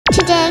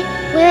Today,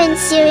 we're in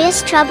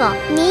serious trouble.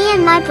 Me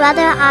and my brother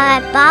are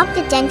at Bob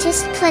the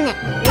dentist clinic.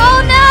 Oh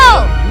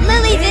no!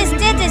 Lily, this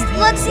dentist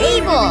looks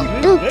evil.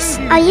 Oops,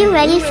 are you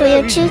ready for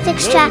your tooth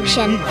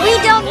extraction? We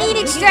don't need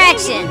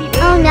extraction.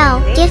 Oh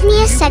no, give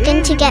me a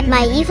second to get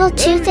my evil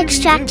tooth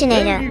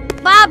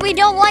extractinator. Bob, we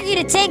don't want you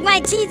to take my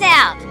teeth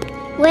out.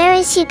 Where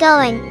is he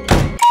going?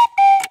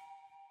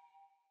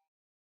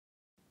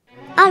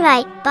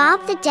 Alright,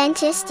 Bob the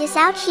dentist is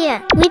out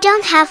here. We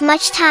don't have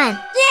much time.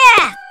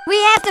 Yeah! We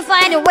have to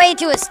find a way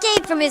to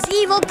escape from his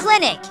evil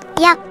clinic.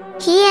 Yup,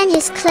 he and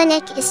his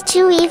clinic is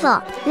too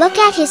evil. Look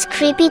at his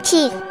creepy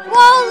teeth.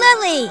 Whoa,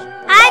 Lily!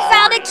 I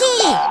found a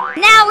key!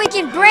 Now we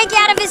can break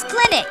out of his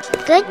clinic.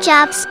 Good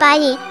job,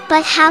 Spidey.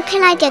 But how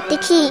can I get the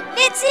key?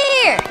 It's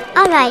here!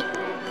 Alright.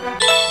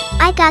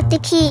 I got the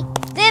key.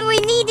 Then we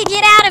need to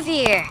get out of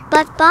here.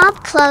 But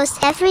Bob closed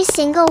every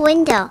single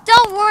window.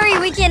 Don't worry,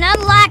 we can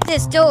unlock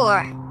this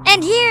door.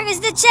 And here is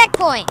the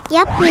checkpoint.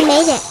 Yep, we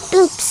made it.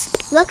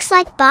 Oops. Looks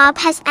like Bob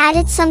has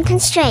added some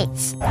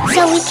constraints.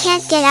 So we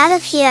can't get out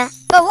of here.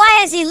 But why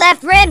has he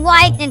left red,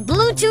 white, and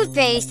blue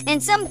toothpaste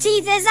and some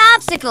teeth as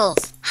obstacles?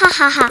 Ha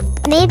ha ha.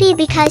 Maybe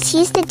because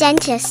he's the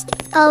dentist.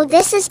 Oh,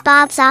 this is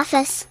Bob's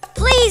office.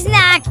 Please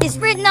knock is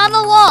written on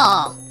the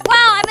wall.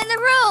 Wow, I'm in the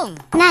room.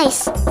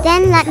 Nice.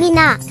 Then let me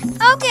knock.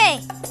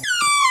 Okay.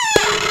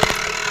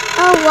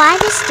 Oh, why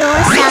this door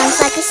sounds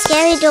like a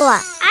scary door.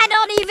 I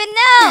don't even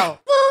know.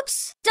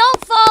 Oops.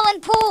 Don't fall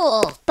in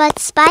pool. But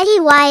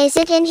Spidey, why is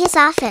it in his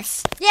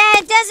office? Yeah,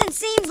 it doesn't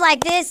seem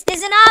like this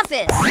is an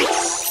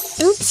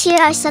office. Oops, here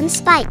are some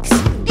spikes.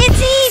 It's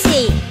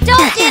easy.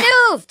 Don't get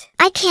oofed.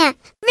 I can't.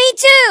 Me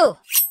too.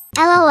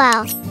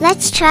 LOL.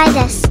 Let's try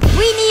this.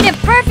 We need a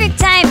perfect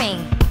timing.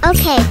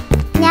 Okay.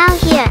 Now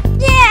here.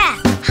 Yeah.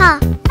 Huh.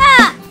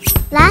 Ah.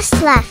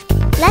 Last left.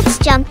 Let's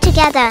jump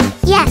together.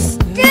 Yes.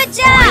 Good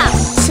job.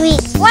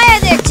 Sweet. Why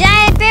are there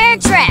giant bear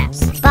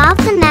traps? Bob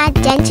the mad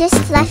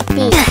dentist left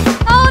these.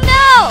 Oh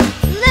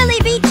no! Lily,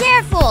 be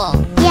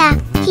careful. Yeah,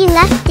 he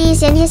left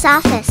these in his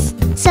office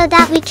so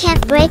that we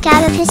can't break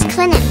out of his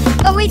clinic.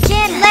 But we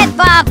can't let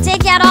Bob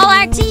take out all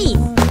our teeth.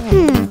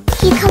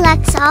 He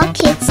collects all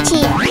kids'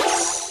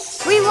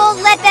 teeth. We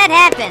won't let that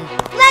happen.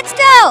 Let's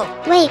go!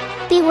 Wait,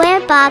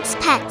 beware Bob's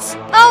pets.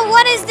 Oh,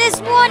 what is this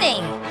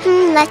warning?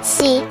 Let's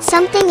see.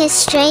 Something is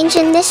strange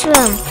in this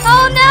room.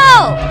 Oh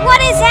no!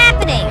 What is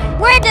happening?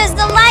 Where does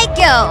the light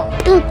go?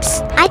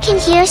 Oops, I can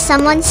hear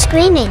someone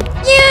screaming.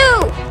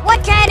 You!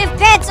 What kind of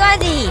pets are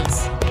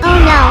these? Oh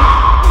no.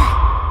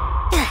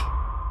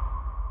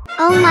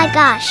 Oh my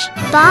gosh,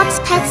 Bob's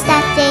pet's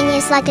that thing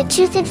is like a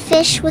toothed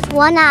fish with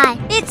one eye.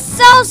 It's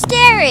so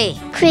scary!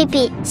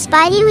 Creepy.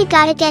 Spidey, we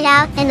gotta get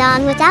out and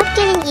on without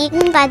getting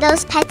eaten by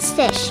those pet's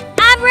fish.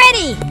 I'm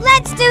ready!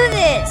 Let's do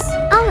this!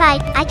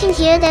 Alright, I can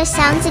hear their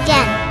sounds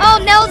again.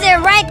 Oh no,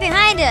 they're right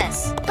behind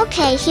us!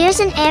 Okay, here's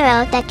an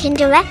arrow that can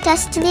direct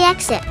us to the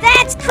exit.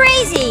 That's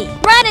crazy!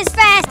 Run as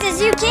fast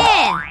as you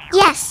can!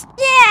 Yes!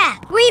 Yeah!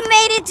 We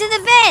made it to the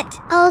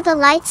vent! Oh, the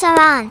lights are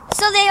on.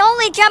 So they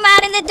only come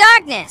out in the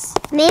darkness.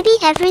 Maybe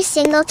every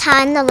single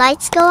time the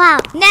lights go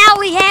out. Now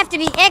we have to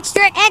be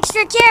extra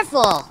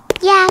careful.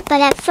 Yeah, but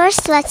at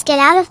first let's get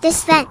out of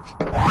this vent.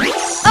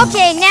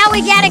 Okay, now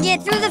we gotta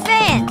get through the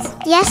fans.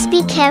 Yes,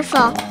 be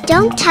careful.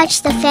 Don't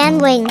touch the fan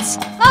wings.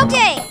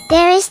 Okay.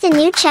 There is the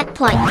new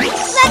checkpoint.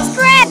 Let's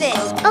grab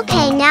it.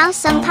 Okay, now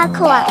some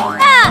parkour.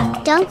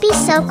 Ah! Don't be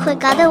so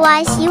quick,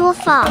 otherwise you will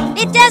fall.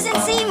 It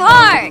doesn't seem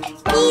hard.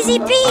 Easy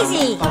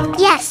peasy.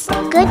 Yes,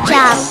 good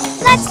job.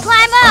 Let's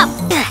climb up.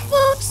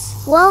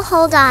 Oops. Whoa,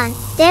 hold on.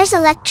 There's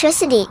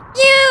electricity.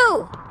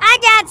 You! I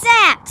got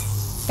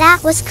zapped.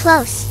 That was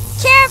close.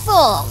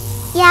 Careful.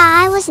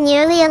 Yeah, I was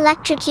nearly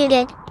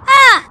electrocuted.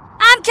 Ah!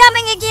 I'm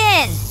coming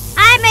again.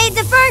 I made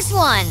the first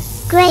one.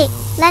 Great.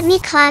 Let me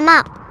climb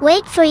up.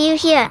 Wait for you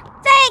here.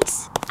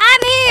 Thanks.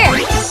 I'm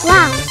here.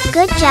 Wow,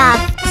 good job.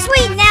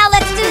 Sweet, now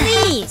let's do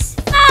these.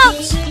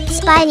 Ouch!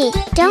 Spidey,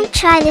 don't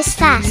try this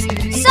fast.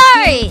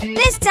 Sorry.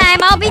 This time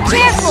I'll be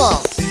careful.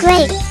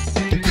 Great.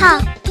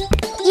 Huh.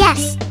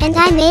 Yes, and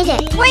I made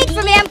it. Wait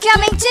for me, I'm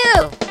coming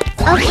too.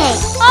 Okay.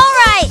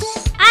 Alright.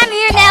 I'm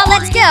here now,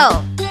 let's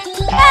go.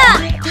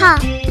 Ah! Huh.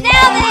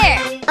 Now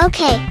there.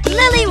 Okay.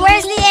 Lily,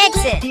 where's the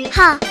exit?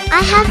 Huh.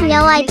 I have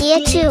no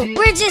idea too.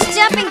 We're just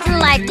jumping through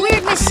like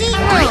weird machine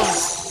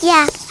rooms.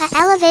 Yeah, an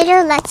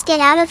elevator. Let's get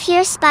out of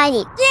here,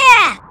 Spidey.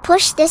 Yeah!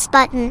 Push this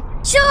button.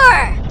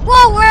 Sure!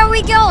 Whoa, where are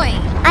we going?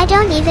 I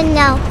don't even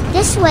know.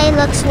 This way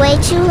looks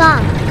way too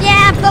long.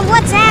 Yeah, but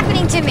what's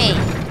happening to me?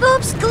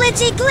 Oops,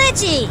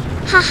 glitchy!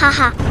 Ha ha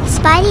ha.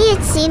 Spidey,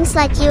 it seems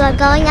like you are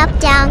going up,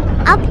 down,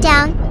 up,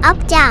 down,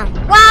 up, down.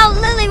 Wow,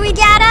 Lily, we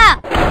got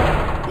up!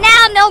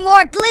 Now no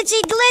more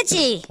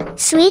glitchy!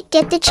 Sweet,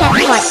 get the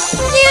checkpoint.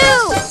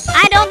 You!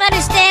 I don't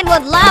understand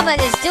what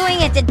lava is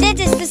doing at the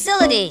dentist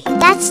facility.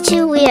 That's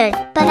too weird,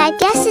 but I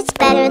guess it's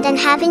better than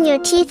having your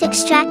teeth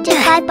extracted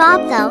by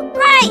Bob though.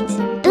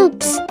 Right!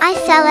 Oops, I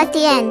fell at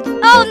the end.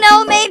 Oh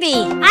no, maybe.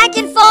 I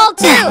can fall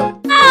too.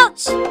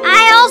 Ouch!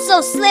 I also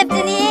slipped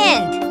in the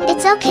end.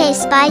 It's okay,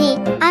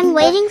 Spidey. I'm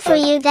waiting for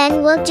you,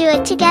 then we'll do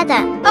it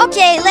together.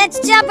 Okay, let's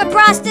jump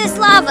across this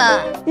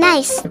lava.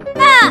 Nice.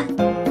 Ah!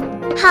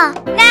 Huh.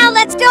 Now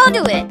let's go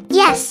to it.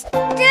 Yes.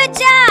 Good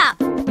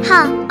job.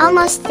 Huh,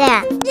 almost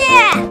there.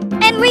 Yeah,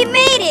 and we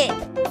made it.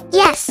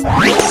 Yes.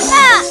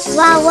 Ah!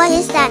 Wow, what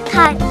is that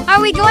cart?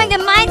 Are we going to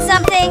mine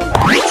something?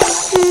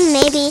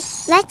 Maybe.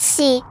 Let's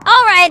see.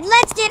 All right,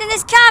 let's get in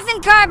this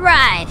coffin cart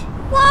ride.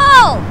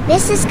 Whoa!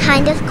 This is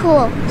kind of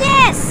cool.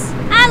 Yes,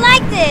 I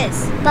like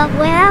this. But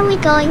where are we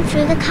going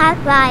through the cart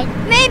ride?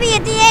 Maybe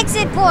at the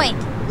exit point.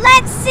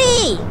 Let's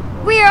see.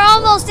 We are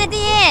almost at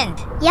the end.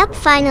 Yup,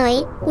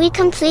 finally. We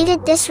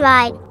completed this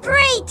ride.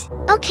 Great!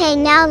 Okay,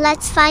 now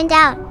let's find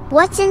out.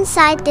 What's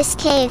inside this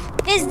cave?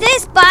 Is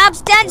this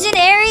Bob's dungeon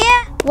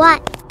area?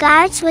 What?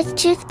 Guards with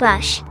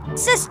toothbrush.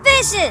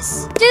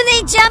 Suspicious! Do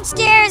they jump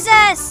scares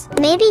us?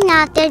 Maybe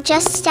not, they're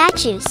just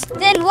statues.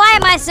 Then why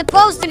am I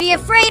supposed to be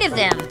afraid of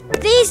them?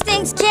 These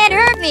things can't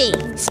hurt me.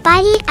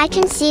 Spidey, I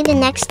can see the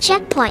next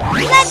checkpoint.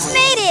 Let's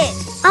made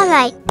it!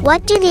 Alright,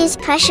 what do these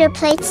pressure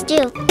plates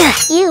do?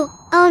 You!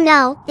 Oh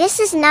no, this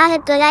is not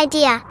a good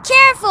idea.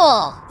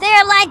 Careful!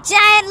 They're like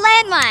giant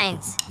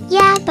landmines.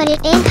 Yeah, but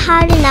it ain't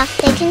hard enough,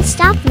 they can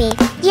stop me.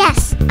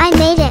 Yes, I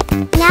made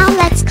it. Now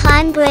let's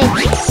climb bridge.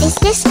 Is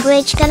this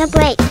bridge gonna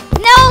break?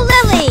 No,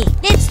 Lily!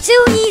 It's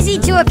too easy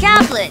to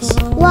accomplish.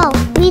 Whoa,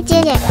 we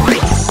did it.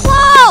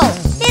 Whoa!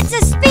 It's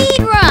a speed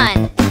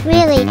run!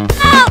 Really?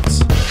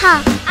 Ouch!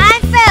 Huh. I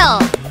fell!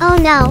 Oh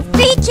no.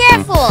 Be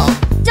careful!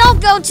 Don't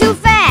go too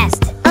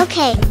fast!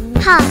 Okay.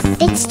 Huh,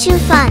 it's too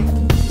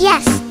fun.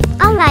 Yes.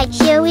 Alright,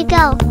 here we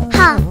go.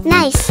 Huh,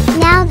 nice.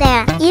 Now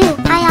there.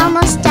 I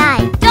almost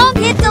died. Don't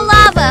hit the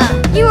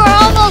lava! You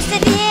are almost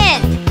at the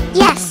end!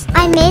 Yes,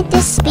 I made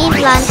this speed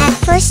run at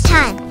first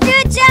time.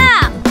 Good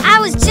job! I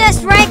was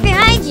just right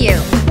behind you.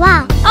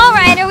 Wow.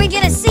 Alright, are we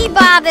gonna see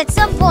Bob at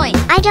some point?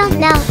 I don't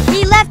know.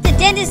 He left the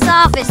dentist's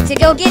office to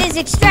go get his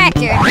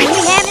extractor, and we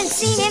haven't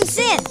seen him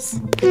since.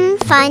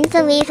 Find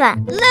the lever.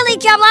 Lily,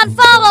 come on,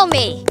 follow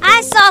me.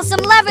 I saw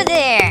some lever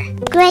there.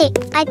 Great.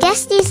 I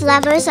guess these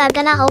levers are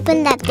gonna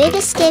open that big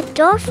escape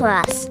door for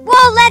us.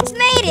 Whoa, let's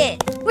made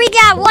it. We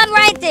got one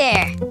right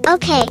there.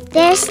 Okay,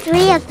 there's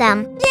 3 of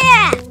them.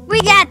 Yeah,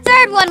 we got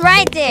third one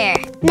right there.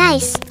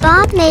 Nice.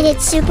 Bob made it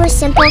super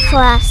simple for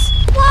us.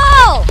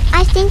 Whoa!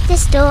 I think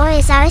this door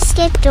is our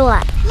escape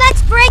door.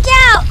 Let's break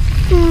out.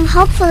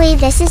 Hopefully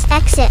this is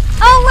exit.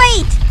 Oh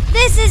wait,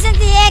 this isn't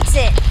the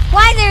exit.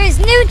 Why, there is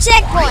new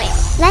checkpoint.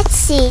 Let's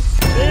see.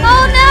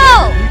 Oh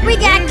no! We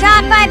got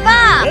caught by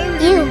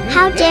Bob! You,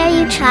 how dare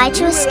you try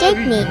to escape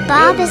me?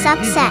 Bob is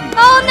upset.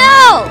 Oh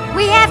no!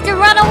 We have to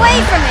run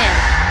away from him!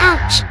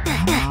 Ouch.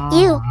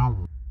 You.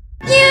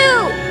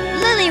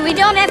 Lily, we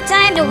don't have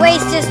time to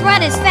waste. Just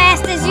run as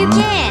fast as you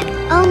can.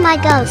 Oh my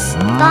ghost.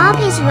 Bob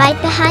is right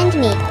behind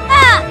me.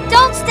 Ah!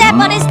 Don't step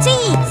on his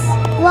teeth!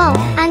 Whoa,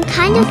 I'm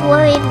kind of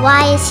worried.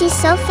 Why is he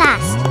so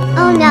fast?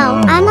 Oh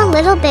no, I'm a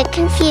little bit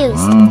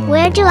confused.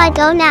 Where do I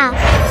go now?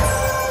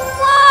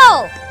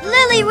 Whoa!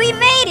 Lily, we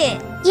made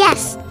it!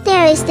 Yes,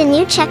 there is the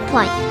new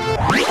checkpoint.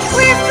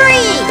 We're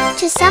free!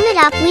 To sum it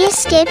up, we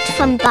escaped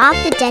from Bob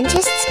the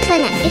dentist's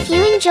clinic. If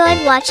you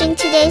enjoyed watching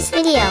today's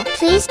video,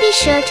 please be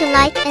sure to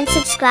like and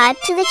subscribe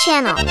to the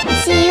channel.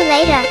 See you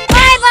later.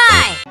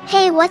 Bye-bye!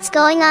 Hey, what's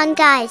going on,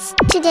 guys?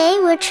 Today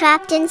we're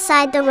trapped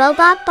inside the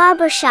robot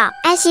barber shop.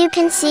 As you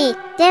can see,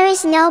 there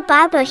is no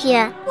barber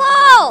here.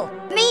 Whoa!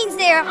 Means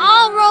they're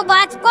all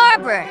robots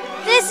barber.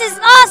 This is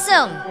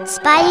awesome!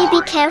 Spidey,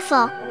 be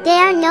careful. They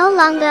are no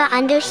longer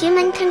under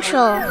human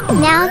control.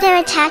 Now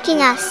they're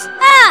attacking us.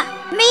 Ah!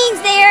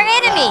 Means they are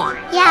enemy.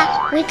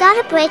 Yeah, we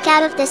gotta break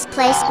out of this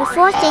place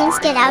before things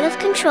get out of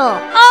control.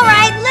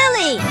 Alright,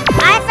 Lily!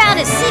 I found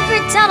a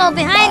secret tunnel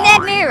behind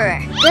that mirror.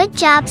 Good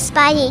job,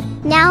 Spidey.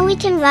 Now we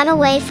can run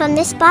away from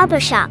this barber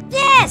shop.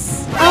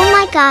 Yes! Oh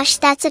my gosh,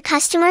 that's a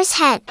customer's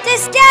head.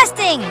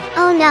 Disgusting!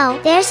 Oh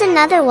no, there's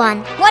another one.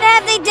 What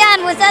have they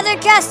done with other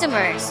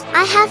customers?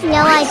 I have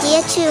no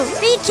idea too.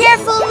 Be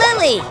careful,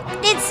 Lily!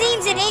 It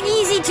seems it ain't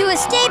easy to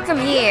escape from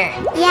here.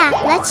 Yeah,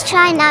 let's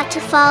try not to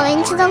fall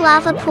into the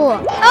lava pool.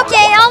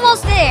 Okay,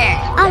 almost there.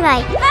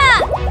 Alright.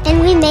 Ah! And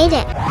we made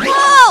it.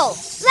 Whoa!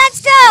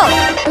 Let's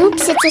go!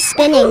 Oops, it's a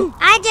spinning.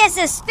 I guess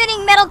a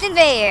spinning metal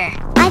conveyor.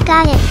 I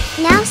got it.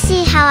 Now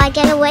see how I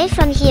get away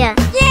from here.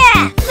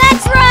 Yeah!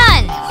 Let's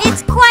run!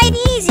 It's quite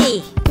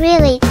easy.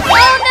 Really?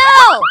 Oh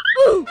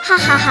no! Ha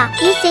ha ha,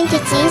 you think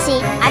it's easy?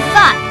 I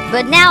thought,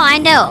 but now I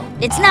know.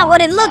 It's not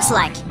what it looks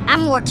like.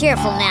 I'm more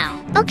careful now.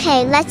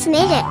 Okay, let's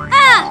make it.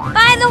 Ah!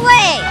 By the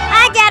way,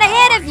 I got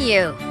ahead of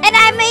you. And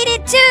I made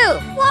it too.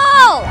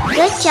 Whoa!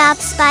 Good job,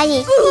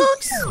 Spidey.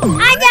 Oops!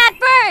 I got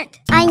burnt!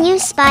 I knew,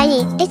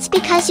 Spidey. It's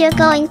because you're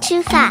going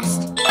too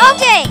fast.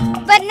 Okay,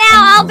 but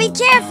now I'll be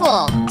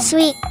careful.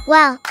 Sweet.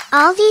 Well,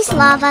 all these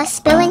lava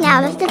spilling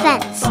out of the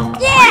vents.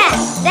 Yeah,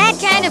 that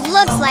kind of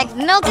looks like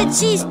melted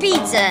cheese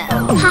pizza.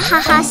 Ha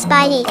ha ha,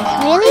 Spidey.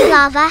 Really,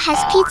 lava has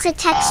pizza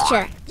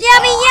texture.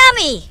 Yummy,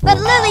 yummy! But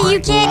Lily, you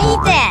can't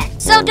eat that.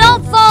 So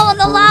don't fall in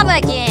the lava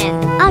again.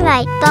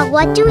 Alright, but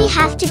what do we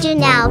have to do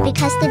now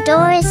because the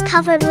door is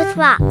covered with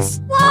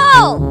rocks?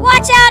 Whoa!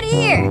 Watch out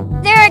here!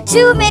 There are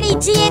too many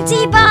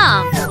TNT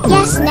bombs.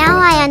 Yes, now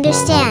I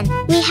understand.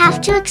 We have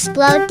to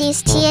explode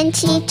these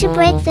TNT to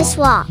break this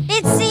wall.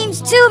 It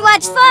seems too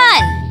much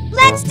fun.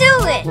 Let's do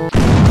it.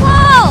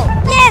 Whoa!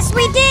 Yes,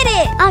 we did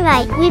it!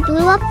 Alright, we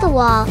blew up the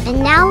wall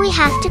and now we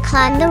have to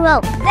climb the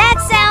rope. That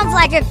sounds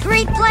like a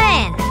great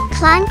plan.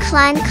 Climb,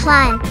 climb,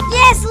 climb.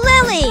 Yes,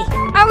 Lily!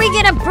 Are we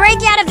gonna break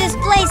out of this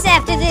place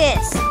after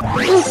this?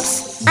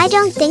 Oops, I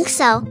don't think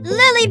so.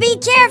 Lily, be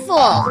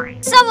careful!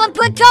 Someone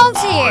put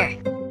cones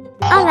here!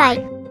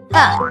 Alright.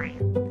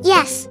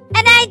 Yes.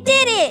 And I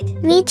did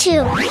it! Me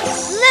too.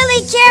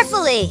 Lily,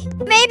 carefully!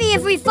 Maybe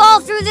if we fall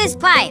through this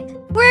pipe,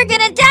 we're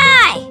gonna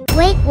die!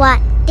 Wait, what?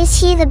 Is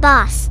he the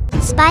boss?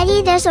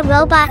 Spidey, there's a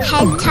robot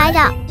head tied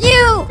up.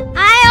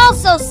 I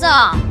also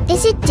saw!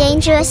 Is it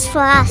dangerous for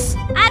us?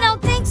 I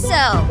don't think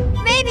so.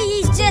 Maybe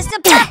he's just a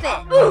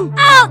puppet.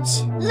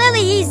 Ouch!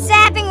 Lily, he's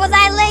zapping with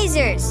eye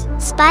lasers.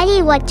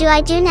 Spidey, what do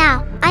I do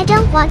now? I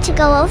don't want to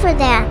go over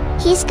there.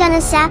 He's gonna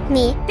zap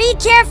me. Be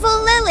careful,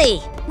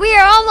 Lily. We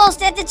are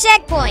almost at the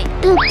checkpoint.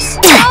 Oops.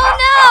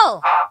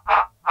 Oh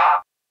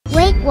no!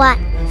 Wait, what?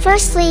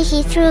 Firstly,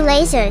 he threw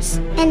lasers,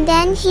 and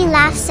then he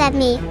laughs at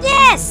me.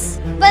 Yes!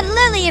 But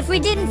Lily, if we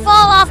didn't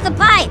fall off the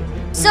pipe,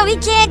 so he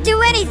can't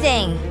do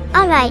anything.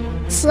 Alright,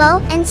 slow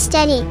and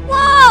steady.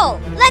 Whoa!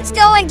 Let's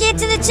go and get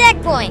to the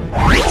checkpoint.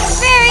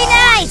 Very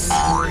nice!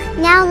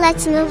 Now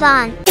let's move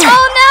on.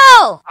 Oh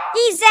no!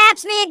 He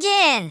zaps me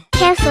again.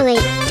 Carefully,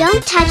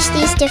 don't touch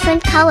these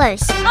different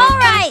colors.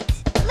 Alright,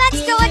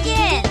 let's go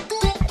again.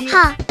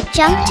 Ha!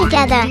 Jump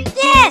together.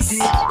 Yes!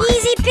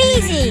 Easy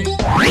peasy.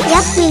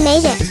 Yep, we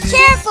made it.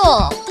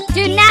 Careful!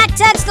 Do not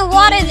touch the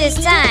water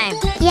this time.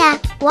 Yeah,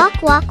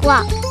 walk, walk,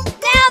 walk.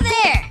 Now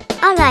there!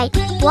 Alright,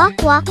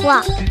 walk, walk,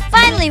 walk.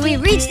 Finally, we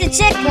reached the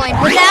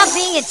checkpoint without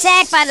being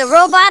attacked by the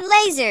robot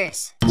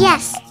lasers.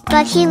 Yes,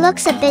 but he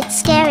looks a bit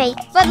scary.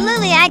 But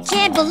Lily, I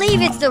can't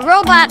believe it's the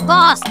robot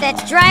boss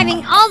that's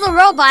driving all the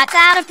robots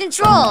out of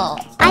control.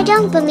 I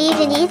don't believe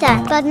it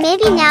either, but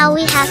maybe now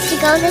we have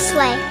to go this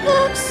way.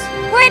 Oops!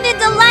 Where did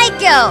the light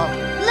go?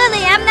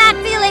 Lily, I'm not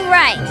feeling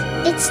right.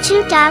 It's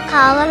too dark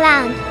all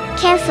around.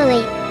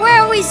 Carefully.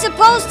 Where are we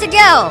supposed to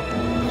go?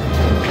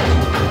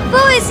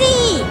 Who is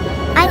he?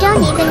 I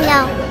don't even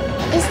know.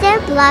 Is there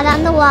blood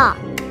on the wall?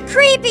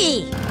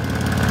 Creepy!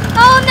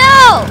 Oh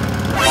no!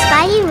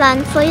 Spidey,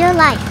 run for your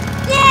life.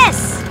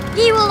 Yes!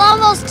 He will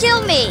almost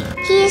kill me.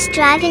 He is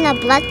driving a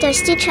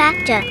bloodthirsty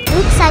tractor.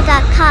 Oops, I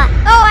got caught.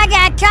 Oh, I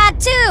got caught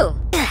too!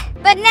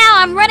 But now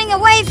I'm running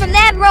away from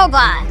that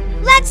robot.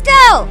 Let's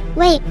go!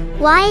 Wait,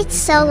 why it's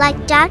so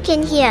dark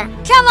in here?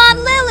 Come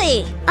on,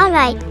 Lily!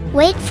 Alright,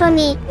 wait for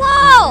me.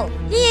 Whoa!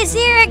 He is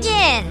here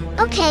again!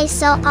 Okay,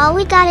 so all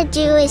we gotta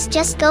do is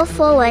just go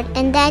forward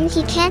and then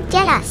he can't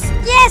get us.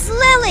 Yes,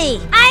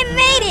 Lily! I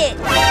made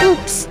it!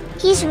 Oops,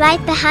 he's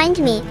right behind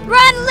me.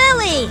 Run,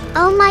 Lily!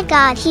 Oh my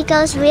god, he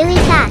goes really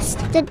fast.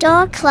 The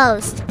door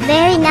closed.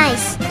 Very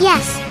nice.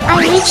 Yes, I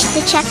reached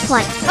the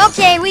checkpoint.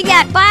 Okay, we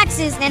got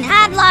boxes and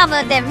hot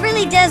lava that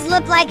really does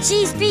look like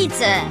cheese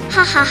pizza.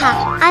 Ha ha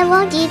ha, I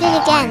won't eat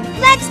it again.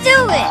 Let's do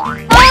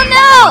it! Oh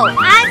no!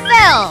 I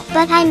fell!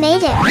 But I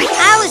made it.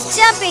 I was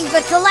jumping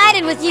but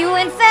collided with you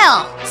and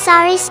fell.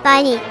 Sorry,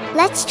 Spidey.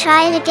 Let's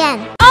try it again.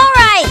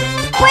 Alright!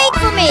 Wait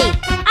for me!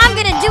 I'm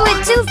gonna do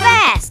it too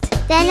fast!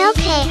 Then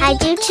okay, I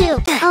do too.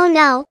 Oh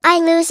no, I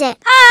lose it.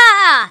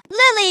 Ah!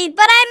 Lily,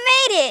 but I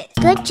made it!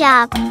 Good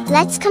job.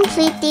 Let's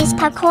complete these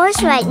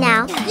parkours right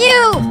now.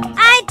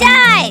 I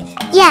died!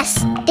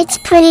 Yes, it's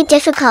pretty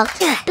difficult.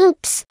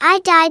 Oops, I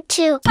died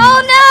too.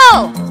 Oh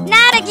no!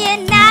 Not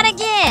again, not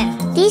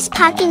again! These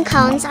parking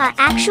cones are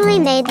actually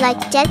made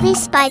like deadly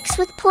spikes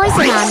with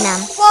poison on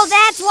them. Well,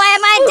 that's why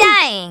am I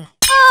dying?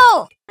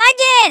 Oh!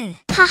 Again!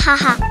 Ha ha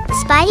ha.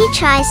 Spidey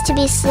tries to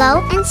be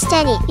slow and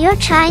steady. You're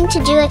trying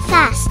to do it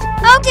fast.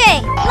 Okay,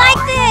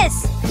 like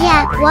this!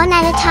 Yeah, one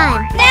at a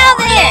time. Now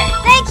there!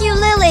 Thank you,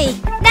 Lily!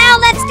 Now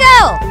let's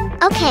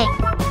go! Okay.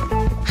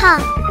 Huh.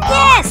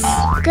 Yes!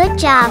 Good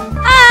job.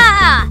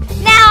 Ah!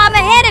 Now I'm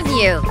ahead of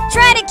you!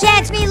 Try to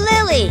catch me,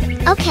 Lily!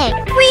 Okay.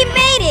 We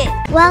made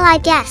it! Well, I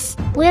guess.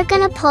 We're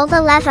gonna pull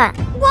the lever.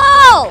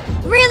 Whoa!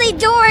 Really,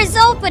 door is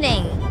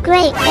opening!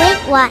 Great. Wait,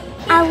 what?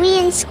 Are we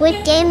in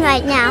Squid Game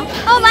right now?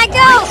 Oh my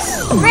gosh!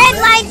 Red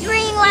light,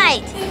 green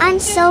light! I'm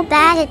so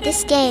bad at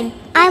this game.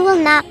 I will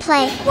not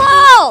play.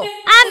 Whoa!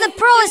 I'm the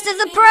proest of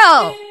the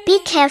pro! Be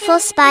careful,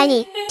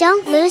 Spidey.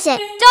 Don't lose it.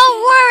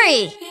 Don't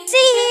worry!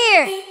 See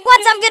here!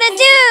 What I'm gonna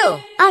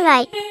do!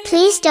 Alright,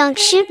 please don't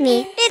shoot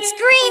me. It's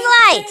green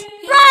light!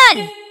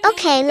 Run!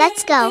 Okay,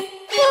 let's go.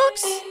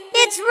 Oops!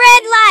 It's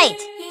red light!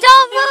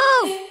 Don't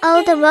move!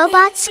 Oh, the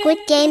robot Squid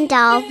Game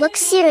doll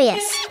looks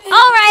serious.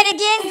 Alright,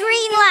 again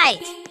green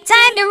light!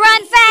 Time to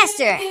run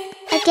faster!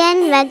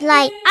 Again red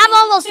light. I'm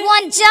almost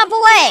one jump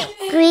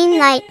away! Green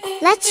light.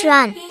 Let's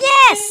run.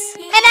 Yes!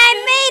 And I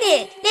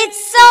made it! It's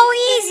so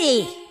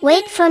easy!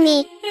 Wait for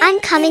me. I'm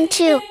coming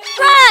too.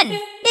 Run!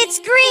 It's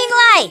green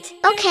light!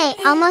 Okay,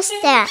 almost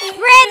there.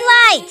 Red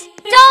light!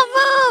 Don't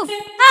move!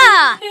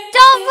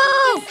 Don't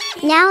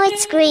move! Now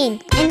it's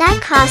green, and I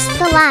crossed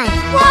the line.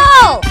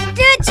 Whoa!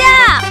 Good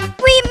job!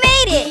 We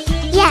made it!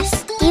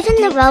 Yes, even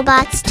the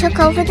robots took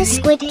over the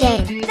Squid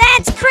Game.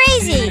 That's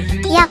crazy!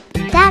 Yep,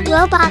 that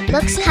robot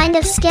looks kind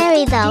of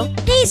scary though.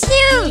 He's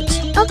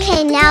huge!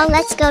 Okay, now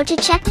let's go to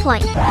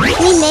checkpoint.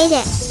 We made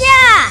it.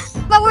 Yeah!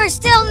 But we're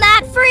still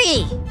not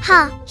free!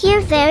 Huh,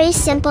 here very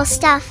simple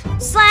stuff.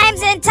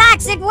 Slimes and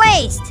toxic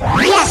waste!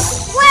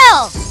 Yes!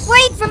 Well,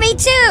 wait for me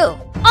too!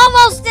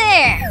 Almost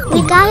there!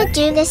 We gotta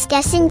do this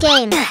guessing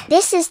game.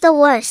 This is the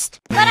worst.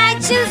 But I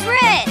choose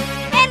red!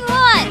 And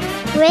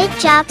won! Great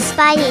job,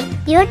 Spidey.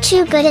 You're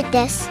too good at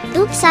this.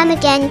 Oops, I'm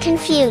again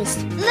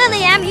confused.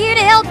 Lily, I'm here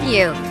to help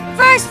you.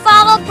 First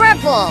follow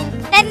purple,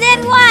 and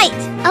then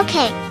white.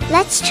 Okay,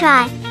 let's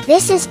try.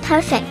 This is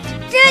perfect.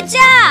 Good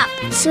job!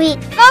 Sweet.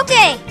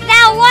 Okay,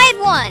 now white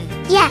one.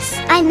 Yes,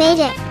 I made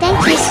it.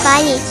 Thank you,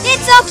 Spidey.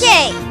 It's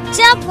okay.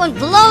 Jump when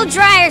blow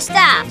dryer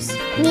stops.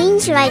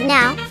 Means right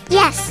now.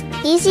 Yes,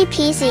 easy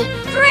peasy.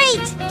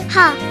 Great!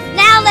 Huh.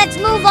 Now let's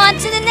move on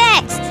to the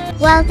next.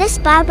 Well, this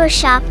barber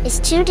shop is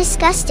too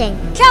disgusting.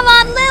 Come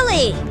on,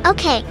 Lily.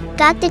 Okay,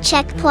 got the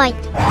checkpoint.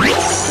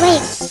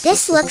 Wait,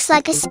 this looks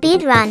like a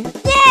speed run.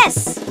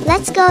 Yes!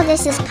 Let's go.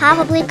 This is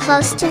probably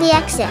close to the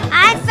exit.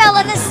 I fell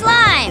in the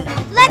slime.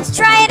 Let's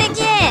try it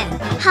again.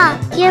 Huh,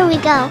 here we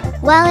go.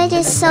 Well, it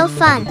is so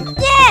fun.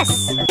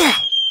 Yes!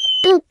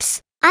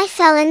 Oops, I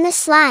fell in the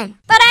slime.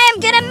 But I am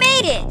gonna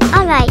made it.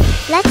 Alright,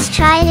 let's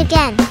try it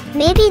again.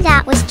 Maybe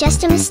that was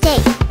just a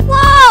mistake.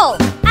 Whoa!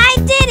 I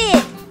did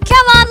it!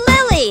 Come on,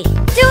 Lily!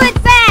 Do it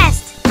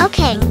fast!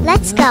 Okay,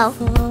 let's go.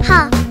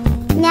 Huh.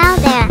 Now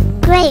there.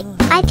 Great,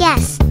 I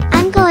guess.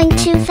 I'm going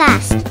too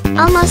fast.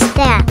 Almost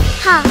there.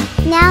 Huh.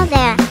 Now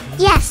there.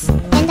 Yes,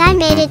 and I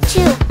made it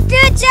too.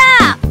 Good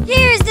job!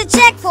 Here's the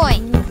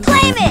checkpoint.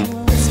 Claim it!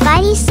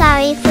 Spidey,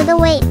 sorry for the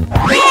wait.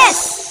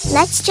 Yes!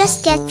 Let's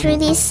just get through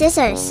these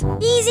scissors.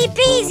 Easy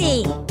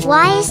peasy!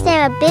 Why is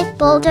there a big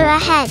boulder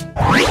ahead?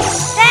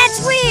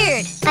 That's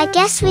weird! I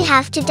guess we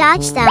have to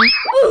dodge them.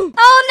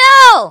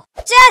 Oh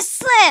no! Just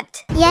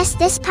slipped! Yes,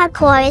 this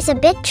parkour is a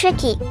bit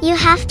tricky. You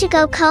have to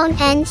go cone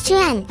end to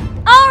end.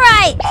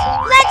 Alright!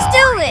 Let's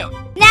do it!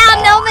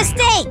 Now no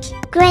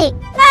mistake! Great.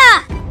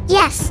 Ah!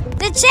 Yes,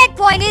 The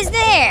checkpoint is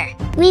there!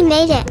 we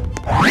made it.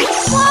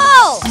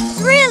 Whoa!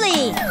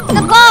 Really?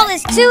 The ball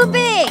is too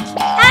big!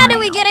 How do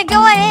we get to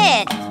go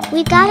ahead?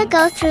 We gotta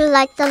go through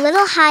like the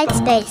little hide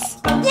space.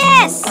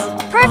 Yes!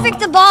 Perfect,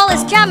 the ball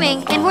is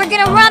coming and we're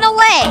gonna run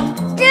away!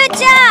 Good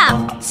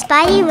job!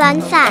 Spidey, run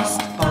fast.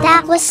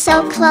 That was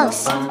so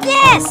close.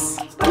 Yes!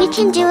 We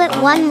can do it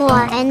one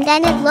more and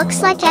then it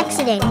looks like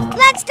exiting.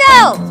 Let's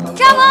go!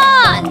 Come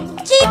on!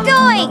 Keep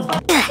going!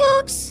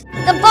 Oops!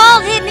 The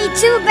ball hit me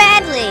too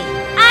badly!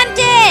 I'm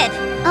dead!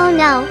 Oh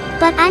no,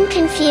 but I'm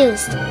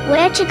confused.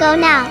 Where to go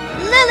now?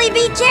 Lily,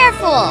 be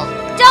careful!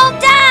 Don't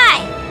die!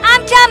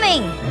 I'm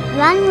coming!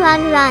 Run,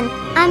 run, run.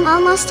 I'm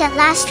almost at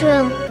last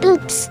room.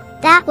 Oops,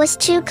 that was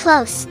too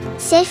close.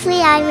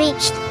 Safely I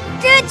reached.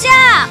 Good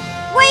job!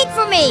 Wait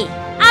for me!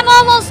 I'm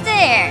almost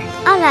there!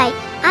 Alright,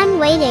 I'm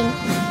waiting.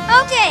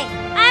 Okay,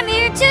 I'm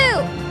here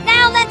too!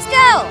 Now let's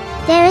go!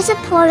 There is a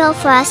portal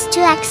for us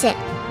to exit.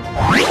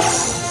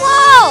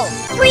 Whoa!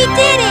 We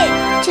did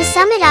it! To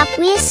sum it up,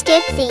 we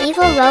escaped the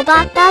evil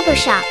robot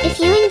barbershop. If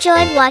you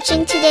enjoyed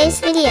watching today's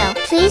video,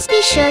 please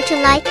be sure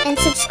to like and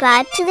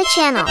subscribe to the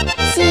channel.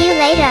 See you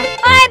later.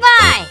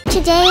 Bye-bye!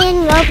 Today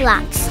in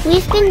Roblox,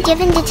 we've been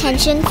given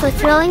detention for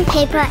throwing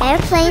paper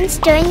airplanes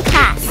during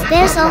class.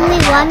 There's only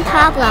one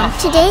problem.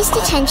 Today's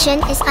detention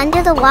is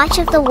under the watch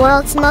of the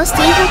world's most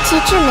evil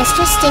teacher,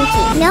 Mr.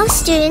 Stinky. No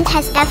student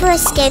has ever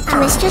escaped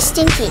Mr.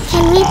 Stinky.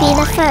 Can we be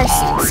the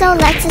first? So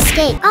let's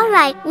escape.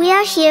 Alright, we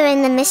are here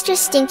in the Mr.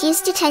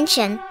 Stinky's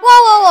detention. Whoa,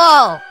 whoa,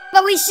 whoa!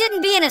 But we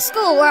shouldn't be in a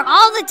school where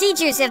all the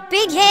teachers have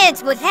big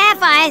heads with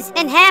half eyes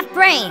and half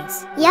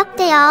brains. Yep,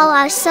 they all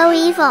are so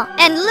evil.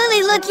 And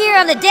Lily, look here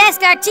on the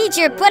desk, our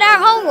teacher put our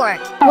homework.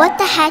 What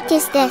the heck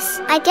is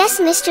this? I guess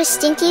Mr.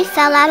 Stinky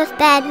fell out of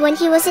bed when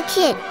he was a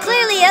kid.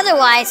 Clearly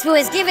otherwise, who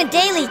has given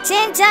daily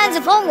 10 tons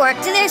of homework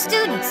to their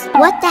students.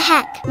 What the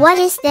heck? What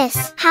is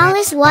this? How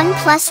is 1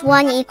 +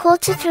 1 equal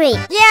to 3?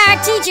 Yeah,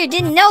 our teacher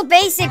didn't know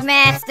basic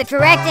math. The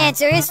correct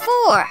answer is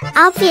 4.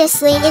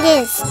 Obviously it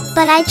is.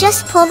 But I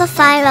just pulled the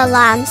fire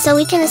alarm so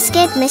we can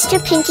escape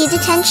Mr. Pinky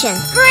detention.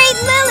 Great,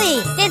 Lily!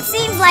 It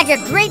seems like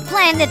a great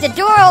plan that the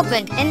door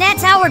opened, and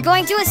that's how we're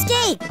going to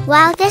escape.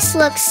 Wow, this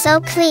looks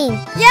so clean.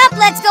 Yup,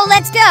 let's go,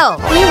 let's go!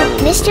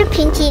 Mr.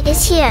 Pinky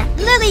is here.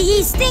 Lily,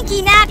 he's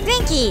Stinky, not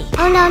Pinky.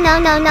 Oh no, no,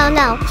 no, no,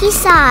 no. He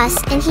saw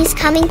us and he's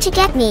coming to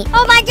get me.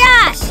 Oh my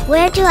gosh!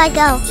 Where do I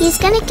go? He's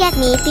gonna get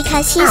me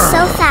because he's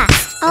so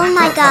fast. Oh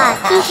my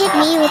god, he hit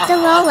me with the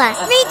roller.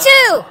 Me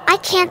too! I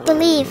can't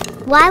believe.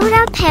 Why would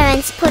our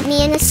parents put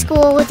me in a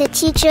school with a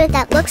teacher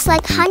that looks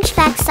like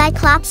Hunchback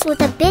Cyclops with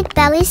a big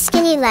belly,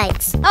 skinny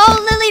legs?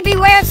 Oh, Lily,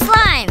 beware of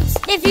slimes.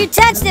 If you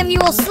touch them, you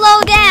will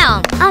slow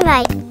down.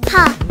 Alright,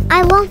 Huh,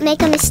 I won't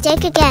make a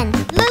mistake again.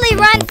 Lily,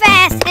 run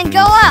fast and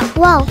go up.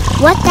 Whoa,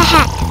 what the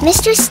heck?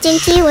 Mr.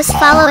 Stinky was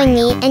following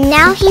me and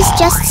now he's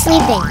just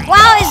sleeping.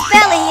 Wow, his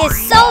belly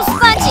is so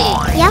spongy.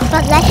 Yep,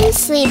 but let him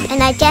sleep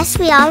and I guess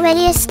we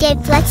already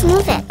escaped. Let's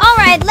move it.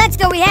 Alright, let's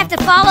go. We have to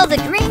follow the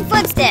green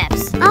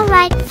footsteps.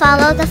 Alright,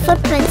 follow the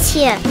footprints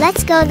here.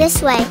 Let's go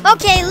this way.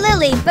 Okay,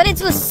 Lily, but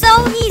it was so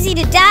easy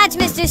to dodge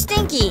Mr.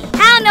 Stinky.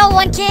 How no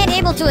one can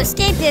able to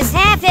escape this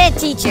half-head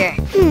teacher?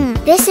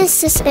 This is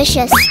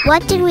suspicious.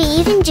 What did we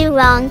even do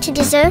wrong to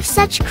deserve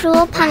such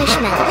cruel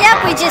punishment?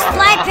 Yep, we just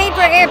fly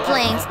paper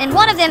airplanes and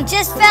one of them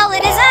just fell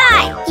in his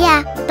eye.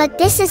 Yeah, but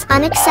this is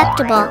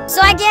unacceptable.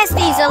 So I guess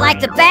these are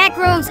like the back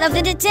rooms of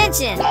the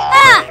detention.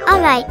 Ah!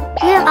 Alright,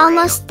 we're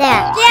almost there.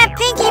 Yeah,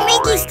 Pinky,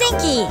 Minky,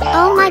 Stinky.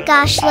 Oh my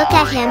gosh, look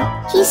at him.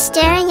 He's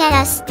staring at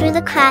us through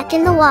the crack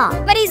in the wall.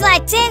 But he's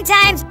like 10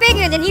 times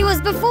bigger than he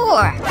was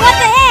before. What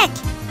the heck?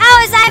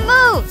 How his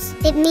eye moves?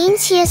 It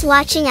means he is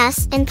watching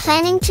us and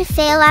planning to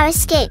fail our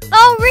escape.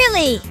 Oh,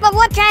 really? But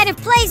what kind of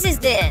place is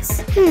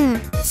this?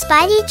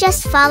 Spidey,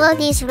 just follow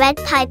these red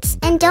pipes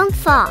and don't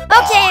fall.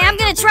 Okay, I'm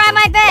gonna try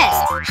my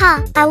best.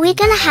 Huh, are we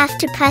gonna have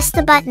to press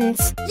the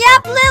buttons?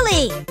 Yup,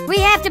 Lily. We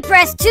have to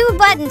press 2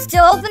 buttons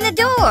to open the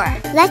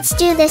door. Let's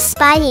do this,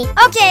 Spidey.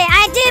 Okay,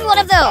 I did one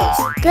of those.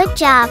 Good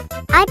job.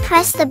 I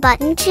pressed the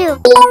button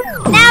too.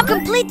 Now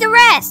complete the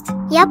rest.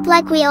 Yup,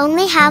 like we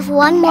only have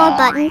one more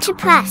button to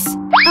press.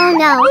 Oh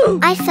no,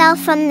 I fell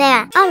from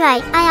there.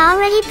 Alright, I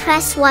already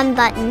pressed one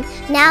button.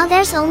 Now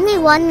there's only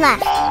one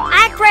left.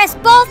 I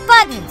pressed both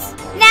buttons.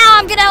 Now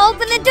I'm gonna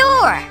open the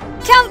door.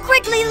 Come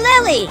quickly,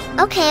 Lily.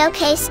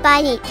 Okay,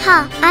 Spidey.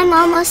 Huh, I'm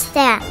almost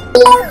there.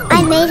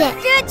 I made it.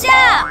 Good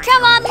job.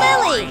 Come on,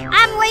 Lily.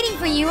 I'm waiting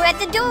for you at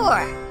the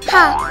door.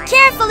 Huh.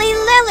 Carefully,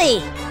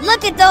 Lily.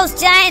 Look at those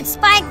giant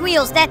spike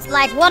wheels. That's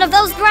like one of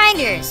those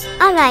grinders.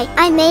 Alright,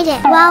 I made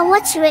it. Wow,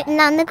 what's written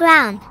on the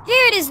ground?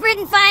 Here it is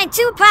written, find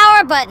 2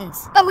 power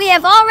buttons. But we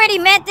have already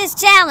met this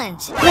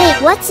challenge.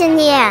 Wait, what's in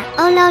the air?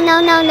 Oh no,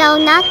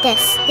 not this.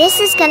 This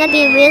is gonna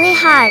be really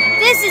hard.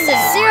 This is a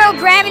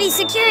zero-gravity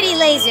security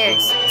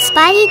lasers.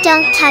 Spidey,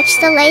 don't touch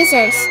the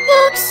lasers.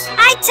 Oops,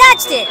 I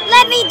touched it.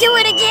 Let me do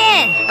it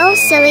again. Oh,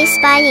 silly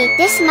Spidey,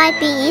 this might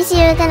be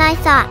easier than I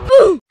thought.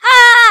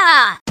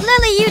 Ah!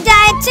 Lily, you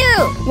died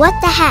too. What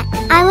the heck?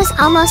 I was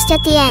almost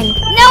at the end.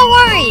 No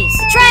worries.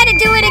 Try to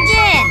do it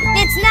again.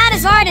 It's not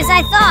as hard as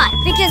I thought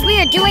because we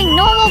are doing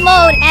normal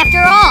mode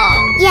after all.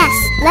 Yes,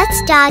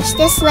 let's dodge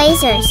this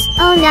lasers.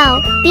 Oh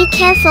no, be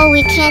careful,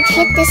 we can't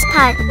hit this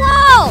part.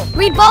 Whoa!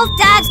 We both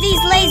dodged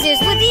these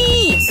lasers with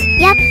ease.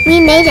 Yep,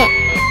 we made it.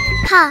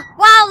 Huh.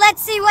 Wow,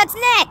 let's see what's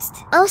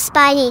next. Oh,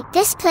 Spidey,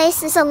 this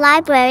place is a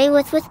library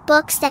with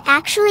books that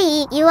actually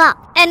eat you up.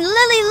 And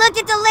Lily, look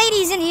at the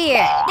ladies in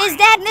here. Is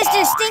that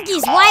Mr.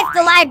 Stinky's wife,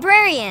 the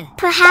librarian?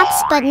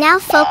 Perhaps, but now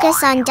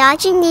focus on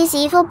dodging these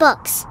evil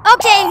books.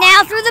 Okay,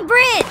 now through the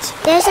bridge.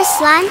 There's a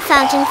slime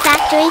fountain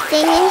factory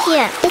thing in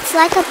here. It's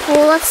like a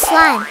pool of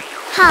slime.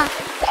 Huh.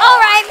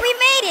 Alright, we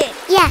made it.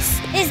 Yes.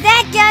 Is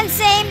that gun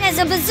same as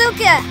a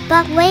bazooka?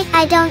 But wait,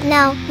 I don't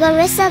know.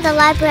 Larissa, the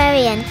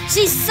librarian.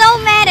 She's so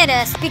mad at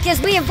us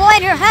because we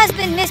avoid her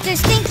husband, Mr.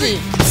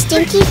 Stinky.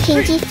 Stinky,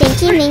 Pinky,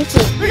 Thinky,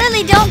 Minky.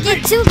 Lily, don't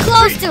get too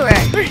close to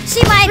her.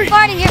 She might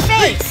fart in your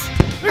face.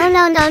 Oh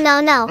no.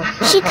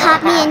 She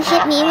caught me and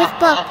hit me with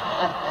book.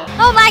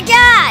 Oh my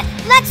god!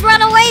 Let's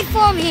run away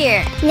from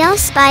here. No,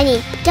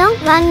 Spidey.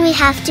 Don't run. We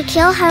have to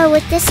kill her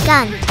with this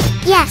gun.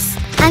 Yes,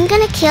 I'm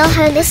gonna kill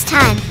her this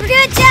time.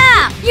 Good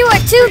job! You are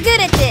too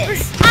good at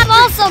this. I'm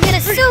also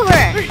gonna sue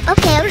her.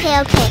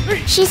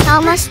 Okay. She's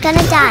almost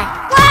gonna die.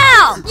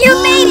 Wow!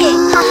 You made it!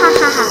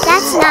 Ha.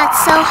 That's not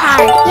so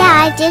hard.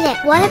 Yeah, I did it.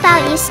 What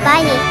about you,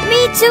 Spidey?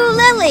 Me too,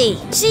 Lily.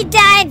 She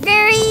died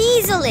very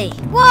easily.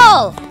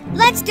 Whoa!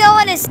 Let's go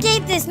and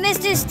escape this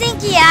Mr.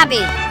 Stinky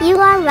Abby. You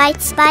are right,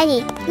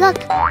 Spidey. Look,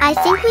 I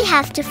think we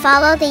have to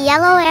follow the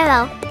yellow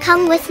arrow.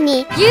 Come with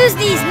me. Use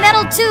these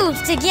metal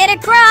tubes to get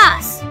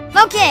across.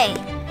 Okay,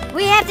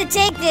 we have to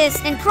take this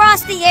and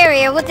cross the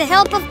area with the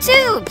help of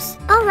tubes.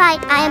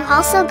 Alright, I am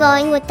also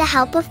going with the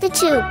help of the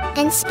tube.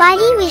 And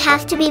Spidey, we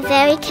have to be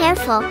very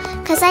careful,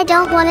 cause I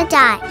don't want to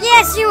die.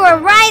 Yes, you are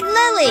right,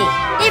 Lily.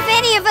 If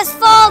any of us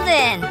fall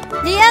then,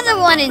 the other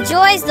one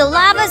enjoys the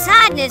lava's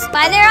hotness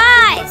by their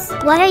eyes.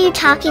 What are you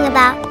talking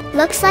about?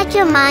 Looks like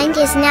your mind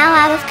is now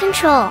out of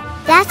control.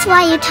 That's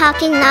why you're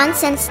talking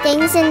nonsense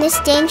things in this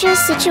dangerous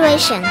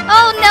situation.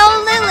 Oh no,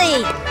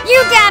 Lily! You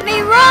got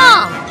me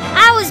wrong!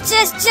 I was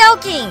just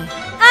joking!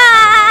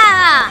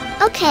 Ah!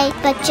 Okay,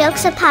 but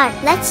jokes apart,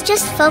 let's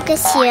just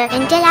focus here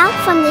and get out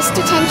from this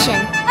detention.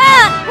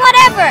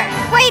 Whatever!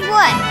 Wait,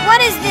 what?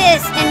 What is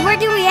this? And where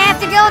do we have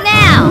to go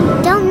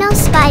now? Don't know,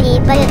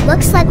 Spidey, but it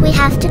looks like we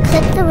have to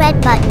click the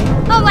red button.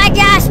 Oh my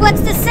gosh,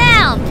 what's the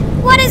sound?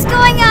 What is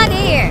going on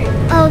here?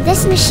 Oh,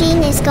 this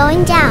machine is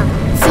going down.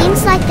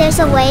 Seems like there's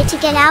a way to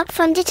get out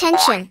from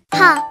detention.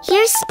 Huh,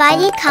 here's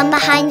Spidey, come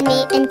behind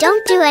me and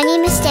don't do any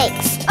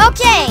mistakes.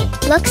 Okay.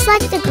 Looks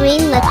like the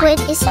green liquid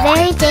is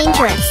very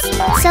dangerous,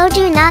 so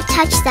do not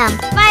touch them.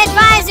 My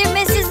advisor,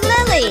 Mrs.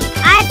 Lily.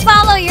 I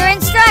follow your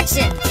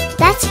instructions.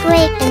 That's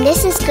great, and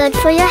this is good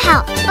for your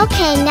health.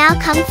 Okay, now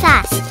come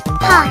fast.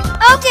 Huh.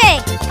 Okay,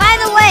 by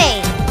the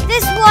way,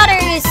 this water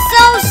is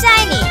so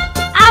shiny.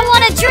 I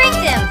want to drink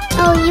them.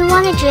 Oh, you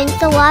want to drink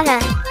the water?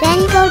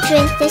 Then go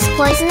drink this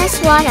poisonous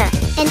water.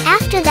 And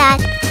after that,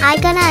 I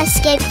gonna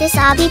escape this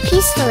obby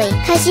peacefully,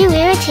 cause you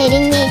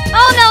irritating me.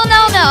 Oh, no.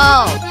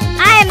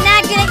 I am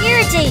not gonna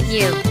irritate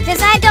you,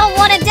 cause I don't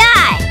want to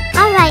die.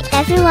 Alright,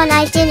 everyone,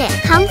 I did it.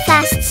 Come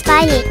fast,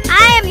 Spidey.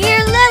 I am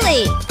here,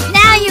 Lily.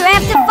 Now you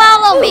have to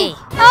follow me.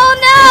 Oh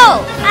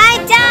no! I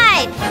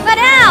died! But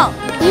how?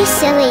 You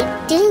silly.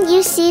 Didn't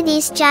you see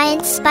these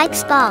giant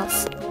spikes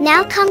balls?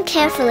 Now come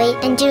carefully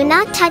and do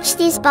not touch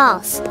these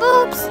balls.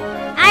 Oops!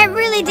 I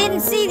really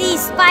didn't see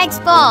these spikes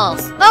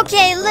balls.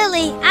 Okay,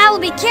 Lily, I will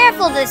be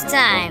careful this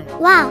time.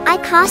 Wow, I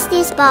crossed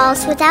these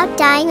balls without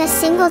dying a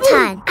single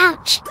time.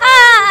 Ouch!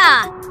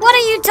 Ah! What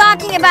are you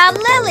talking about,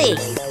 Lily?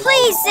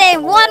 Please say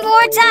one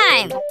more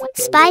time.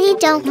 Spidey,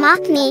 don't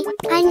mock me.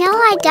 I know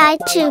I died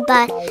too,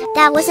 but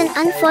that was an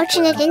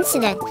unfortunate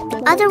incident.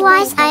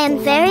 Otherwise, I am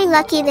very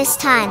lucky this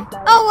time.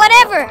 Oh,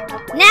 whatever.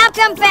 Now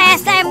come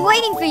fast. I am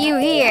waiting for you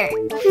here.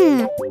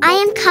 I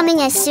am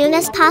coming as soon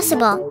as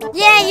possible.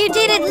 Yeah, you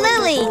did it,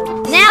 Lily.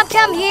 Now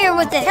come here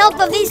with the help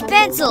of these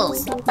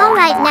pencils.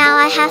 Alright, now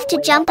I have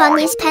to jump on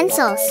these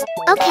pencils.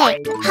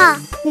 Okay,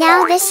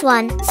 now this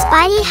one.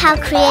 Spidey, how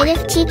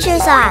creative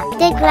teachers are.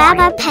 They grab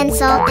our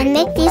pencil and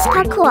make these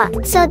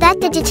parkour, so that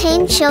the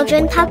detained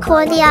children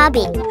parkour the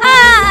obby.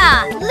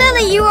 Ah!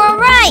 Lily, you are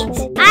right.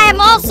 I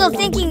am also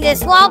thinking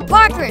this while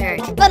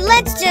parkoured. But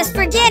let's just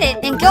forget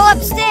it and go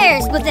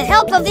upstairs with the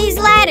help of these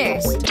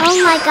ladders.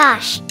 Oh my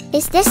gosh.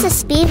 Is this a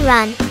speed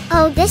run?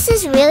 Oh, this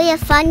is really a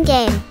fun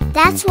game.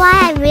 That's why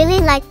I really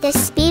like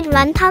this speed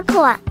run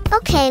parkour.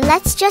 Okay,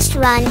 let's just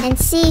run and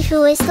see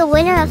who is the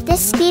winner of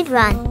this speed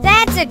run.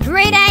 That's a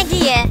great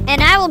idea,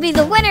 and I will be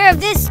the winner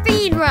of this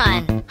speed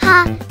run.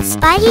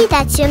 Spidey,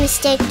 that's your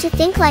mistake to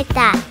think like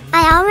that.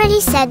 I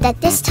already said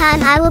that this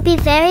time I will be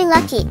very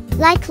lucky.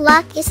 Like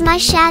luck is my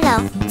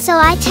shadow. So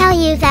I tell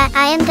you that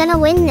I am gonna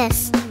win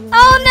this.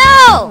 Oh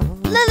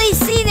no! Lily,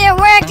 see there,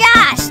 we're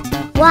gashed.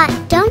 What?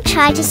 Don't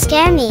try to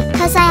scare me,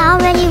 cause I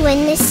already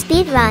win this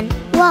speed run.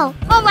 Whoa.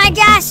 Oh my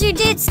gosh, you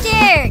did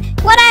scare.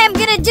 What I am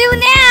gonna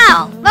do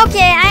now?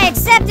 Okay, I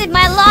accepted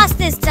my loss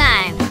this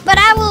time, but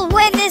I will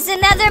win this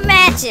in other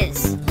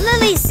matches.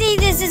 Lily, see,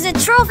 this is a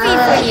trophy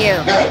for you.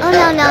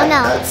 Oh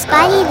no.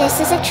 Spidey, this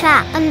is a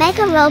trap. A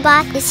mega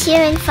robot is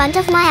here in front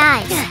of my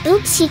eyes.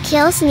 Oops, he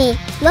kills me.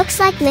 Looks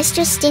like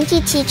Mr. Stinky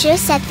teacher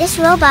set this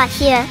robot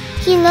here.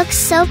 He looks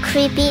so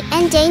creepy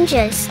and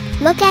dangerous.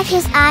 Look at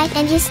his eye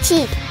and his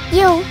teeth.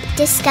 Ew,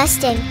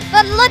 disgusting.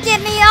 But look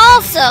at me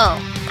also.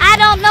 I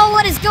don't know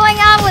what is going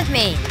on with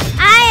me.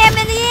 I am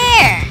in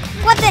the air.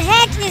 What the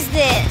heck is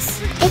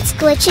this? It's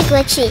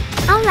glitchy.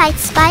 Alright,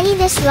 Spidey,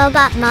 this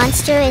robot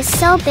monster is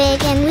so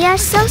big and we are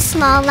so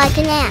small like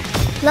an ant.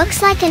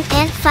 Looks like an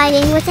ant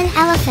fighting with an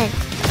elephant.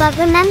 But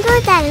remember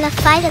that in a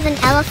fight of an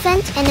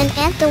elephant and an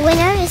ant, the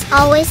winner is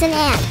always an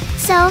ant.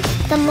 So,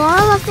 the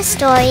moral of the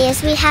story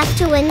is we have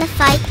to win the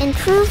fight and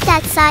prove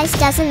that size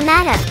doesn't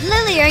matter.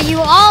 Lily, are you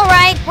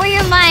alright? Or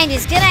your mind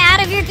is getting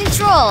out of your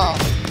control?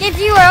 If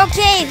you are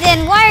okay,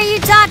 then why are you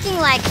talking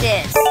like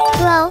this?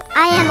 Bro,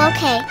 I am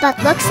okay, but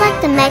looks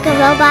like the mega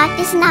robot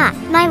is not.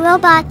 My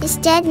robot is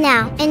dead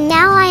now, and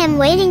now I am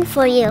waiting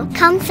for you.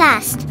 Come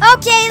fast.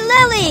 Okay,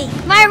 Lily,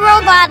 my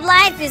robot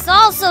life is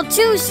also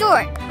too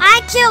short.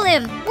 I kill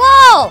him.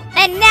 Whoa!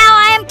 And now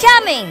I am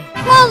coming.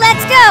 Whoa,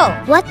 let's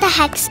go. What the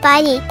heck,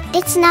 Spidey?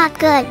 It's not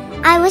good.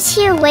 I was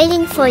here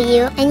waiting for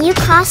you, and you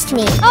crossed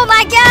me. Oh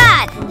my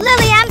god!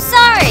 Lily, I'm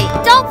sorry.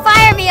 Don't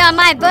fire me on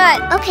my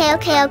butt. Okay.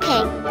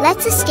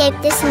 Let's escape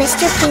this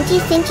Mr. Pinky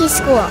Thinky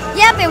school.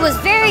 Yep, it was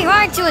very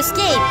hard to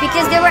escape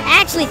because there were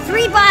actually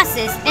 3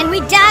 bosses, and we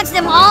dodged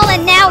them all,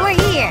 and now we're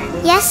here.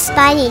 Yes,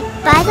 Spidey.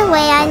 By the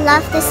way, I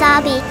love this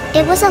obby.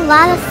 It was a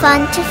lot of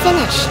fun to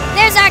finish.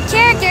 There's our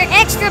character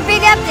extra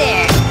big up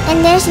there.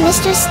 And there's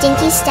Mr.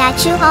 Stinky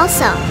statue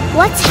also.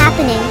 What's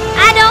happening?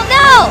 I don't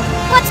know.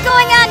 What's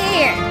going on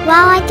here?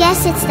 Well, I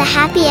guess it's the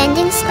happy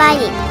ending,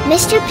 Spidey.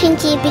 Mr.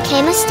 Pinky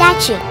became a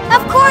statue.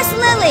 Of course,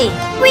 Lily.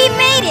 We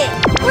made it.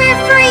 We're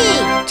free.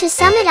 To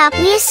sum it up,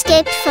 we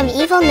escaped from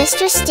evil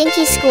Mr.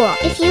 Stinky school.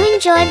 If you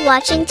enjoyed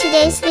watching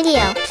today's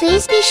video,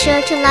 please be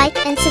sure to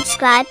like and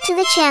subscribe to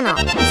the channel.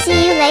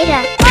 See you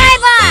later.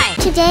 Bye-bye.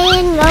 Today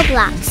in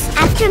Roblox,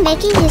 after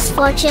making his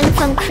fortune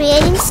from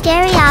creating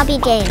scary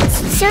obby games,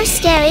 Sir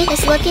Scary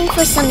is looking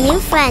for some new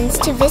friends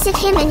to visit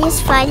him in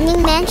his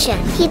frightening mansion.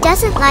 He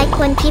doesn't like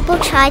when people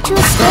try to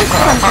escape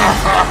from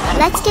him.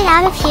 Let's get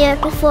out of here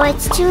before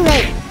it's too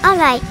late.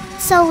 Alright,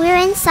 so we're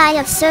inside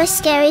of Sir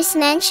Scary's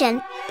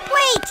mansion.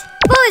 Wait,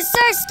 who is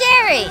Sir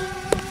Scary?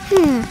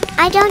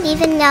 I don't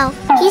even know.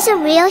 He's a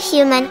real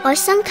human or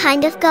some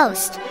kind of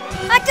ghost.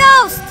 A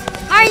ghost?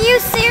 Are you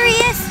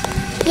serious?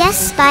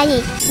 Yes,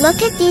 Spidey.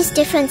 Look at these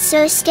different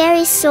Sir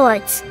Scary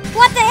swords.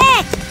 What the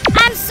heck?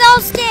 I'm so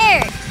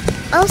scared.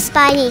 Oh,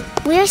 Spidey,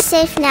 we're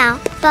safe now,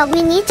 but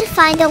we need to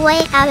find a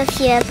way out of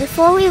here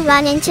before we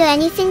run into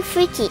anything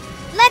freaky.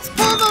 Let's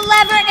pull the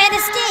lever and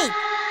escape.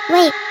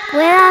 Wait,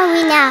 where are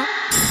we now?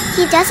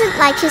 He doesn't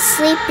like his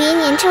sleep being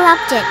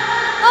interrupted.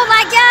 Oh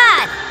my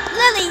god!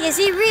 Lily, is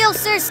he real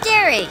Sir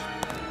Scary?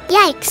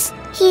 Yikes,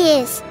 he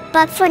is,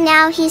 but for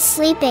now he's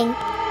sleeping.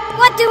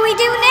 What do we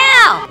do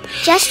now?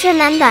 Just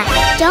remember,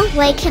 don't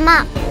wake him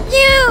up.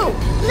 You!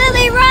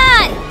 Lily,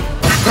 run!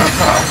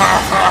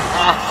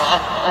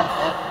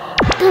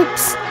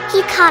 Oops,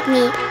 he caught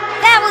me.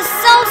 That was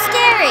so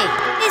scary!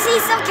 Is he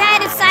some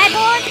kind of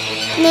cyborg?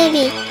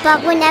 Maybe,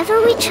 but whenever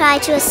we try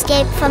to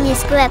escape from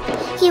his grip,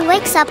 he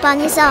wakes up on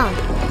his own.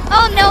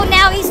 Oh no,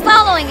 now he's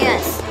following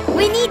us!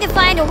 We need to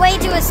find a way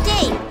to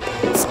escape!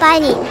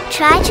 Spidey,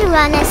 try to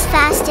run as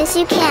fast as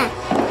you can.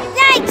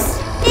 Yikes!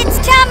 It's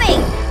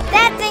coming!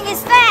 That thing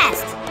is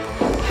fast!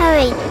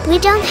 Hurry, we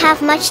don't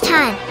have much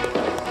time.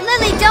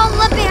 Lily, don't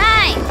look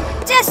behind!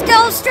 Just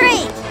go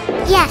straight!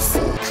 Yes,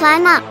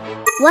 climb up.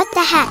 What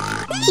the heck?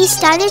 He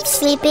started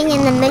sleeping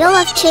in the middle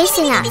of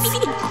chasing us.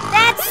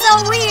 That's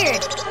so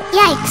weird!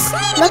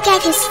 Yikes, look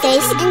at his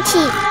face and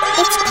teeth.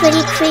 It's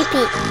pretty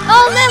creepy.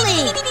 Oh,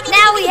 Lily!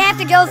 Now we have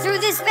to go through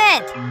this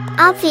vent!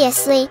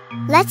 Obviously,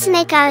 let's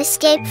make our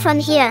escape from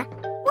here.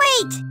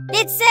 Wait!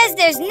 It says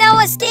there's no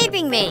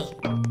escaping me!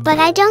 But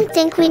I don't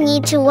think we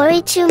need to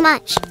worry too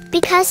much,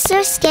 because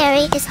Sir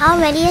Scary is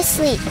already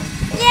asleep.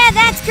 Yeah,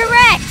 that's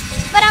correct!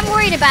 But I'm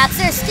worried about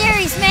Sir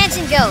Scary's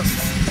mansion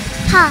ghosts.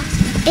 Huh,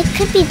 it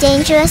could be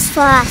dangerous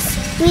for us.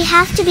 We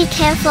have to be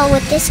careful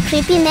with this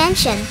creepy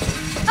mansion.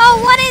 Oh,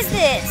 what is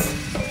this?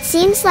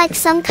 Seems like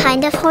some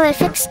kind of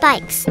horrific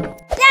spikes.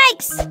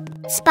 Yikes!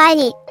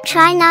 Spidey,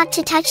 try not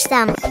to touch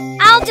them.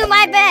 I'll do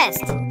my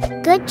best.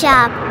 Good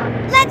job.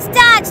 Let's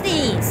dodge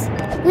these.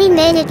 We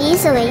made it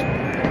easily.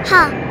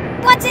 Huh.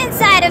 What's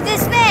inside of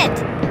this vent?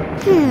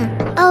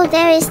 Oh,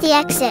 there is the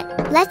exit.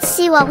 Let's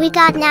see what we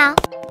got now.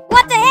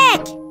 What the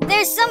heck?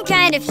 There's some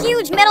kind of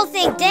huge metal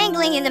thing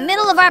dangling in the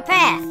middle of our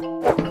path.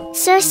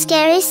 Sir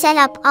Scary set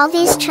up all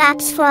these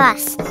traps for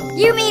us.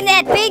 You mean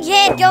that big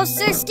head ghost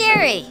Sir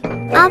Scary?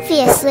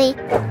 Obviously,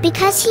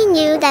 because he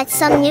knew that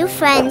some new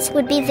friends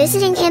would be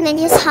visiting him in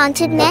his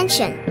haunted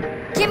mansion.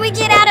 Can we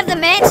get out of the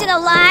mansion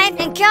alive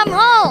and come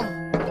home?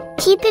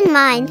 Keep in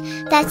mind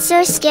that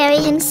Sir Scary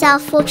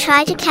himself will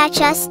try to catch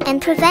us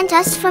and prevent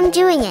us from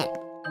doing it.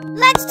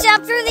 Let's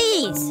jump through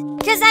these,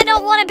 because I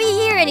don't want to be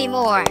here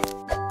anymore.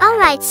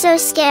 Alright, Sir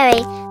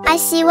Scary, I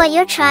see what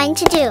you're trying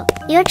to do.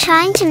 You're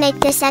trying to make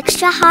this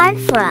extra hard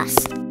for us.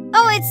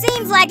 Oh, it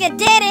seems like a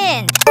dead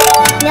end.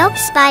 Nope,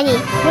 Spidey.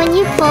 When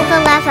you pull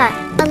the lever,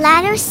 a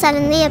ladder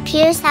suddenly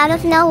appears out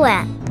of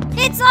nowhere.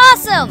 It's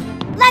awesome!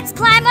 Let's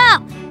climb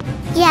up!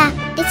 Yeah,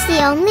 it's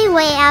the only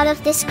way out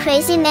of this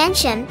crazy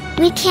mansion.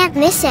 We can't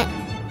miss it.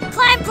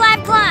 Climb,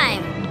 climb,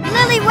 climb!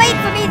 Lily, wait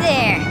for me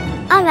there!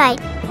 Alright.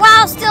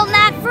 Wow, still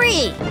not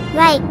free!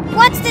 Right.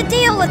 What's the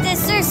deal with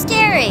this Sir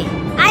Scary?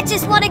 I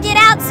just want to get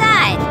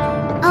outside!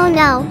 Oh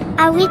no,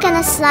 are we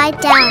gonna slide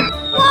down?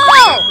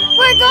 Whoa!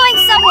 We're going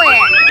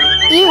somewhere!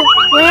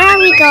 Where are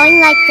we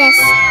going like this?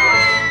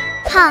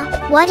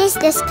 Huh, what is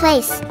this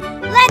place?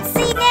 Let's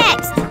see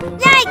next!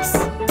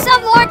 Yikes!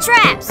 Some more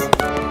traps!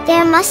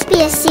 There must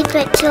be a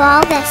secret to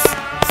all this.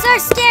 Sir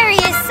Scary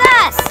is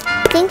sus!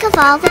 Think of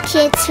all the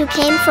kids who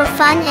came for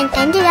fun and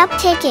ended up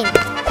taking.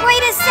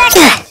 Wait a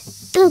second!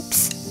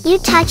 Oops, you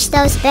touched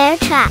those bear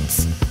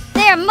traps.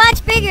 They are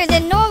much bigger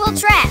than normal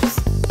traps.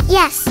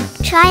 Yes,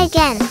 try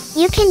again.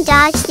 You can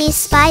dodge these,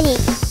 Spidey.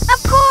 Of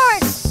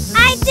course!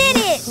 I did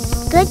it!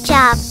 Good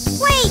job.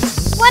 Wait!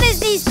 What is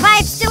these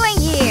pipes doing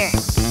here?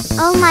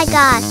 Oh my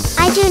god,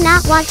 I do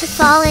not want to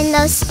fall in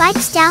those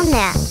spikes down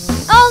there.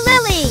 Oh,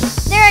 Lily!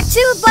 There are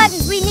 2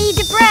 buttons we need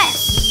to press,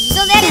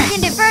 so that it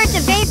can divert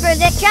the vapor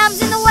that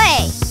comes in the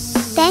way.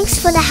 Thanks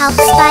for the help,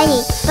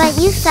 Spidey, but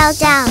you fell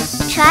down.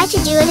 Try to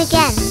do it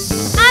again.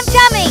 I'm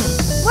coming!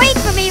 Wait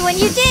for me when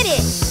you did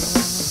it!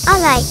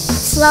 Alright,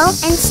 slow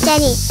and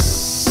steady.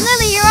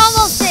 Lily, you're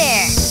almost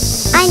there!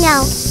 I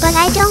know, but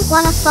I don't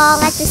want to fall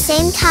at the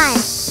same time.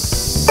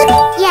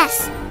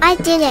 Yes, I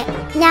did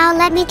it. Now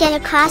let me get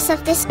across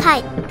of this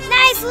pipe.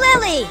 Nice,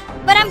 Lily!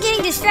 But I'm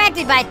getting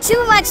distracted by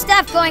too much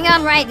stuff going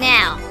on right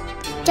now.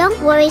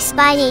 Don't worry,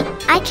 Spidey.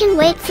 I can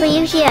wait for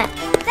you here.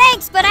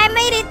 Thanks, but I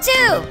made it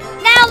too!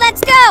 Now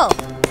let's go!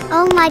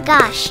 Oh my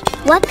gosh,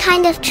 what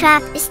kind of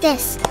trap is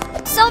this?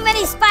 So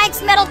many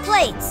spikes, metal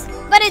plates.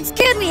 But it's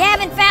good we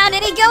haven't found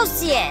any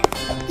ghosts yet.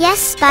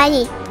 Yes,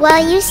 Spidey.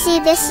 Well, you see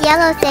this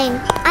yellow thing.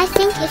 I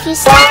think if you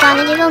step on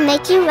it, it'll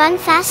make you run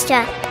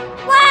faster.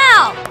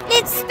 Wow!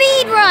 It's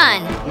speed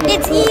run!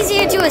 It's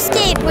easier to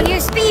escape when you're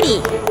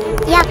speedy.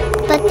 Yep,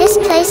 but this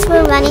place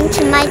we're running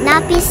to might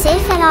not be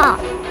safe at all.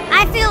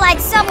 I feel like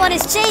someone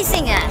is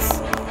chasing us.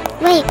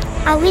 Wait,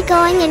 are we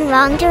going in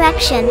wrong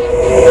direction?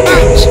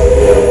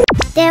 Ouch!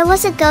 There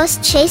was a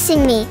ghost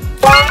chasing me.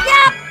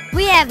 Yup!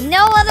 We have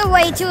no other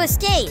way to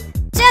escape.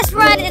 Just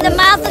run in the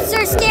mouth of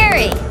Sir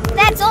Scary.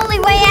 That's only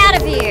way out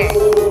of here.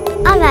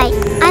 Alright,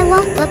 I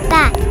won't look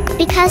back,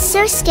 because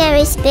Sir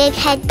Scary's big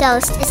head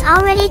ghost is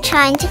already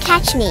trying to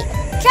catch me.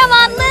 Come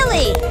on,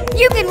 Lily!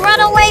 You can run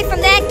away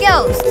from that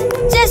ghost.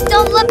 Just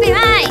don't look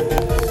behind.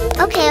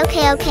 Okay.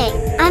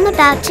 I'm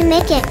about to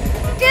make it.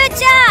 Good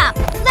job!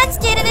 Let's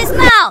get in his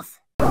mouth!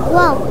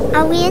 Whoa,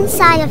 are we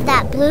inside of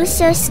that blue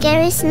Sir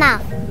Scary's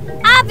mouth?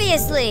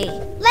 Obviously!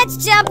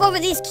 Let's jump over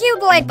these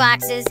cuboid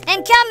boxes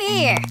and come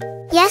here!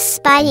 Yes,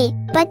 Spidey,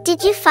 but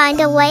did you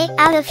find a way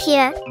out of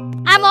here?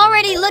 I'm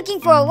already looking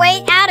for a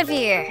way out of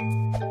here!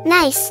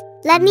 Nice!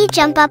 Let me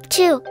jump up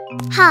too!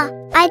 Huh,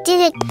 I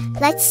did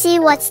it! Let's see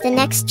what's the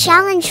next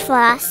challenge for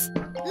us.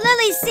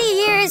 Lily,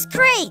 see here is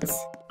crates!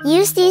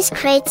 Use these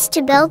crates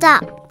to build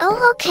up.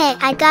 Oh, okay,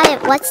 I got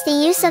it. What's the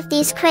use of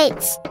these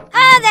crates?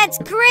 Ah, that's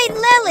great,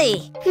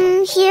 Lily!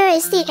 Here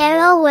is the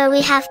arrow where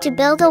we have to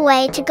build a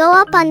way to go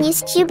up on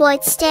these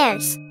cuboid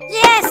stairs.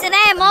 Yes, and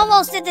I am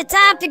almost at the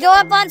top to go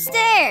up on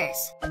stairs.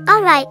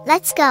 Alright,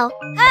 let's go.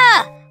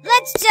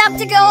 Let's jump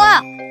to go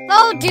up.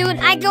 Oh, dude,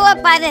 I go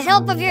up by the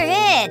help of your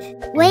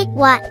head. Wait,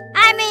 what?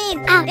 I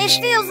mean, ouch.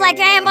 It feels like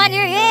I am on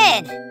your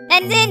head.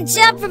 And then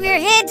jump from your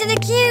head to the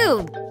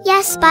cube.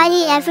 Yes,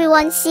 Spidey,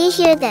 everyone see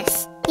hear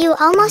this. You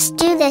almost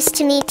do this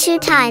to me 2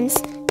 times.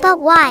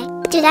 But why?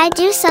 Did I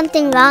do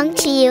something wrong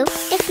to you?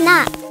 If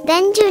not,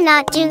 then do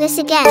not do this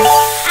again.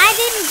 I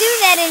didn't do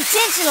that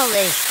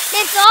intentionally.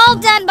 It's all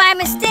done by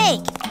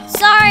mistake.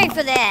 Sorry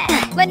for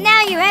that. But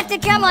now you have to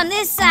come on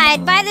this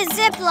side by the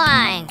zip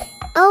line.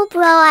 Oh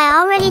bro, I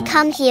already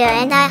come here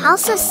and I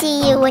also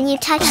see you when you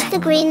touched the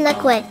green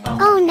liquid.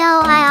 Oh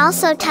no, I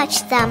also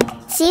touched them.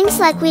 Seems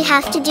like we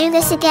have to do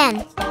this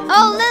again.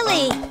 Oh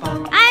Lily,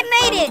 I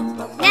made it.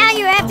 Now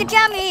you have to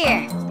come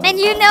here. And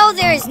you know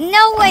there is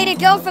no way to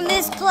go from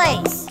this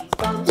place.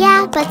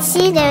 Yeah, but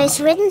see there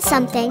is written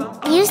something.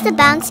 Use the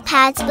bounce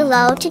pads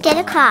below to get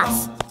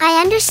across.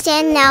 I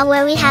understand now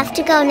where we have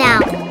to go now.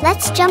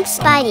 Let's jump,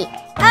 Spidey.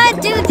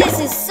 Dude, this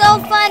is so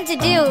fun to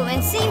do,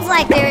 and seems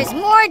like there is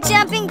more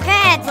jumping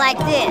pads like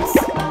this.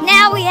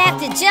 Now we have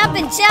to jump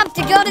and jump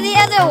to go to the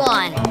other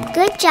one.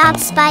 Good job,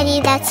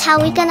 Spidey. That's how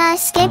we're gonna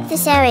escape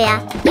this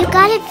area. You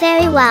got it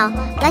very well.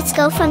 Let's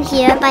go from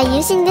here by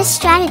using this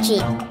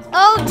strategy.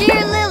 Oh,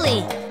 dear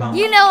Lily.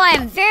 You know I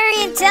am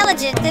very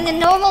intelligent than the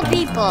normal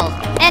people.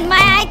 And my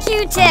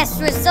IQ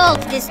test result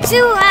is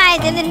too high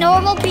than the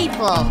normal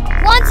people.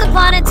 Once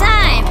upon a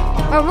time,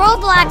 a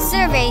Roblox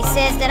survey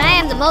says that I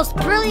am the most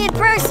brilliant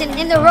person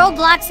in the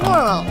Roblox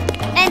world.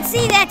 And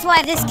see, that's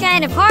why this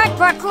kind of hard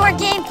parkour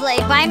gameplay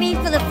by me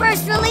for the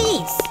first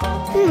release.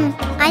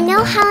 I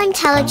know how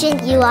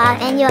intelligent you are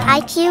and your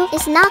IQ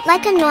is not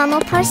like a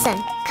normal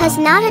person. Cause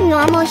not a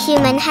normal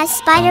human has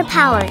spider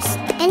powers.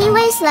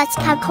 Anyways, let's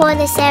parkour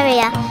this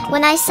area.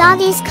 When I saw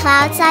these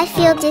clouds, I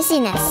feel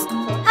dizziness.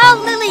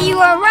 Oh, Lily, you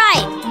are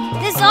right.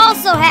 This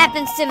also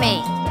happens to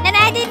me. And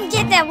I didn't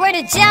get that where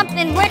to jump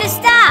and where to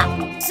stop.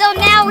 So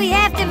now we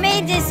have to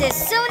make this as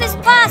soon as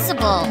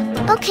possible.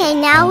 Okay,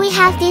 now we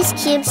have these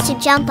cubes to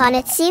jump on.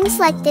 It seems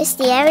like this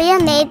the area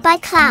made by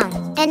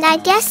Clown. And I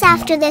guess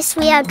after this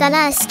we are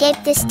gonna escape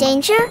this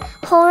danger,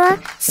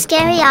 horror,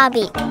 scary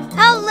obby.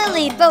 Oh,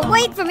 Lily, but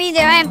wait for me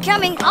there. I am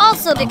coming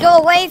also to go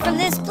away from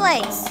this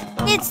place.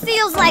 It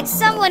feels like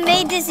someone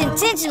made this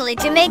intentionally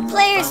to make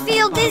players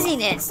feel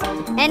dizziness.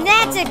 And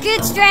that's a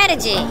good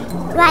strategy.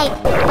 Right,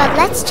 but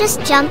let's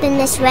just jump in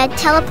this red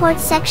teleport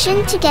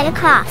section to get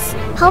across.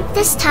 Hope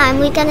this time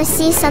we're gonna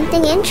see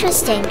something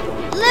interesting.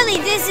 Lily,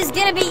 this is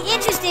gonna be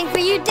interesting for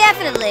you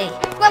definitely.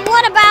 But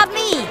what about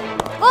me?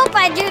 Hope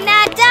I do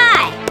not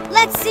die.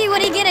 Let's see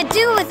what he's gonna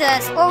do with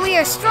us, or we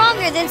are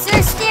stronger than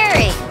Sir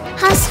Scary.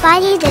 Huh,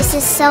 Spidey, this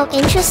is so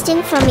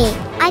interesting for me.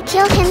 I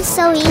kill him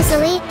so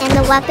easily, and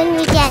the weapon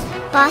we get,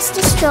 Boss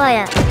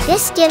Destroyer.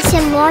 This gives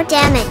him more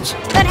damage.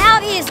 But how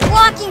he is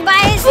walking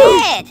by his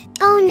head!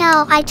 Oh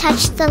no, I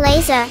touched the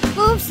laser.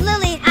 Oops,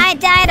 Lily, I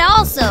died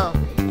also.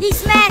 He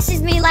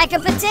smashes me like a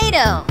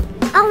potato.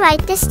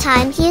 Alright, this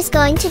time he is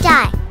going to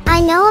die. I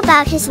know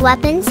about his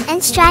weapons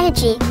and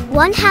strategy.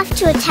 One have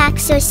to attack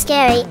Sir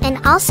Scary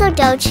and also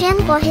dodge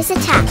him or his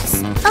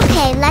attacks.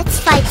 Okay, let's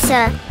fight,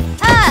 sir.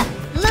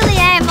 Lily,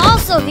 I am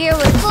also here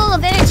with full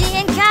of energy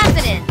and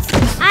confidence.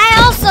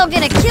 I also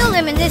gonna kill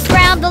him in this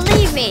round,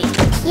 believe me.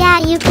 Yeah,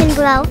 you can,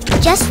 bro.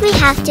 Just we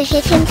have to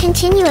hit him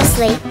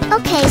continuously.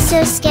 Okay,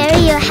 Sir Scary,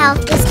 your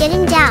health is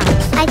getting down.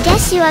 I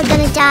guess you are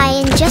gonna die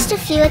in just a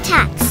few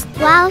attacks.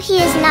 Wow, he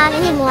is not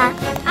anymore.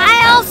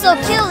 I also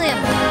kill him.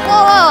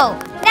 Whoa,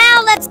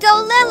 now let's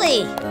go,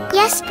 Lily.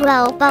 Yes,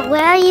 bro, but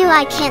where are you?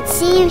 I can't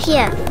see you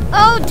here.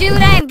 Oh,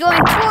 dude, I am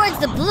going towards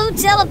the blue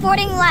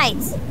teleporting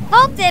lights.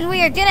 Hope then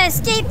we are gonna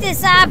escape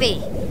this obby.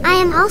 I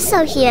am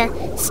also here.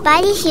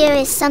 Spidey, here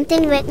is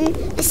something written,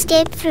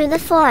 escape through the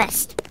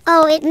forest.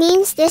 Oh, it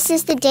means this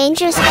is the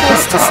dangerous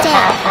place to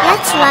stay.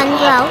 Let's run,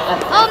 bro.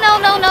 Oh,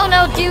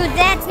 no, dude,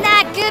 that's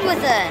not good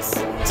with us.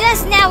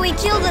 Just now we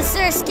killed the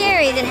Sir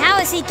Scary, then how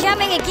is he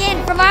coming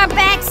again from our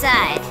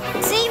backside?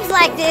 Seems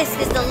like this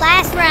is the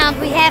last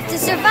round we have to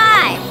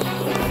survive.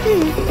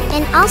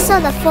 And also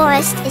the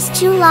forest is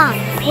too long.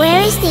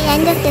 Where is the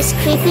end of this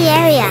creepy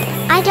area?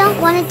 I don't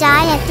want to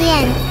die at the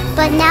end,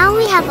 but now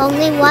we have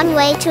only one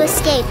way to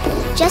escape,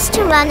 just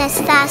to run as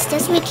fast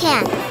as we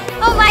can.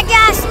 Oh my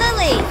gosh,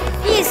 Lily!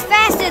 He is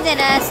faster than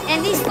us,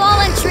 and these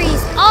fallen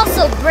trees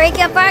also break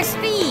up our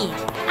speed.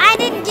 I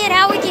didn't get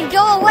how we can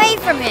go away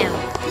from him.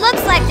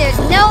 Looks like there's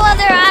no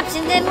other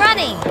option than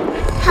running.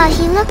 Huh,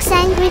 he looks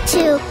angry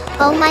too.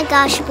 Oh my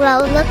gosh,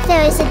 bro, look,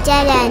 there is a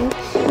dead end.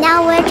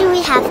 Now where do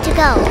we have to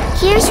go?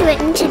 Here's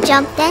written to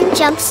jump, then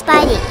jump,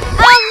 Spidey.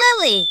 Oh,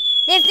 Lily!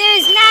 If there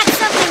is not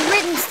something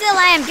written still,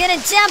 I am gonna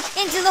jump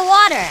into the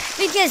water.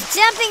 Because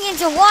jumping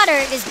into water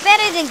is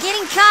better than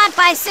getting caught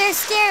by Sir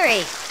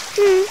Scary.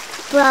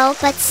 Bro,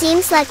 but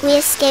seems like we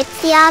escaped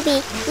the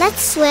obby.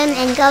 Let's swim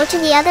and go to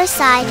the other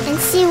side and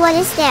see what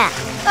is there.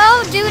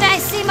 Oh, dude, I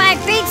see my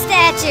big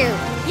statue.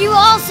 You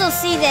also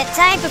see that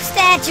type of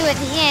statue at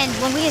the end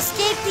when we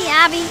escape the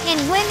obby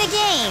and win the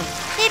game.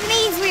 It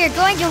means we are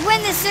going to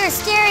win the Sir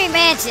Scary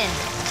Mansion.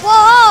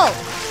 Whoa!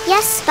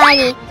 Yes,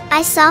 Spidey,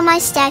 I saw my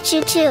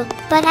statue too,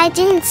 but I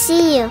didn't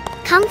see you.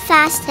 Come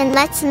fast and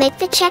let's make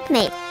the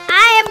checkmate.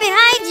 I am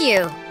behind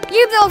you.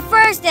 You go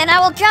first and I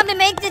will come to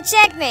make the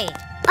checkmate.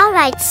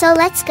 Alright, so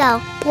let's go.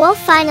 Whoa,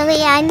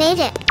 finally I made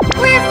it.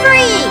 We're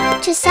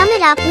free! To sum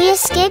it up, we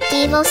escaped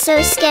evil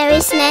Sir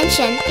Scary's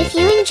mansion. If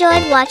you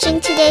enjoyed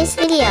watching today's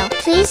video,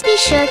 please be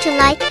sure to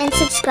like and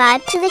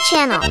subscribe to the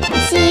channel.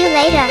 See you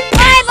later.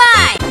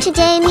 Bye-bye!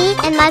 Today, me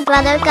and my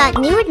brother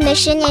got new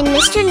admission in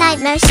Mr.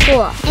 Nightmare's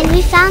school. And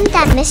we found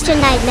that Mr.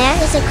 Nightmare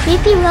is a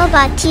creepy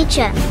robot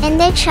teacher, and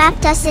they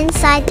trapped us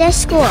inside their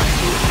school.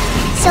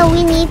 So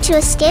we need to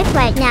escape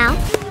right now.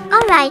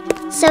 Alright,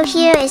 so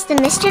here is the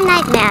Mr.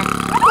 Nightmare.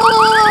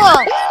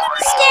 Whoa!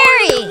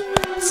 Scary!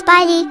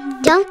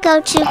 Spidey, don't go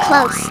too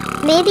close.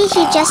 Maybe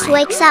he just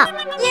wakes up.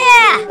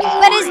 Yeah,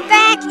 but his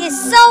back is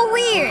so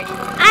weird.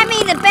 I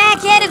mean the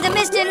back head of the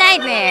Mr.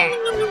 Nightmare.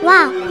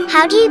 Wow,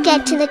 how do you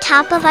get to the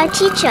top of our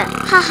teacher?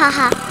 Ha ha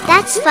ha,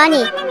 that's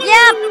funny.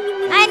 Yup,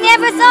 I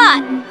never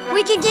thought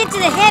we could get to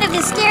the head of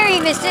the scary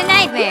Mr.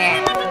 Nightmare.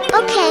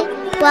 Okay,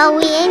 well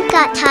we ain't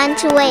got time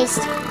to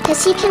waste,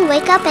 cause he can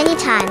wake up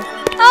anytime.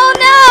 Oh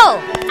no!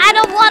 I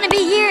don't want to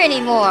be here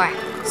anymore.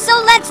 So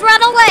let's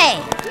run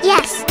away.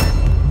 Yes.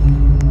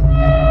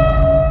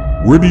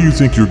 Where do you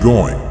think you're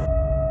going?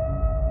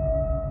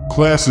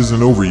 Class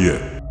isn't over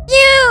yet.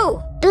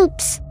 You!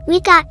 Oops, we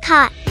got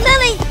caught.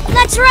 Lily,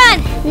 let's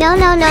run! No.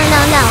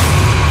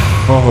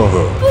 Ha ha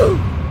ha.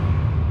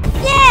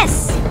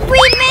 Yes! We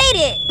made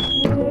it!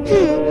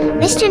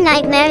 Mr.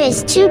 Nightmare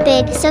is too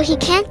big, so he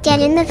can't get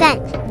in the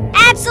vent.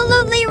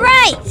 Absolutely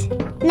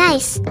right!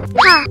 Nice.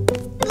 Ha.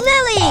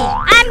 Lily,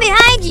 I'm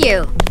behind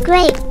you.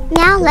 Great,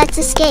 now let's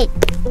escape.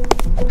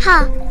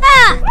 Ha.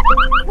 Ah!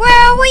 Where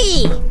are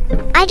we?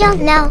 I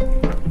don't know.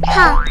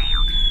 Ha.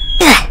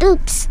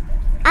 Oops,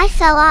 I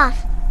fell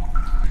off.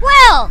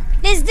 Well,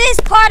 is this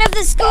part of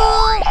the school?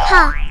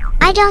 Ha.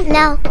 I don't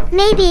know.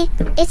 Maybe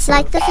it's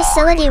like the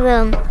facility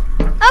room.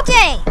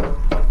 Okay.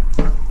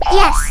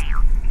 Yes.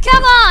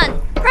 Come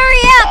on,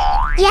 hurry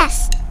up.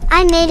 Yes,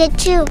 I made it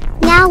too.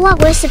 Now what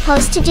we're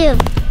supposed to do?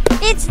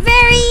 It's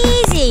very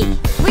easy.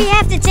 We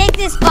have to take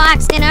this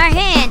box in our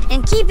hand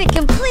and keep it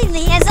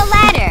completely as a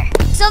ladder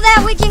so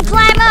that we can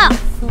climb up.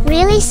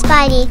 Really,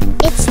 Spidey?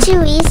 It's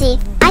too easy.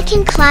 I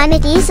can climb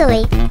it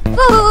easily.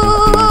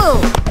 Ooh!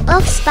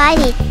 Oh,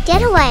 Spidey,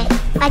 get away.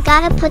 I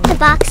gotta put the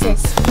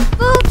boxes.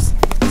 Oops!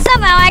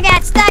 Somehow I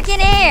got stuck in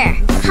air.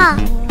 Huh.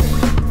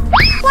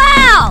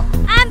 Wow!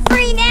 I'm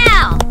free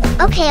now.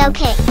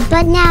 Okay.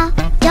 But now,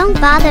 don't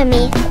bother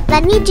me.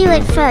 Let me do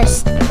it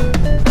first.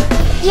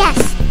 Yes,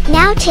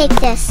 now take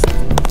this.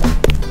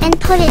 And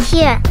put it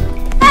here.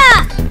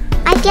 Ah!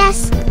 I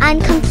guess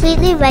I'm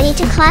completely ready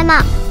to climb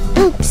up.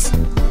 Oops.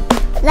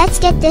 Let's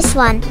get this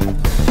one.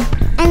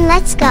 And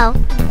let's go.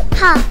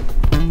 Huh.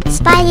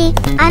 Spidey,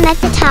 I'm at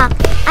the top.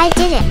 I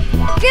did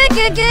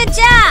it. Good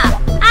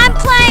job. I'm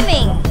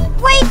climbing.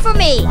 Wait for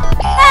me.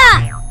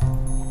 Ah!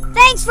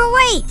 Thanks for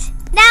wait.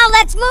 Now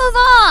let's move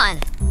on.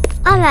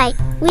 Alright,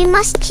 we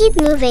must keep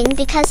moving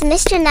because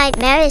Mr.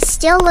 Nightmare is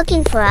still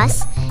looking for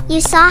us. You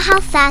saw how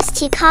fast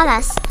he caught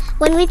us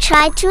when we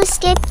tried to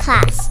escape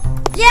class.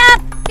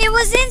 Yup, it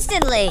was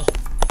instantly.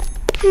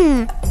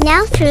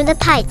 Now through the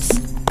pipes.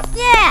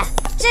 Yeah,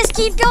 just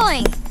keep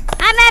going.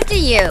 I'm after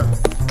you.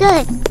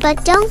 Good,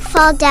 but don't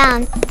fall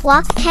down.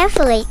 Walk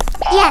carefully.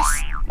 Yes.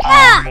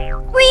 Ah!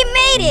 We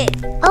made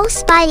it! Oh,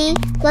 Spidey,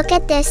 look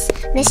at this.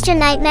 Mr.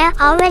 Nightmare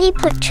already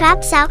put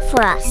traps out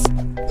for us.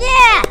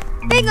 Yeah!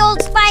 Big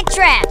old spike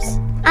traps.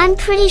 I'm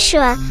pretty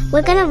sure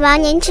we're gonna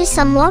run into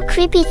some more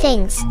creepy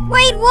things.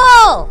 Wait,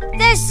 whoa!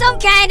 There's some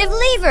kind of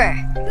lever.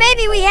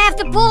 Maybe we have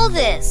to pull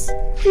this.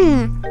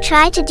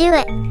 Try to do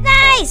it.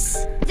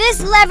 Nice!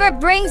 This lever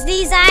brings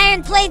these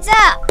iron plates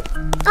up.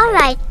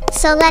 Alright,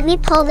 so let me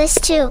pull this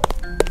too.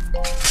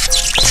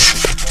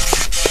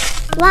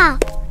 Wow,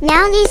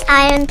 now these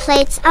iron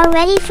plates are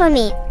ready for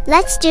me.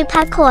 Let's do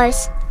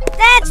parkours.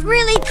 That's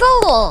really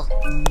cool.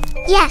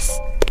 Yes.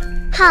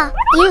 Huh,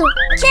 you.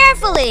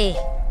 Carefully.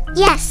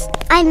 Yes,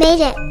 I made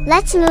it.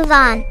 Let's move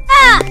on.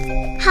 Ah!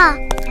 Huh.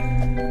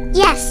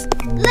 Yes.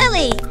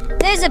 Lily,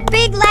 there's a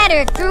big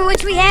ladder through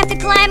which we have to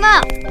climb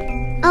up.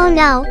 Oh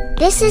no,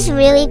 this is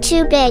really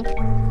too big.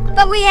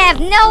 But we have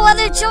no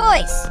other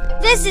choice.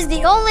 This is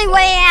the only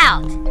way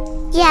out.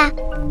 Yeah.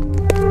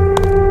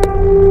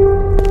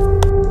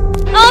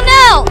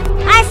 Oh no!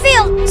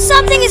 Kyle,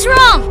 something is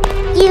wrong!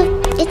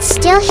 It's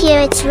still here,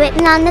 it's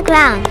written on the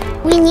ground.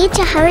 We need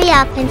to hurry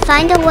up and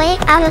find a way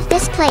out of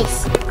this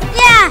place.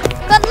 Yeah,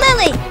 but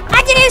Lily,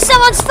 I can hear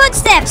someone's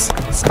footsteps.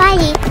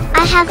 Spidey,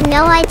 I have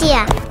no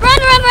idea.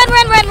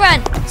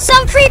 Run!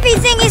 Some creepy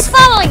thing is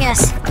following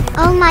us.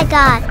 Oh my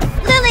god.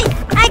 Lily,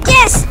 I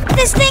guess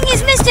this thing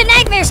is Mr.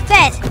 Nightmare's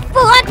pet, who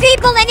hunt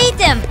people and eat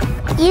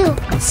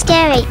them.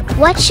 Scary.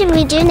 What should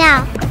we do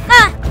now?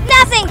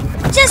 Nothing.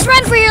 Just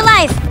run for your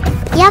life.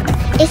 Yep,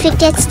 if it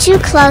gets too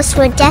close,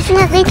 we're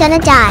definitely gonna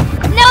die.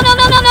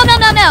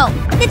 No.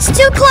 It's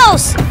too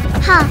close.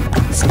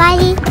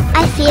 Spidey,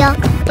 I feel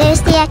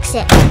there's the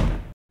exit.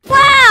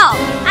 Wow,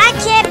 I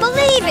can't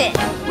believe it.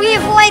 We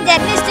avoid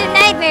that Mr.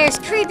 Nightmare's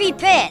creepy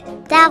pet.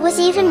 That was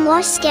even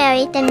more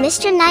scary than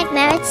Mr.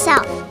 Nightmare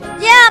itself.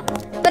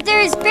 Yep, but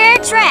there is bear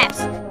traps.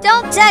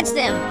 Don't touch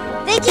them.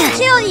 They can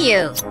kill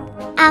you.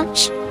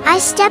 Ouch, I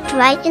stepped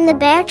right in the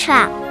bear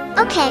trap.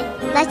 Okay,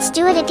 let's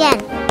do it again.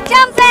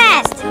 Come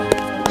fast.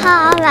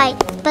 Alright,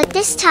 but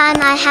this time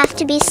I have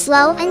to be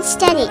slow and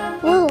steady.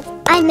 Woo,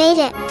 I made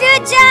it.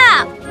 Good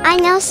job. I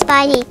know,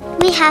 Spidey.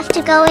 We have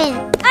to go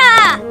in.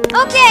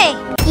 Okay.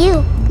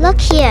 Look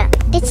here.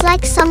 It's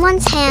like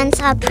someone's hands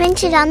are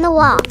printed on the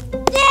wall.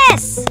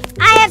 Yes,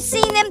 I have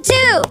seen them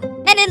too.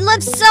 And it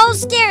looks so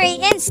scary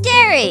and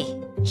scary.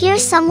 Here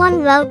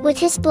someone wrote with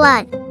his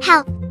blood.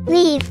 Help,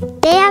 leave,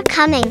 they are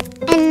coming,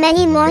 and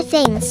many more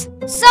things.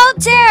 So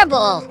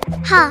terrible.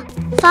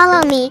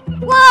 Follow me.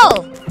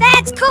 Whoa,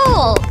 that's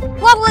cool.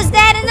 What was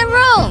that in the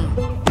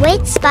room?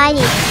 Wait,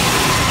 Spidey.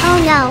 Oh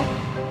no.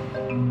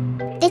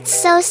 It's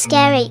so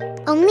scary.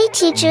 Only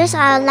teachers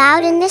are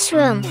allowed in this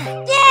room.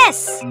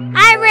 Yes,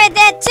 I read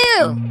that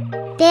too.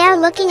 They are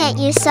looking at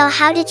you, so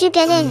how did you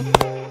get in?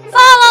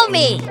 Follow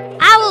me.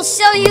 I will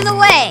show you the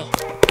way.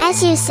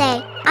 As you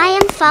say, I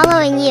am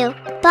following you.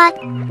 But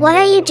what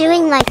are you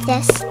doing like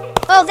this?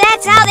 Oh,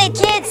 that's how they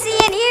can't see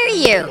and hear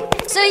you.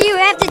 So you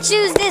have to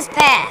choose this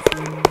path.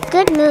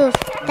 Good move.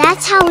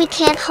 That's how we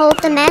can't hold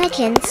the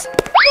mannequins.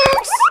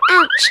 Oops.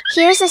 Ouch,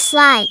 here's a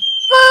slide.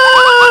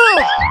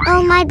 Boo!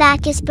 Oh, my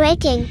back is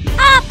breaking.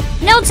 Up!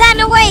 No time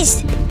to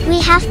waste. We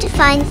have to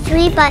find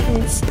 3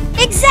 buttons.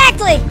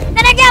 Exactly! And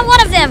I got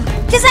one of them,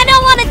 because I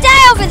don't want to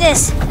die over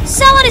this.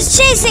 Someone is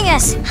chasing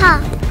us.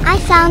 I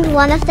found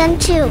one of them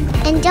too.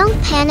 And don't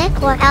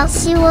panic or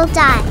else you will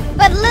die.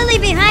 But Lily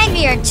behind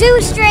me are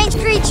 2 strange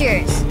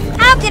creatures.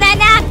 How can I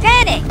not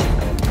panic?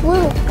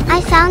 Woo,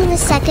 I found the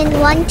second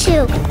one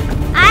too.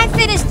 I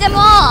finished them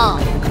all.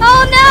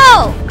 Oh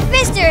no!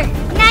 Mr.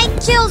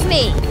 Knight kills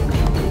me.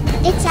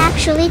 It's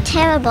actually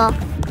terrible.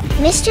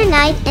 Mr.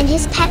 Knight and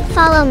his pet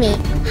follow me.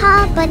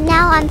 But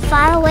now I'm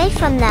far away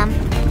from them.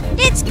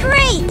 It's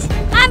great!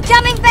 I'm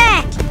coming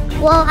back!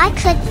 Whoa, I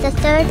clicked the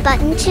 3rd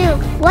button too.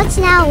 What's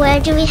now? Where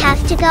do we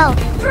have to go?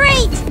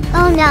 Great!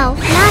 Oh no,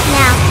 not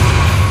now.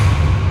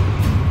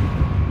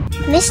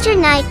 Mr.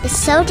 Knight is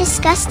so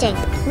disgusting.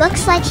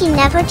 Looks like he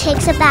never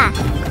takes a bath.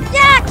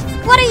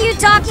 Yuck! What are you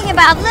talking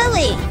about,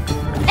 Lily?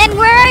 And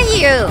where are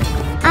you?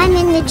 I'm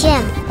in the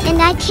gym,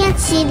 and I can't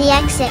see the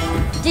exit.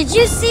 Did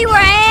you see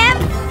where I am?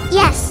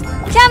 Yes.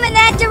 Come in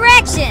that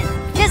direction,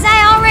 because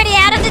I'm already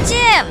out of the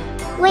gym.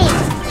 Wait,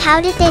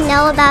 how did they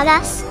know about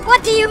us?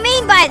 What do you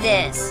mean by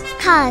this?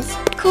 Cause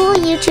cool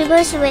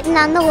YouTubers written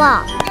on the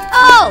wall.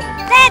 Oh,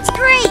 that's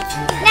great!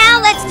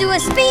 Now let's do a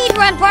speed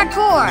run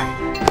parkour.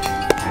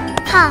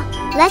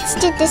 Let's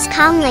do this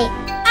calmly.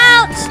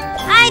 Ouch!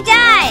 I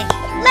died!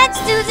 Let's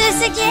do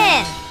this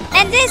again!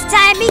 And this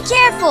time be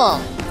careful!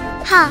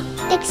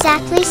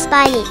 Exactly,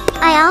 Spidey.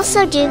 I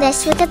also do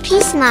this with a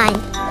peace mind,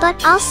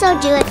 but also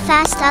do it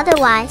fast,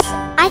 otherwise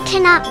I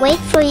cannot wait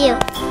for you.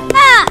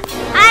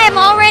 I am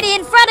already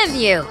in front of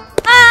you!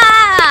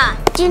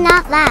 Do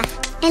not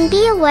laugh, and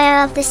be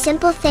aware of the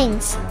simple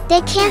things.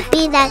 They can't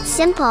be that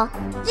simple.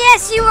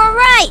 Yes, you are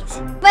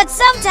right! But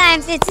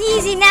sometimes it's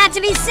easy not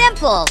to be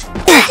simple.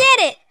 Forget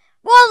it!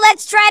 Well,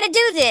 let's try to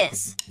do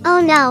this.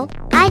 Oh no,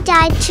 I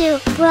died too.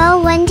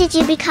 Bro, when did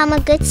you become a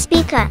good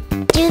speaker?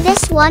 Do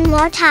this one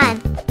more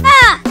time.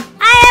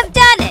 I have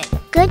done it!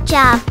 Good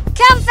job.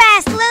 Come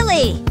fast,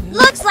 Lily!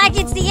 Looks like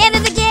it's the end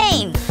of the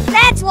game.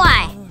 That's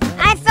why.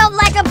 I felt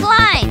like a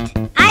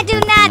blind. I do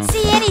not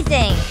see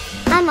anything.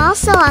 I'm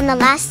also on the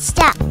last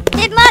step.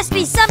 It must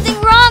be something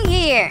wrong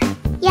here.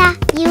 Yeah,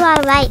 you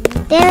are right.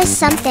 There is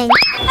something.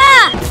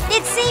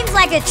 It seems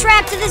like a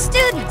trap to the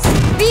students.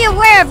 Be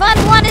aware of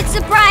unwanted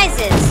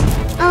surprises.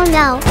 Oh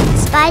no,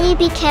 Spidey,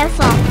 be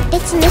careful.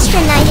 It's Mr.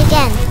 Knight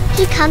again.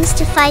 He comes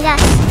to fight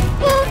us.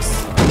 Oops,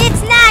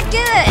 it's not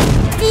good.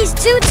 He's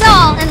too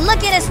tall and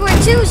look at us, we're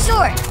too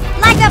short.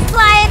 Like a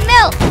fly in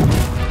milk.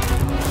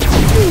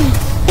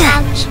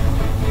 Ouch.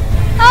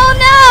 Oh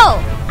no!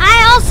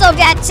 I also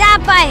got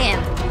chopped by him.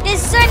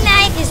 This Sir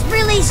Knight is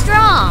really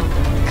strong.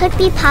 Could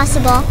be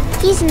possible.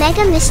 He's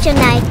Mega Mr.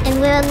 Knight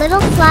and we're a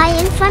little fly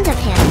in front of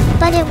him.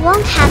 But it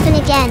won't happen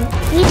again.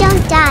 We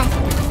don't die.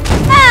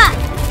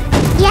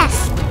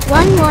 Yes,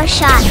 one more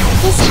shot.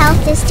 His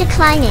health is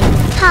declining.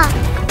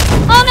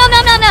 Oh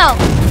no.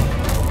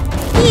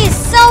 He is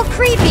so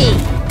creepy.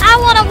 I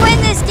want to win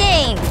this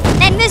game.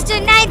 And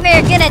Mr.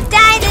 Nightmare gonna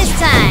die this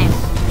time?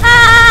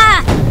 Ah!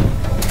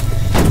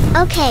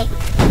 Okay.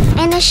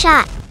 And a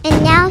shot.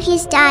 And now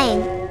he's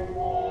dying.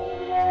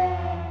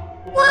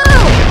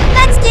 Whoa!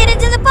 Let's get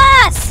into the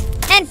bus!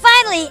 And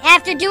finally,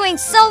 after doing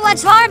so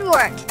much hard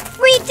work,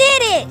 we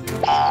did it!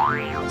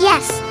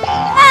 Yes.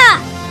 Ah!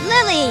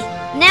 Lily,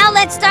 now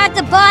let's start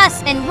the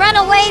bus and run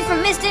away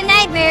from Mr.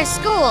 Nightmare's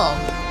school.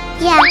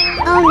 Yeah.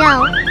 Oh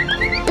no.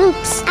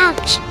 Oops.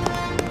 Ouch.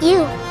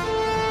 You.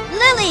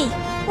 Lily,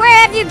 where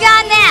have you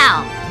gone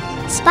now?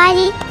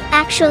 Spidey,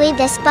 actually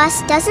this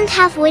bus doesn't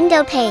have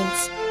window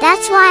panes.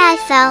 That's why I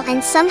fell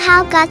and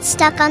somehow got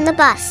stuck on the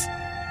bus.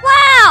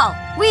 Wow!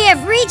 We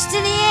have reached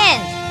to the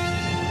end.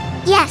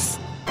 Yes.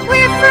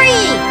 We're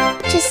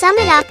free! To sum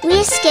it up, we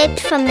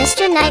escaped from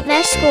Mr.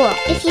 Nightmare School.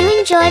 If you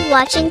enjoyed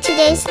watching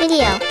today's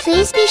video,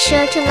 please be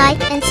sure to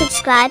like and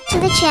subscribe to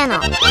the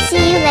channel.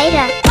 See you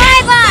later.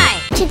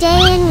 Bye-bye!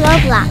 Today in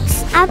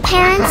Roblox, our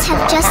parents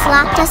have just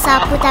locked us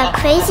up with our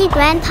crazy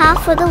grandpa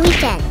for the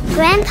weekend.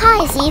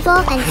 Grandpa is evil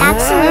and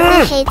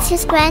absolutely hates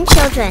his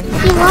grandchildren.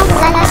 He won't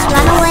let us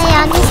run away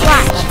on his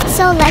watch.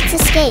 So let's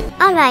escape.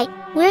 Alright,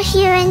 we're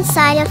here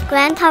inside of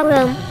Grandpa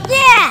room.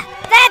 Yeah!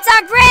 That's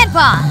our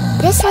grandpa!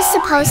 This was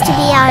supposed to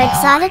be our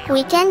exotic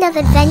weekend of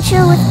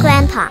adventure with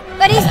Grandpa.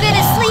 But he's been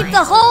asleep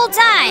the whole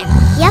time!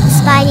 Yup,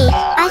 Spidey.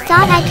 I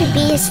thought I could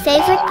be his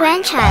favorite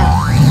grandchild.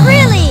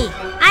 Really?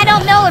 I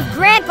don't know if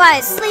Grandpa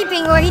is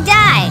sleeping or he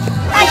died.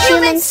 A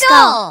human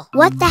skull!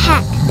 What the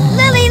heck?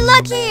 Lily,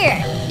 look here!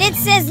 It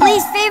says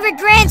least favorite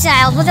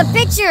grandchild with a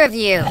picture of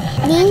you.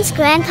 Means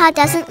Grandpa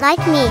doesn't like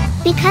me,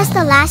 because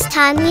the last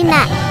time we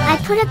met,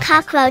 I put a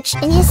cockroach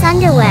in his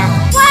underwear.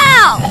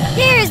 Wow!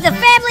 Here is the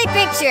family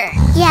picture.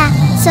 Yeah,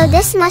 so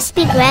this must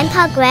be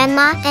Grandpa,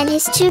 Grandma, and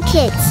his 2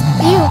 kids.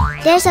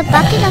 There's a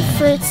bucket of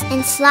fruits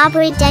and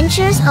slobbery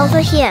dentures over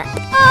here.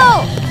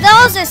 Oh,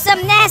 those are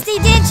some nasty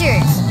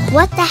dentures.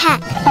 What the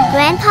heck?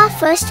 Grandpa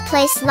first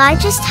place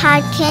largest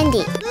hard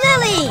candy.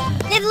 Lily,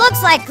 it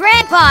looks like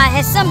Grandpa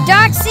has some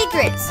dark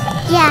secrets.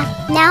 Yeah,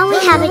 now we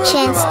have a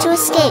chance to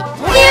escape.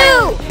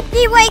 Phew!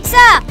 He wakes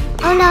up.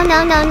 Oh no.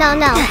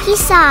 He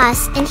saw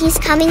us and he's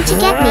coming to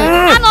get me.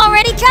 I'm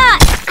already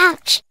caught.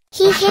 Ouch.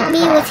 He hit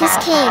me with his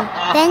cane,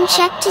 then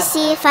checked to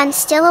see if I'm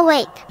still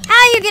awake. How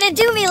are you gonna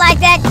do me like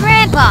that,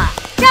 Grandpa?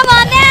 Come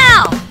on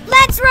now!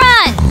 Let's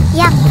run!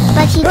 Yep,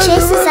 but he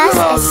chases us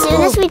as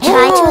soon as we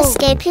try to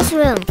escape his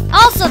room.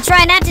 Also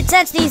try not to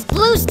touch these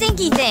blue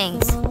stinky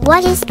things.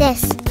 What is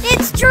this?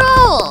 It's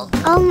drool!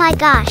 Oh my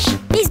gosh.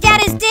 He's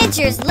got his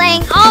dentures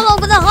laying all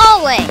over the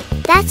hallway.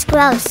 That's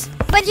gross.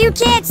 But you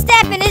can't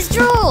step in his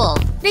drool,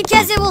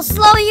 because it will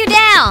slow you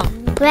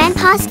down.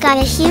 Grandpa's got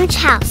a huge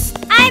house.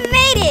 I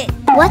made it!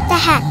 What the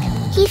heck?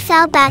 He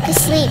fell back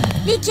asleep.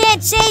 He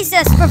can't chase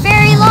us for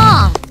very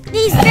long.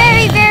 He's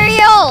very, very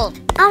old.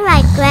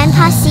 Alright,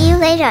 Grandpa, see you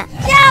later.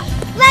 Yup!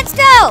 Let's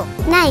go!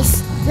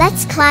 Nice.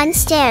 Let's climb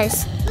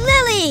stairs.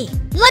 Lily!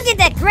 Look at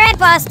that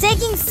Grandpa's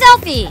taking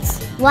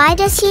selfies! Why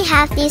does he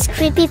have these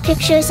creepy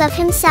pictures of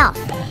himself?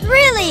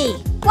 Really?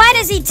 Why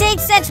does he take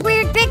such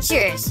weird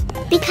pictures?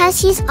 Because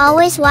he's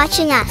always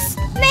watching us.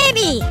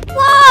 Maybe!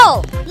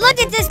 Whoa! Look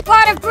at this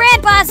part of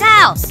Grandpa's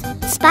house!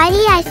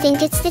 Spidey, I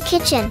think it's the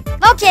kitchen.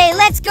 Okay,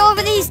 let's go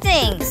over these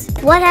things.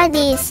 What are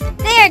these?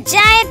 They are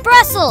giant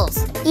Brussels!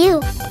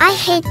 I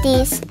hate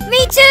these.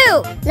 Me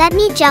too! Let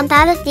me jump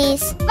out of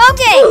these.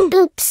 Okay!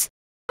 Oops.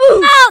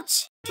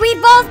 Ouch! We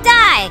both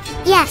died!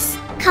 Yes,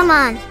 come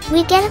on.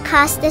 We get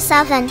across this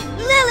oven.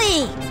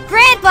 Lily!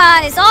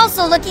 Grandpa is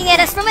also looking at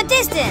us from a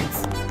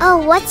distance. Oh,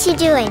 what's he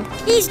doing?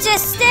 He's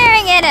just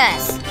staring at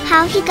us.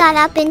 How he got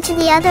up into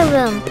the other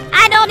room?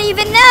 I don't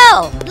even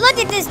know. Look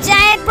at this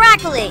giant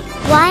broccoli.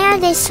 Why are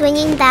they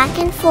swinging back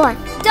and forth?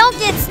 Don't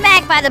get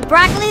smacked by the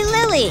broccoli,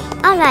 Lily.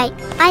 Alright,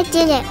 I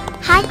did it.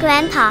 Hi,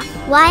 Grandpa.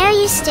 Why are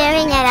you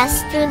staring at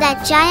us through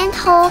that giant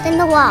hole in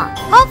the wall?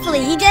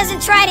 Hopefully he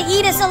doesn't try to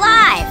eat us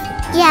alive.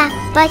 Yeah,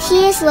 but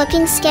he is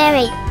looking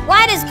scary.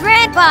 Why does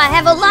Grandpa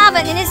have a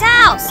lava in his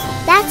house?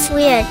 That's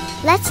weird.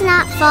 Let's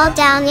not fall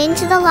down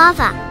into the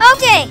lava.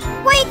 Okay,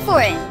 wait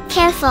for it.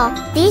 Careful,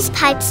 these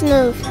pipes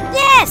move.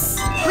 Yes!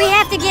 We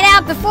have to get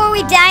out before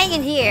we die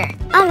in here.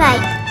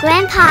 Alright,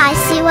 Grandpa, I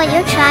see what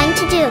you're trying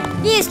to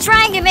do. He is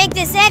trying to make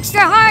this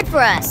extra hard for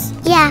us.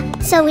 Yeah,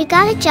 so we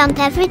gotta jump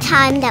every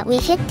time that we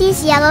hit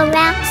these yellow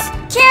ramps.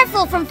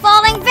 Careful from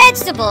falling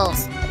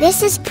vegetables.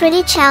 This is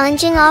pretty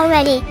challenging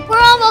already. We're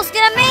almost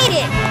gonna made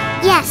it.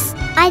 Yes,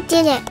 I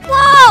did it.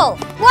 Whoa!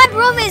 What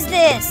room is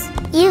this?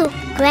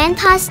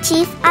 Grandpa's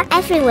teeth are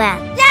everywhere.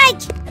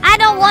 Yike! I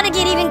don't want to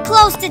get even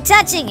close to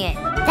touching it.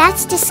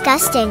 That's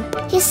disgusting.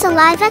 His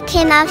saliva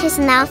came out his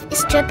mouth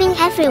is dripping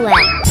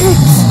everywhere.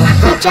 Oops,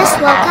 he just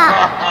woke up.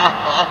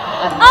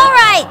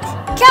 Alright!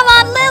 Come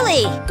on,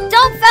 Lily!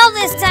 Don't fail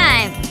this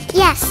time!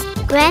 Yes,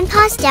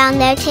 Grandpa's down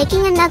there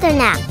taking another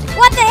nap.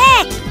 What the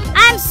heck?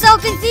 I'm so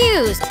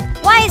confused.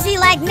 Why is he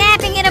like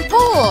napping in a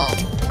pool?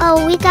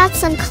 Oh, we got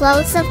some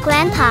clothes of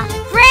Grandpa.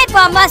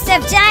 Grandpa must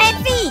have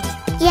giant feet.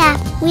 Yeah,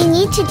 we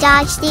need to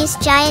dodge these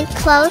giant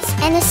clothes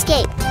and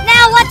escape.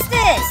 Now what's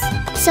this?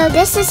 So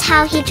this is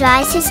how he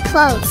dries his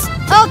clothes.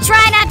 Oh,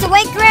 try not to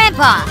wake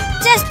Grandpa.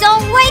 Just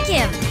don't wake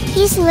him.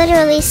 He's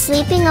literally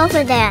sleeping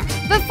over there.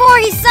 Before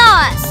he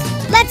saw us,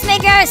 let's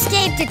make our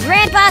escape to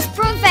Grandpa's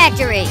prune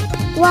factory.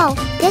 Whoa,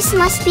 this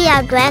must be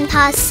our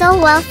grandpa's so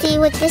wealthy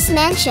with this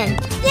mansion.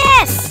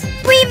 Yes,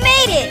 we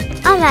made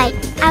it. Alright,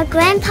 our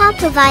grandpa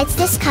provides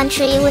this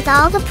country with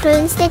all the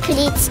prunes they could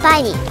eat,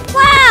 Spidey.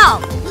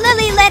 Wow,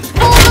 Lily, let's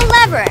pull the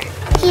lever.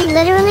 He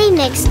literally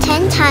mixed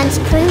 10 times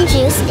prune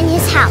juice in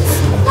his house.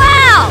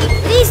 Wow,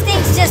 these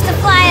things just to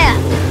fly up.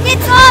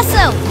 It's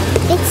awesome.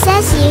 It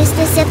says use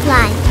the zip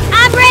line.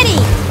 I'm ready.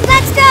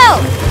 Let's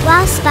go.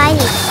 Wow,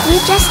 Spidey, we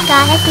just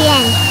got at the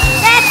end.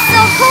 That's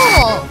so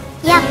cool.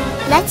 Yep,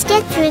 let's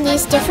get through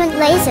these different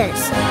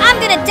lasers. I'm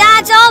gonna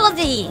dodge all of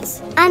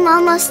these. I'm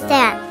almost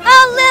there.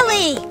 Oh,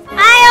 Lily,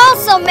 I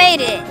also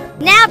made it.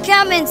 Now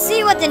come and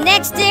see what the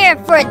next dare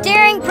for a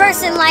daring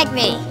person like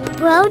me.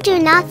 Bro, do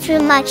not throw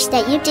much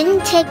that you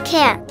didn't take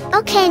care.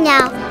 Okay,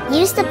 now,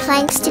 use the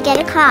planks to get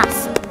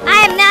across.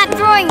 I am not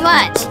throwing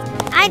much.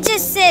 I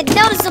just said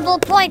noticeable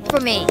point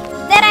for me.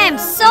 That I am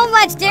so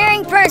much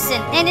daring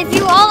person, and if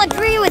you all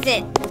agree with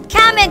it,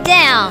 comment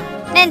down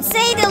and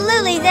say to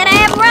Lily that I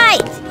am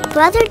right.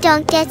 Brother,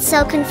 don't get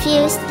so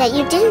confused that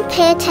you didn't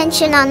pay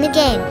attention on the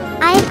game.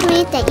 I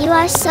agreed that you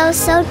are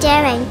so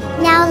daring.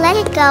 Now let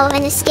it go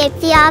and escape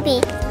the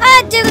obby.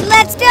 Dude,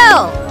 let's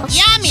go.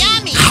 Yummy!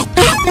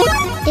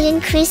 It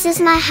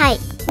increases my height.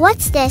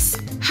 What's this?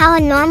 How a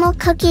normal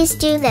cookies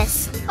do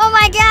this? Oh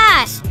my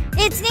gosh!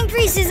 It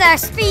increases our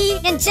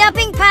speed and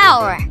jumping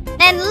power.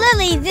 And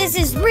Lily, this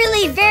is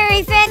really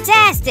very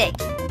fantastic.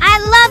 I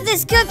love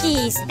this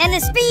cookies and the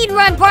speed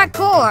run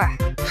parkour.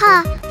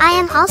 Huh, I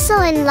am also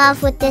in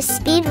love with this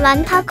speed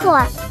run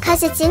parkour,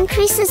 cause it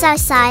increases our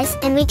size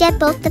and we get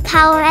both the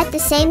power at the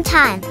same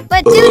time.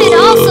 But dude, it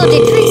also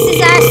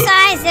decreases our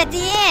size at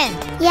the end.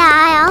 Yeah,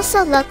 I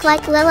also look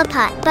like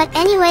Lilliput, but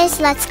anyways,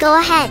 let's go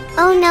ahead.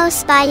 Oh no,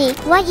 Spidey,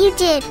 what you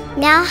did?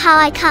 Now how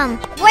I come?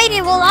 Wait,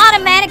 it will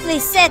automatically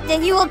set,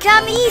 then you will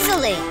come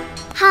easily.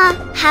 Huh,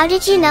 how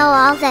did you know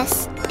all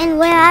this? And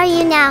where are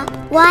you now?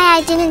 Why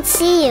I didn't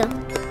see you?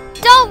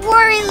 Don't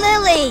worry,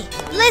 Lily.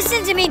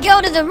 Listen to me go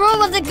to the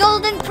room of the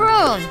golden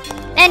prune.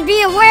 And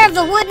be aware of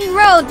the wooden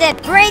road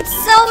that breaks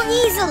so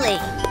easily.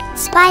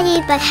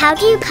 Spidey, but how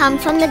do you come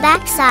from the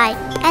backside?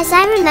 As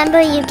I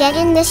remember, you get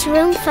in this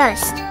room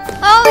first.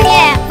 Oh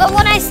yeah, but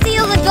when I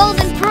steal the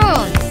golden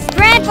prune,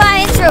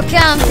 Grandpa Intro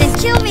comes and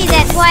kill me.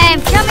 That's why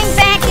I'm coming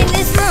back in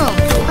this room.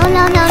 Oh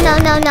no.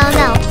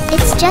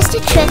 It's just a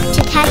trick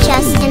to catch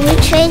us and we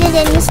traded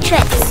in his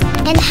tricks.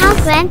 And how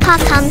Grandpa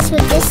comes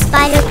with this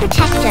spider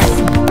protector?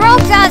 Bro,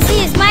 cause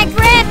he is my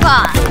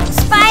grandpa.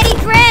 Spidey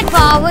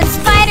Grandpa with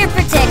spider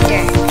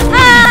protector.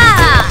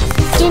 Ah!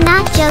 Do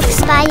not joke,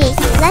 Spidey.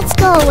 Let's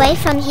go away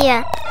from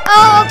here.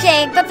 Oh,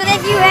 okay, but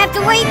then you have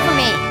to wait for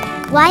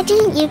me. Why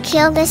didn't you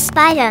kill this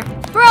spider?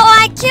 Bro,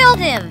 I killed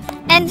him.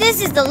 And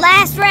this is the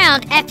last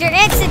round. After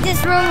exit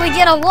this room, we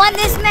gonna won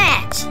this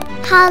match.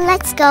 Huh,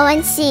 let's go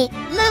and see.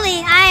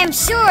 Lily, I am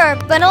sure,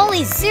 but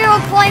only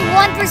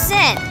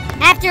 0.1%.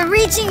 After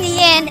reaching the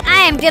end,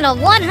 I am gonna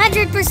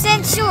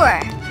 100% sure.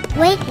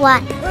 Wait,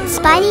 what?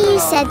 Spidey, you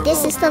said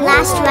this is the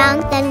last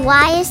round, then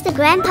why is the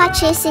grandpa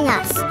chasing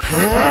us?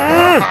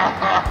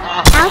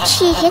 Ouch,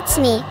 he hits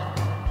me.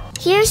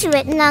 Here's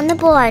written on the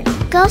board,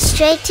 go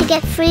straight to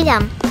get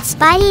freedom.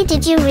 Spidey,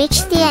 did you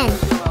reach the end?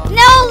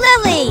 No,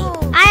 Lily!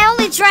 I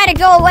only try to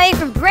go away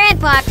from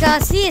Grandpa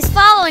cause he is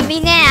following me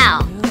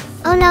now.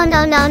 Oh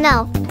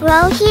no.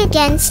 Bro, he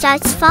again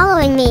starts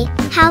following me.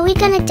 How we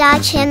gonna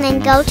dodge him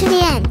and go to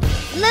the end?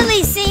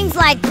 Lily seems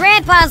like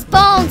Grandpa's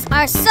bones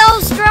are so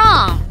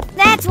strong.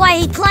 That's why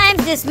he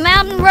climbs this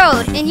mountain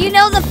road, and you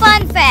know the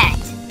fun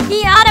fact.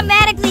 He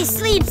automatically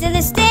sleeps in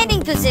the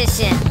standing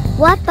position.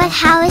 What, but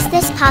how is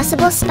this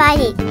possible,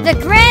 Spidey? The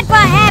Grandpa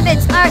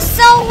habits are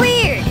so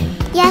weird.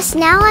 Yes,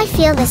 now I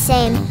feel the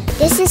same.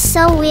 This is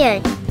so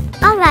weird.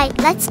 Alright,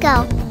 let's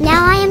go.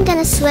 Now I am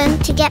gonna swim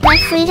to get my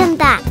freedom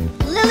back.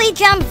 Lily,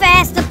 come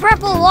fast. The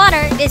purple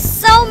water is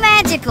so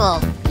magical.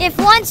 If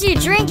once you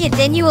drink it,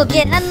 then you will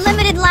get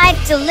unlimited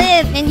life to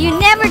live and you're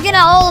never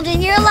gonna old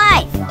in your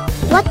life.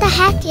 What the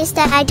heck is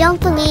that? I don't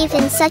believe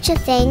in such a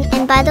thing,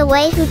 and by the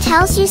way, who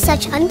tells you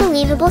such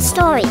unbelievable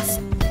stories?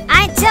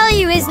 I tell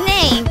you his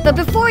name, but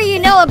before you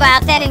know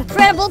about that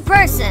incredible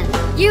person,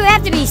 you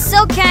have to be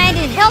so kind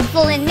and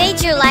helpful in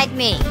nature like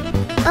me.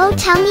 Oh,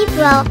 tell me,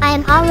 bro, I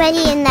am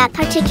already in that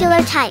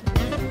particular type.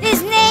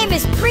 His name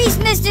is Priest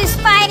Mr.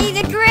 Spidey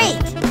the Great.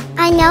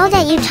 I know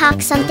that you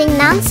talk something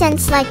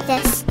nonsense like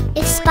this.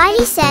 If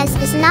Spidey says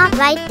is not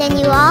right, then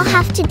you all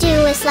have to do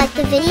is like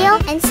the video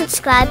and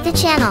subscribe the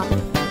channel.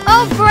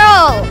 Oh,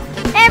 bro!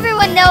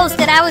 Everyone knows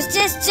that I was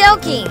just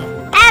joking.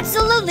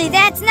 Absolutely,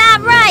 that's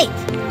not right.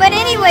 But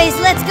anyways,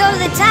 let's go to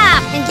the top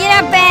and get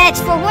our badge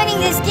for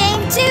winning this game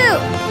too.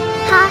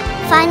 Huh?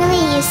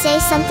 finally you say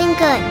something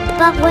good.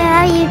 But where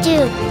are you,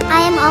 dude?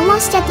 I am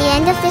almost at the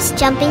end of this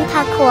jumping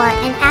parkour,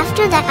 and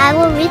after that I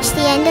will reach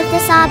the end of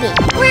this obby.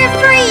 We're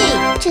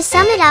free! To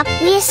sum it up,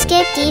 we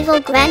escaped evil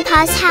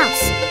Grandpa's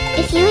house.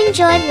 If you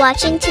enjoyed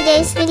watching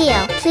today's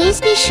video, please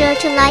be sure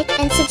to like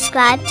and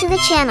subscribe to the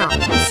channel.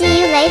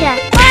 See you later.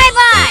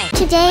 Bye-bye!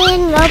 Today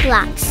in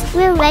Roblox,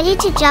 we're ready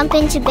to jump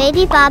into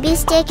Baby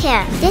Bobby's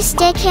daycare. This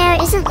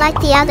daycare isn't like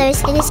the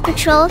others. It is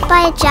patrolled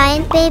by a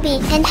giant baby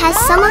and has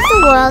some of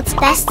the world's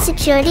best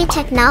security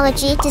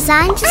technology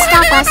designed to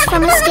stop us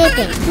from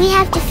escaping. We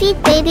have to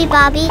defeat Baby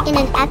Bobby in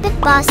an epic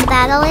boss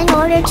battle in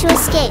order to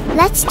escape.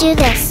 Let's do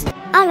this.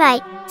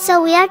 Alright,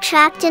 so we are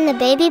trapped in the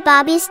Baby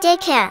Bobby's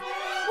daycare.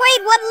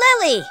 Wait, what,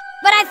 Lily?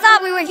 But I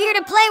thought we were here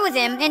to play with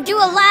him and do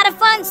a lot of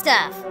fun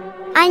stuff.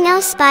 I know,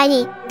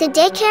 Spidey. The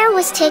daycare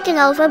was taken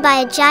over by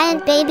a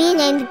giant baby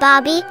named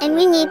Bobby, and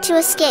we need to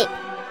escape.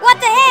 What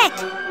the heck?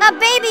 A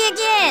baby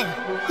again!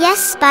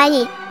 Yes,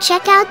 Spidey.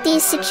 Check out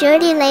these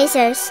security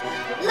lasers.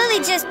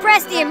 Lily just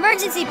pressed the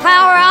emergency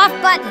power off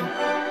button.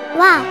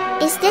 Wow,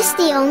 is this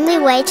the only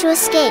way to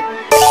escape?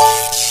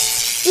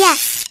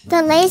 Yes,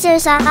 the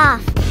lasers are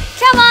off.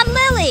 Come on,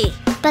 Lily!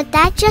 But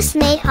that just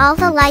made all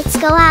the lights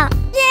go out.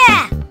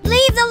 Yeah!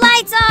 Leave the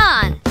lights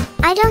on!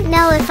 I don't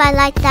know if I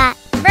like that.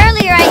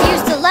 Earlier I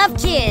used to love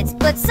kids,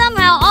 but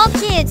somehow all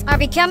kids are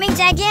becoming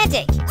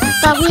gigantic.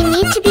 But we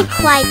need to be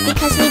quiet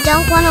because we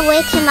don't want to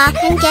wake him up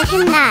and get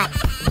him mad.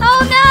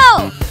 Oh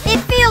no! It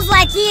feels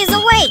like he is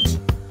awake.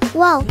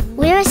 Whoa,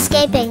 we're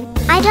escaping.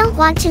 I don't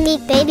want to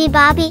meet Baby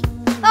Bobby.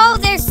 Oh,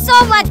 there's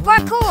so much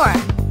parkour.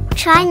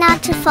 Try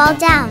not to fall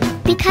down,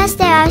 because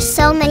there are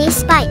so many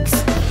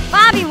spikes.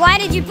 Bobby, why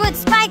did you put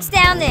spikes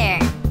down there?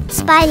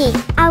 Spidey,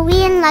 are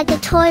we in like a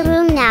toy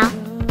room now?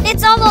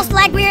 It's almost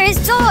like we're his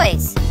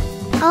toys.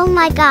 Oh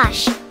my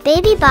gosh,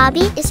 Baby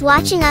Bobby is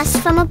watching us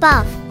from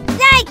above.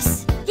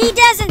 Yikes! He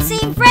doesn't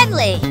seem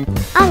friendly.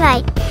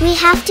 Alright, we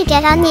have to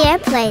get on the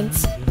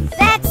airplanes.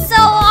 That's so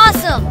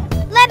awesome!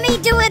 Let me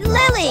do it,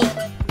 Lily!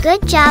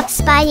 Good job,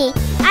 Spidey.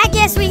 I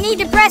guess we need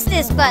to press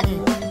this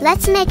button.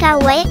 Let's make our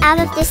way out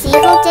of this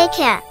evil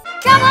daycare.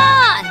 Come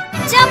on!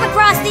 Jump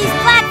across these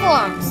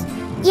platforms!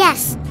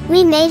 Yes,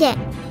 we made it.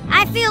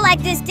 I feel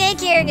like this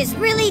daycare is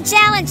really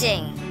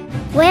challenging.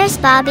 Where's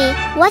Bobby?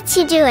 What's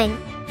he doing?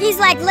 He's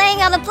like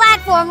laying on the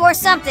platform or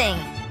something.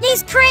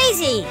 He's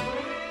crazy!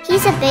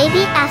 He's a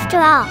baby after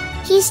all.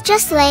 He's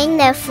just laying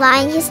there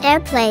flying his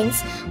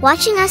airplanes,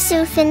 watching us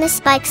surf in the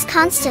spikes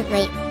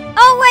constantly.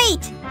 Oh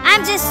wait!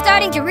 I'm just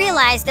starting to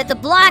realize that the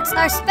blocks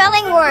are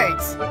spelling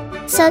words.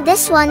 So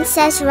this one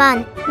says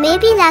run.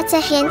 Maybe that's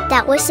a hint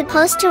that we're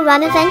supposed to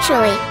run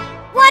eventually.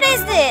 What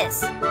is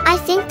this? I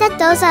think that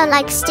those are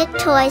like stick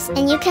toys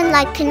and you can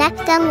like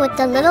connect them with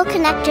the little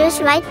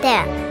connectors right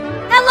there.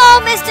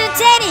 Hello, Mr.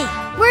 Teddy!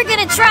 We're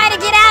gonna try to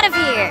get out of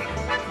here.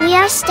 We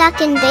are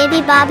stuck in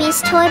Baby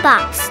Bobby's toy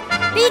box.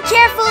 Be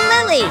careful,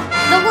 Lily.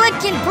 The wood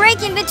can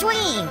break in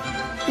between.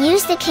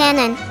 Use the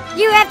cannon.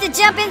 You have to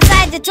jump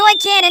inside the toy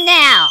cannon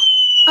now.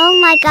 Oh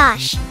my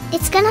gosh,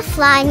 it's gonna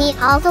fly me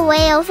all the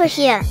way over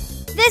here.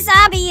 This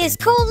obby is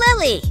cool,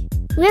 Lily.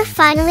 We're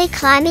finally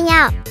climbing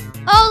out.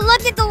 Oh,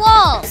 look at the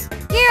walls.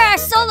 Here our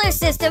solar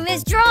system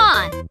is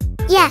drawn.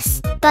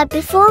 Yes, but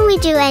before we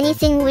do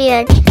anything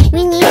weird,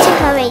 we need to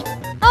hurry.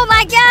 Oh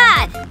my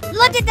god!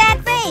 Look at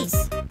that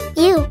face!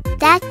 You,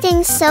 that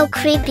thing's so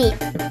creepy.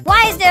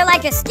 Why is there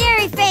like a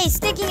scary face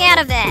sticking out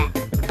of that?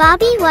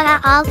 Bobby, what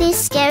are all these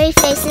scary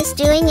faces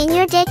doing in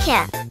your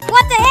daycare?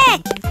 What the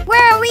heck?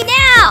 Where are we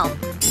now?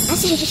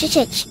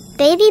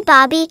 Baby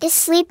Bobby is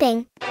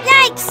sleeping.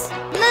 Yikes!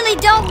 Lily,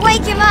 don't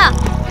wake him up!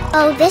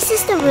 Oh, this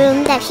is the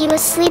room that he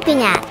was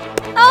sleeping at.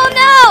 Oh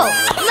no!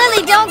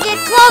 Lily, don't get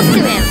close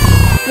to him!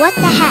 What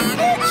the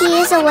heck? He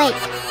is awake.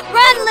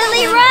 Run,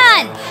 Lily,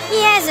 run!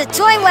 He has a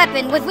toy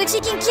weapon with which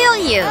he can kill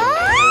you.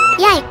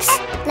 Yikes!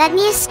 Let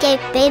me escape,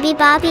 Baby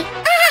Bobby.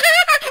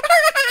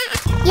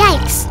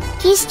 Yikes!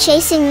 He's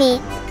chasing me.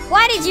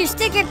 Why did you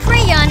stick a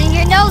crayon in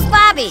your nose,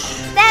 Bobby?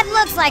 That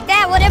looks like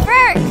that would have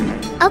hurt.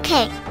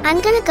 Okay,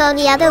 I'm gonna go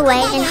the other way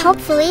and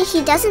hopefully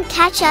he doesn't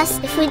catch us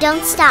if we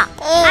don't stop.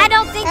 I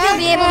don't think he'll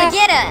be able to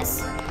get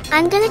us.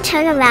 I'm gonna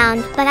turn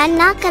around, but I'm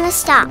not gonna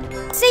stop.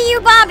 See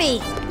you,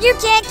 Bobby! You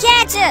can't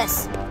catch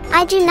us!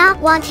 I do not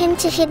want him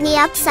to hit me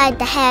upside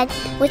the head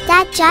with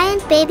that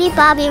giant Baby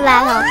Bobby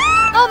rattle.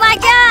 Oh my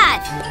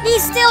god!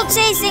 He's still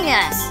chasing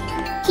us!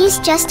 He's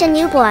just a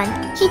newborn.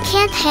 He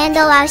can't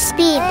handle our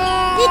speed.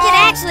 He can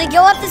actually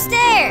go up the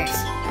stairs!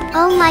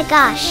 Oh my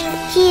gosh,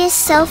 he is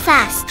so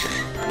fast.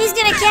 He's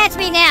gonna catch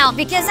me now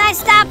because I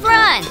stopped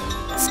run!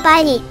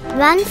 Spidey,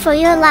 run for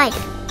your life.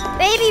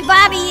 Baby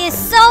Bobby is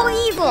so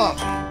evil!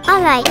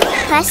 Alright,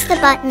 press the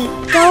button.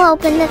 Go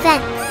open the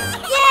vent.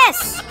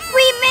 Yes!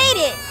 We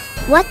made it!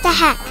 What the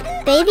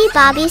heck? Baby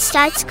Bobby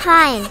starts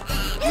crying.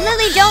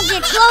 Lily, don't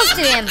get close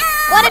to him.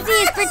 What if he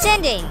is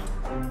pretending?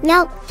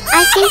 No,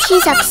 I think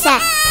he's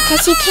upset,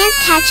 because he can't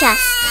catch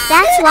us.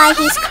 That's why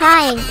he's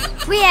crying.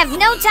 We have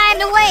no time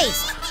to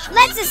waste.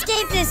 Let's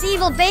escape this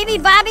evil Baby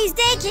Bobby's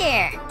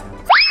daycare.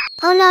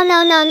 Oh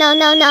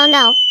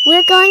no.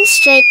 We're going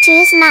straight to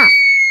his mouth.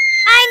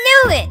 I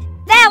knew it!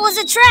 That was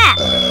a trap!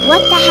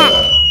 What the heck?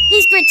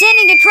 He's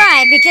pretending to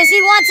cry because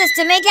he wants us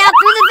to make out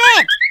through the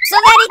vent so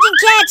that he can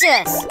catch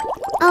us.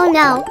 Oh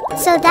no,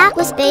 so that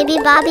was Baby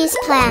Bobby's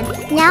plan.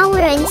 Now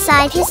we're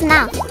inside his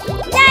mouth.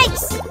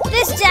 Yikes!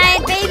 This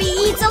giant baby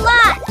eats a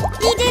lot!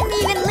 He didn't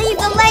even leave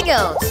the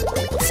Legos!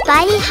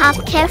 Spidey,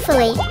 hop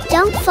carefully.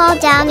 Don't fall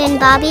down in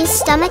Bobby's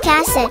stomach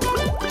acid.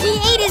 He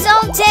ate his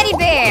own teddy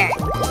bear!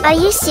 Are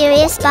you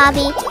serious,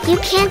 Bobby? You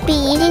can't be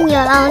eating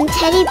your own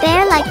teddy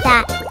bear like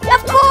that.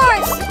 Of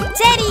course!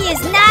 Teddy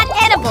is not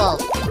edible!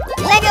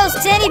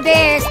 Legos, teddy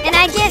bears, and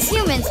I guess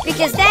humans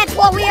because that's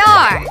what we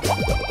are!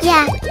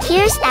 Yeah,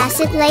 here's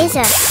acid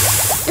laser.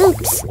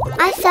 Oops,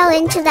 I fell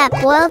into that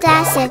boiled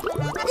acid.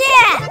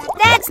 Yeah,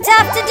 that's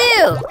tough to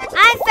do!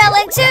 I fell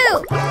in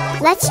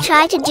too! Let's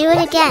try to do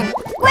it again.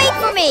 Wait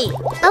for me!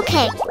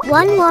 Okay,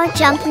 one more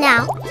jump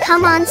now.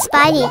 Come on,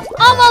 Spidey.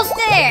 Almost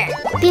there!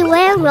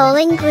 Beware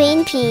rolling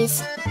green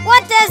peas.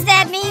 What does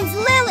that mean,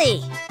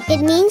 Lily?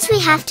 It means we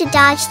have to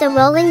dodge the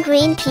rolling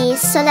green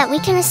peas so that we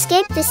can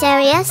escape this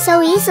area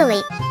so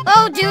easily.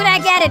 Oh, dude, I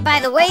got it. By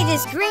the way,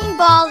 this green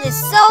ball is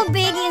so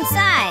big in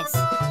size.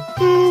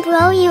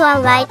 Bro, you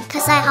are right,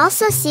 cause I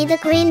also see the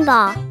green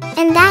ball.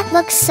 And that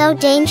looks so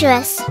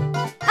dangerous.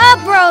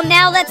 Oh, bro,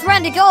 now let's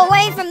run to go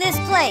away from this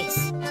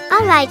place.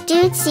 Alright,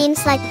 dude,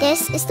 seems like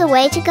this is the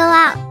way to go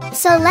out.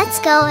 So let's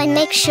go and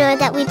make sure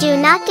that we do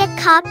not get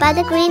caught by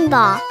the green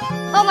ball.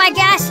 Oh my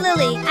gosh,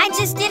 Lily, I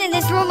just get in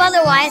this room,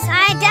 otherwise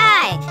I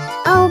died.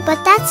 Oh,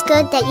 but that's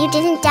good that you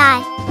didn't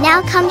die.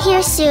 Now come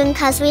here soon,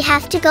 cause we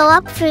have to go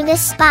up through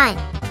this spine.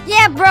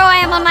 Yeah, bro, I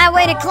am on my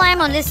way to climb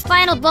on this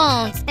spinal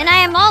bones, and I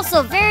am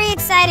also very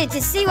excited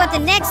to see what the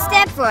next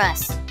step for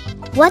us.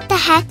 What the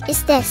heck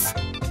is this?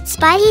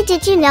 Spidey,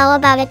 did you know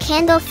about a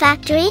candle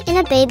factory in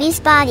a baby's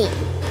body?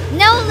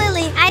 No,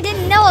 Lily, I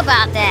didn't know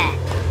about that.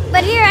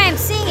 But here I am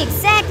seeing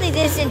exactly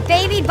this in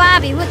Baby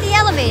Bobby with the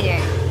elevator.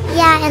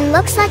 Yeah, and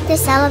looks like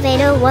this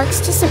elevator works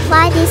to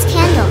supply these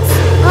candles.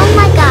 Oh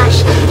my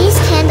gosh, these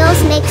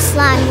candles make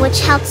slime which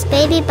helps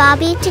Baby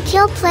Bobby to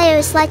kill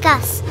players like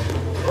us.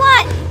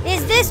 What?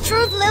 Is this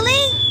truth,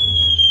 Lily?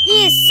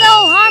 He is so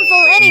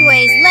harmful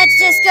anyways, let's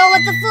just go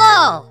with the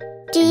flow.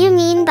 Do you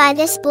mean by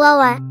this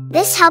blower?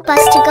 This help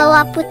us to go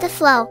up with the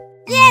flow.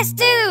 Yes,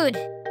 dude!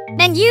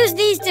 And use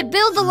these to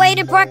build the way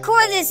to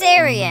parkour this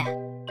area.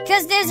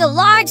 Cause there's a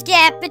large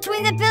gap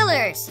between the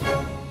pillars.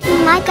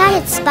 I got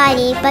it,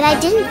 Spidey, but I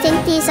didn't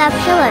think these are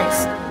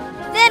pillars.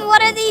 Then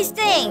what are these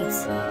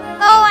things?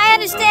 Oh, I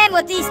understand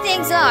what these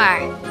things are.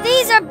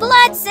 These are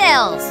blood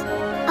cells.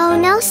 Oh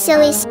no,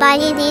 silly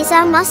Spidey, these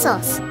are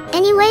muscles.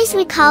 Anyways,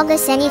 we call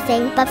this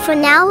anything, but for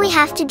now we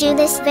have to do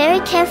this very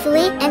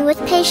carefully and with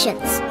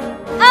patience.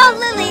 Oh,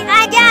 Lily,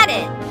 I got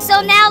it.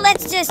 So now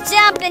let's just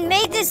jump and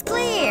make this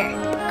clear.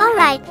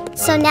 Alright,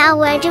 so now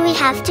where do we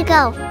have to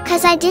go?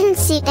 Cause I didn't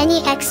see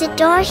any exit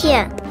door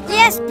here.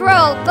 Yes,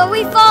 bro, but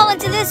we fall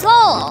into this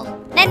hole.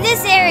 And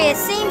this area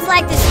seems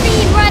like the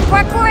speed run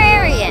parkour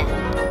area.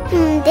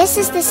 This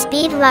is the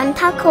speed run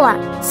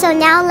parkour. So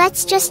now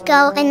let's just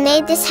go and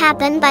make this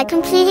happen by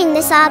completing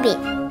this obby.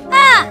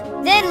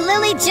 Then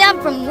Lily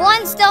jumped from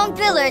one stone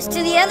pillars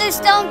to the other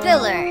stone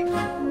pillar.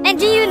 And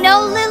do you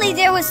know, Lily,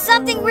 there was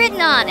something written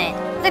on it.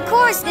 The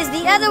course is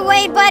the other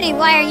way, buddy.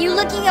 Why are you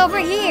looking over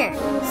here?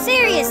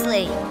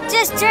 Seriously,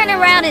 just turn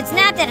around. It's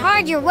not that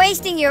hard. You're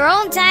wasting your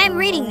own time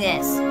reading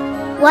this.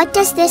 What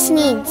does this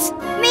means?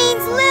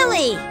 Means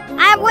Lily,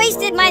 I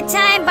wasted my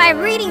time by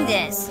reading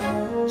this.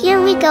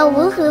 Here we go,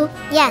 woohoo.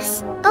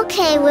 Yes.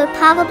 Okay, we're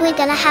probably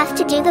gonna have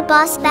to do the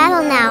boss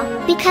battle now,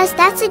 because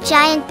that's a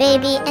giant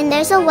baby and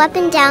there's a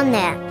weapon down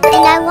there.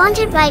 And I want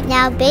it right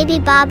now, Baby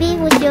Bobby,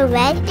 with your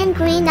red and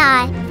green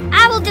eye.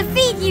 I will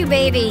defeat you,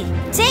 baby.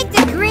 Take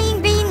the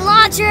green bean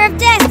launcher of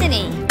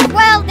destiny.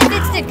 Well, if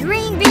it's the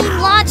green bean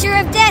launcher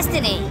of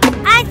destiny,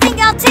 I think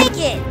I'll take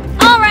it.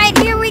 Alright,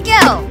 here we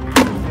go.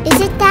 Is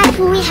it that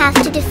who we have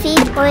to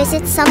defeat, or is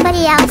it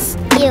somebody else?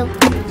 You?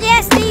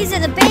 Yes, these are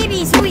the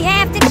babies who we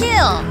have to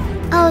kill.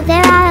 Oh,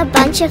 there are a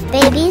bunch of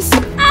babies?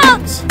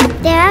 Ouch!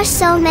 There are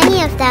so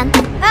many of them.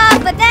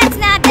 But that's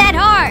not that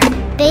hard.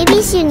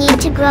 Babies, you need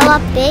to grow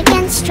up big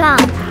and strong.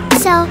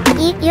 So,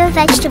 eat your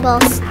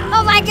vegetables.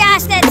 Oh my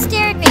gosh, that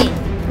scared me.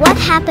 What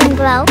happened,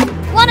 bro?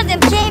 One of them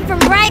came from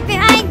right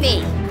behind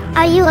me.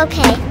 Are you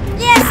okay?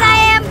 Yes,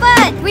 I am,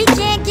 but we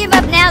can't give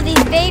up now.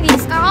 These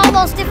babies are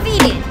almost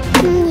defeated.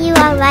 You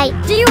are right.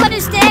 Do you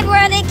understand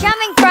where are they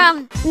coming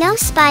from? No,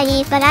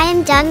 Spidey, but I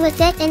am done with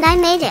it and I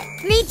made it.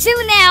 Me too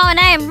now, and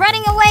I am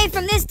running away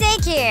from this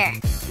daycare.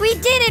 We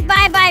did it,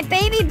 bye-bye,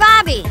 Baby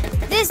Bobby.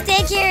 This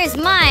daycare is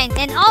mine,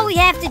 and all we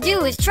have to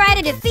do is try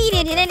to defeat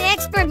it in an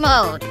expert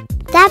mode.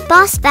 That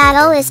boss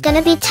battle is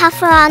gonna be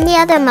tougher on the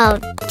other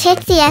mode.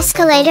 Take the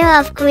escalator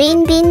of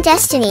Green Bean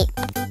Destiny.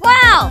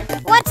 Wow!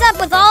 What's up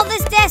with all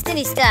this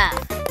Destiny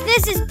stuff?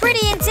 This is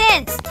pretty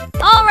intense.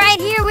 Alright,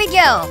 here we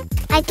go.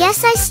 I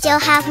guess I still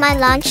have my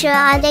launcher.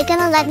 Are they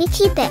gonna let me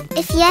keep it?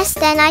 If yes,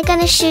 then I'm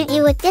gonna shoot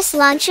you with this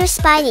launcher,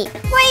 Spidey.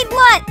 Wait,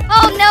 what?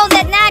 Oh no,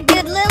 that's not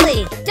good,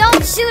 Lily.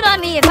 Don't shoot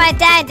on me. If I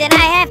died, then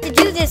I have to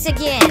do this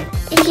again.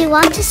 If you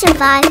want to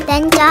survive,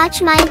 then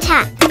dodge my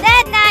attack.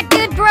 That's not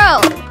good, bro.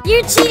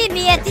 You cheated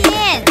me at the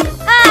end.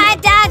 I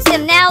dodged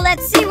him. Now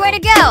let's see where to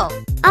go.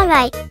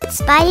 Alright,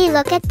 Spidey,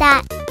 look at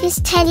that. His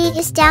teddy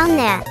is down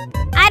there.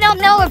 I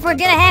don't know if we're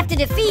gonna have to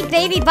defeat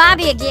Baby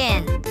Bobby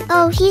again.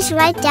 Oh, he's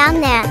right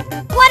down there.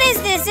 What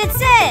is this? It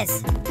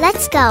says.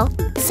 Let's go.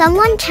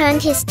 Someone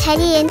turned his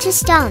teddy into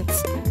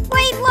stones.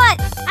 Wait,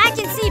 what? I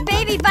can see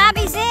Baby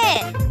Bobby's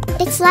head.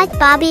 It's like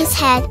Bobby's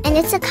head, and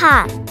it's a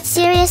car.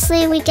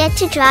 Seriously, we get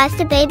to drive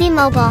the baby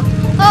mobile.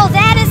 Oh,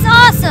 that is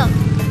awesome.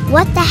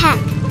 What the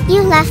heck?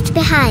 You left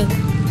behind.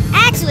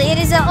 Actually, it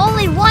is a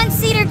only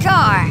one-seater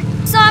car.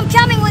 So I'm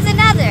coming with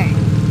another.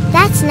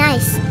 That's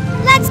nice.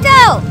 Let's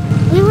go.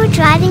 We were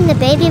driving the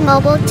baby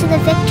mobile to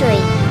the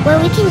victory, where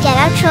we can get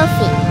our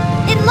trophy.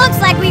 It looks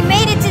like we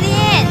made it to the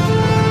end.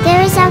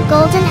 There is our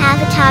golden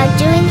avatar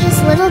doing his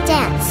little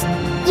dance.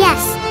 Yes,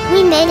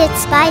 we made it,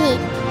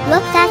 Spidey.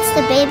 Look, that's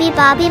the Baby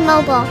Bobby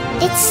mobile.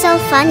 It's so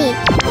funny.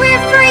 We're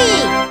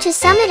free! To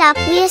sum it up,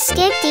 we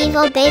escaped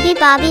evil Baby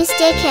Bobby's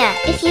daycare.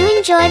 If you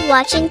enjoyed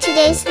watching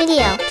today's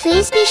video,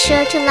 please be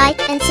sure to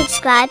like and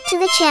subscribe to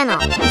the channel.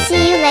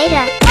 See you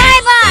later.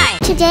 Bye-bye!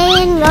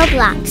 Today in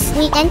Roblox,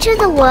 we enter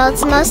the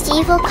world's most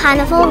evil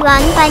carnival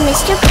run by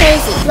Mr.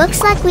 Crazy.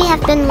 Looks like we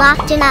have been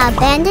locked in an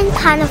abandoned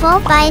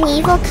carnival by an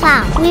evil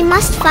clown. We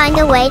must find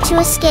a way to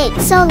escape,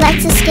 so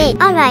let's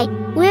escape. Alright,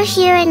 we're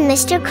here in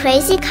Mr.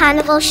 Crazy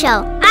Carnival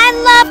Show.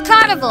 I love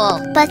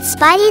carnival! But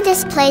Spidey,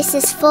 this place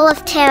is full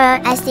of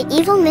terror as the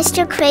evil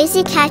Mr.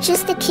 Crazy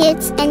catches the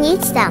kids and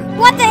eats them.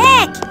 What the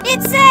heck?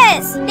 It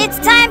says it's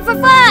time for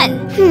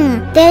fun!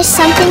 There's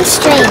something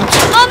strange.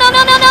 Oh, no,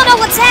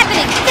 what's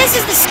happening? This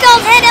is the skull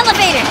head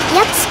elevator!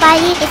 Yep,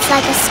 Spidey, it's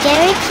like a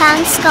scary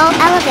clown skull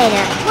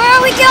elevator. Where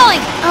are we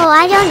going? Oh,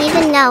 I don't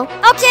even know.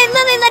 Okay,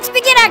 Lily, let's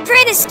begin our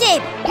great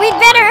escape. We'd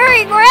better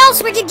hurry or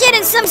else we could get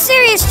in some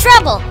serious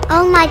trouble.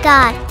 Oh my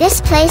god,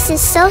 this place is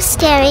so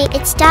scary,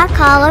 it's dark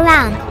all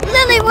around.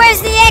 Lily,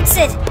 where's the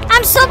exit?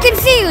 I'm so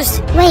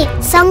confused. Wait,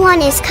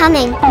 someone is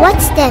coming.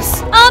 What's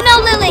this? Oh no,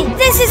 Lily,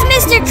 this is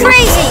Mr.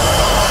 Crazy.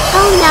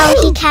 Oh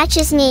no, he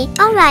catches me.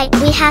 Alright,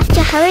 we have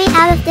to hurry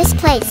out of this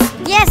place.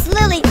 Yes,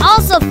 Lily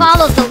also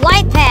follows the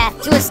white path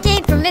to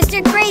escape from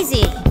Mr.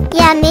 Crazy.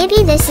 Yeah,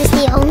 maybe this is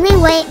the only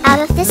way out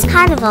of this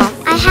carnival.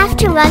 I have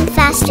to run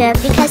faster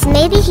because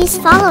maybe he's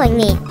following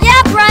me.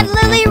 Yup, run,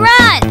 Lily,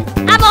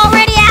 run! I'm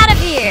already out of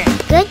here.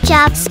 Good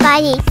job,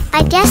 Spidey.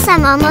 I guess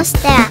I'm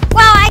almost there.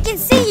 Wow, I can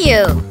see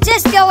you.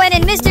 Just go in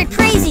and Mr.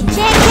 Crazy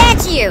can't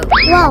catch you.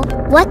 Whoa,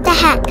 what the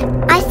heck?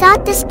 I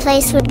thought this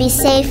place would be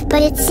safe,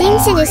 but it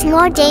seems it is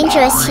more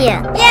dangerous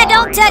here. Yeah,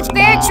 don't touch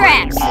bear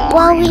traps.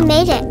 Whoa, we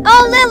made it.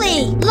 Oh,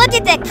 Lily, look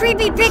at that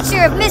creepy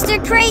picture of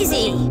Mr.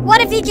 Crazy.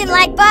 What if he can,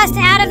 like, bust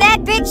out of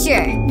that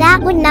picture?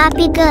 That would not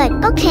be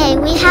good. Okay,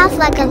 we have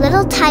like a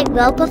little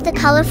tightrope of the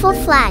colorful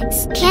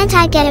flags. Can't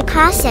I get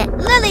across it?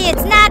 Lily,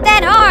 it's not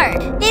that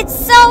hard. It's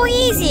so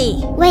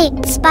easy. Wait,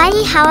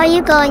 Spidey, how are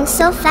you going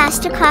so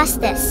fast across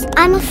this?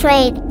 I'm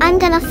afraid I'm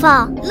gonna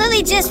fall.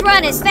 Lily, just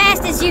run as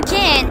fast as you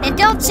can and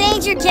don't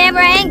change your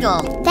camera angle.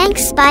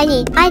 Thanks,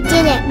 Spidey. I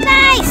did it.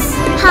 Nice!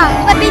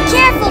 Huh. But be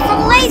careful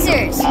from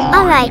lasers.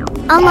 Alright,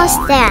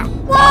 almost there.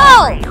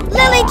 Whoa!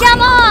 Lily,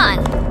 come on!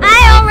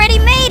 I already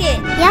made it!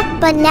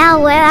 Yep, but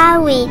now where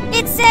are we?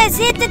 It says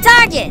hit the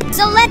target,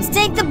 so let's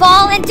take the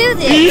ball and do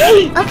this.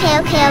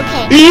 Okay.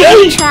 Let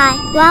me try.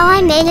 Wow,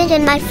 I made it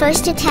in my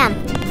first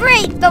attempt.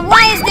 Great, but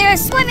why is there a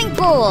swimming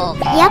pool?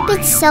 Yep,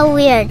 it's so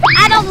weird.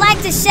 I don't like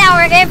to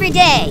shower every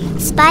day.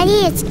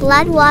 Spidey, it's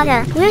blood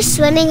water. We're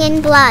swimming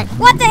in blood.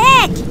 What the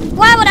heck?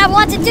 Why would I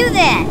want to do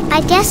that?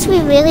 I guess we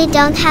really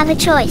don't have a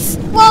choice.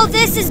 Whoa,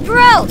 this is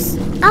gross.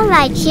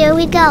 Alright, here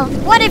we go.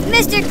 What if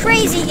Mr.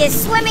 Crazy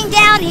is swimming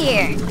down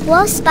here?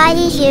 Whoa,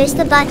 Spidey, here's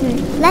the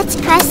button. Let's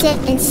press it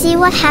and see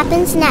what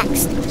happens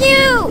next.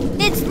 Ew!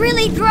 It's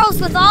really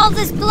gross with all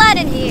this blood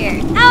in here.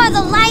 How are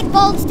the light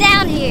bulbs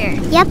down here?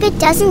 Yep, it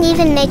doesn't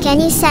even make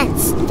any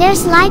sense.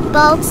 There's light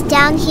bulbs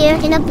down here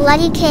in a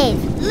bloody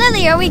cave.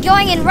 Lily, are we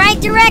going in right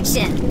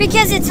direction?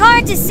 Because it's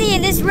hard to see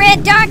in this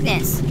red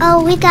darkness.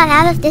 Oh, we got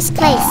out of this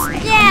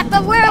place. Yeah,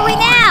 but where are we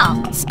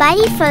now?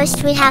 Spidey,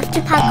 first we have to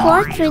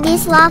parkour through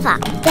these lava.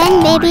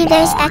 Then maybe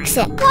there's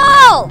exit.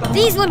 Whoa!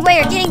 These wood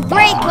are getting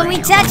break when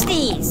we touch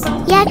these.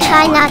 Yeah,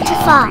 try not to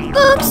fall.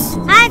 Oops!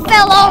 I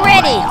fell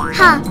already.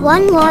 Huh,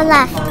 one more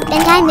left.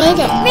 And I made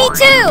it. Me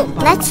too!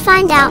 Let's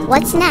find out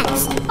what's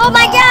next. Oh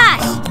my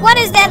gosh! What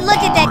is that? Look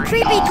at that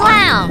creepy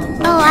clown.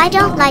 Oh, I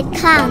don't like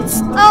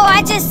clowns. Oh,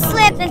 I just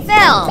slipped and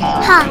fell.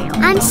 Huh,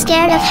 I'm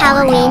scared of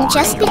Halloween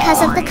just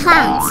because of the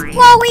clowns.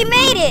 Whoa, we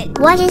made it!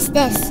 What is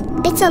this?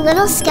 It's a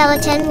little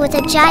skeleton with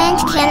a giant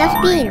can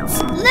of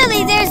beans.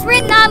 Lily, there's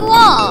written on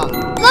wall.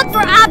 Look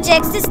for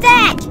objects to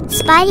stack.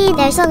 Spidey,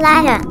 there's a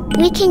ladder.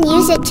 We can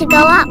use it to go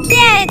up.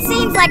 Yeah, it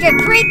seems like a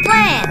great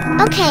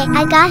plan. Okay,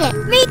 I got it.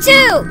 Me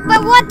too,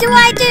 but what do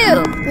I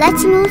do?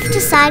 Let's move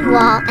to side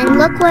wall and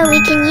look where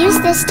we can use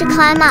this to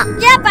climb up.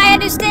 Yep, I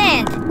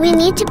understand. We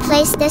need to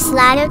place this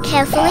ladder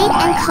carefully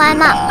and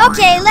climb up.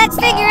 Okay, let's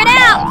figure it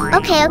out.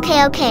 Okay.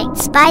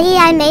 Spidey,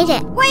 I made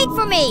it. Wait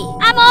for me.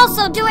 I'm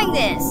also doing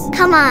this.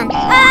 Come on.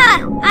 Ah,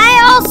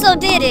 I also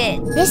did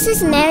it. This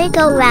is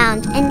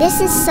merry-go-round, and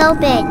this is so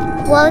big.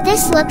 Whoa,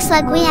 this looks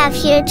like we have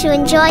here to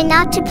enjoy,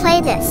 not to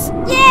play this.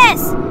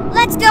 Yes,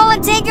 let's go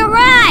and take a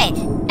ride.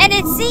 And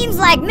it seems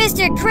like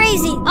Mr.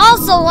 Crazy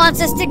also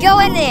wants us to go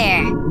in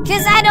there,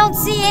 because I don't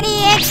see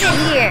any exit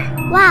here.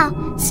 Wow,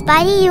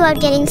 Spidey, you are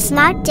getting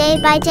smart day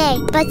by day,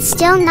 but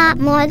still not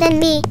more than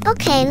me.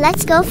 Okay,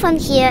 let's go from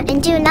here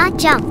and do not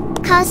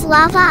jump, cause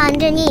lava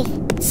underneath.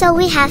 So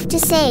we have to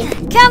save.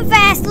 Come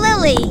fast,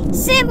 Lily.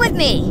 Sit with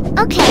me.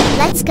 Okay,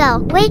 let's go.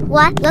 Wait,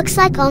 what? Looks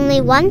like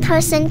only one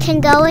person can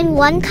go in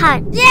one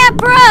cart. Yeah,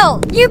 bro.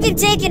 You can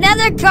take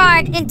another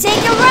cart and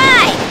take a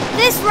ride.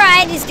 This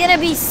ride is gonna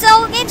be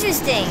so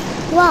interesting.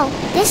 Whoa,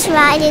 this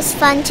ride is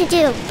fun to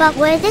do, but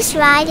where this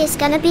ride is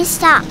gonna be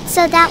stopped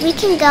so that we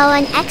can go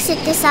and exit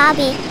this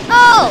obby.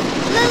 Oh,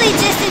 Lily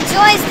just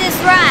enjoys this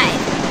ride.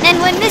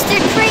 And when Mr.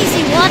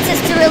 Crazy wants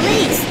us to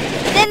release,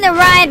 then the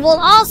ride will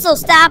also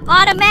stop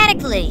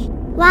automatically.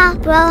 Wow,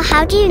 bro,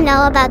 how do you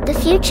know about the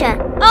future?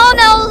 Oh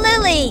no,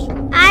 Lily!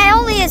 I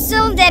only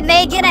assumed that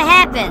may gonna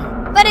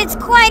happen. But it's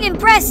quite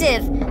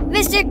impressive.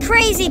 Mr.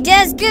 Crazy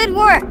does good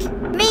work.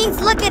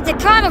 Means look at the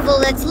carnival,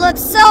 it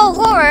looks so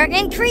horror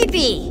and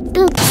creepy.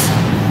 Oops.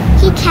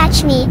 He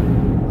catch me.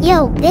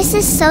 Yo, this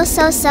is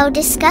so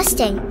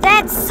disgusting.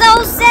 That's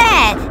so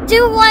sad.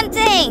 Do one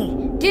thing.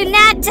 Do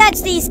not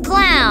touch these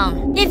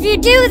clowns. If you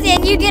do,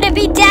 then you're gonna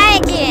be die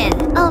again.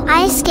 Oh,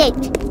 I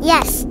escaped.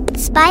 Yes.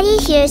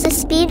 Spidey, here's a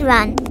speed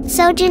run.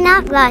 So do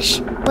not rush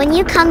when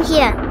you come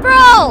here.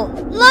 Bro,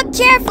 look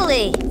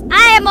carefully.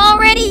 I am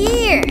already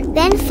here.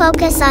 Then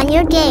focus on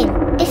your game.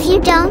 If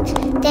you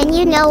don't, then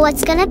you know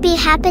what's gonna be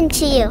happen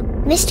to you.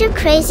 Mr.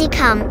 Crazy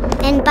come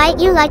and bite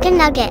you like a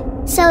nugget.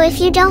 So if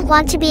you don't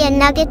want to be a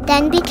nugget,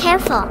 then be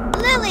careful.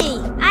 Lily,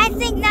 I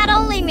think not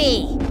only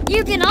me.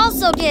 You can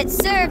also get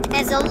served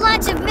as a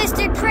lunch of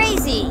Mr.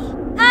 Crazy.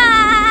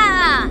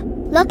 Ah!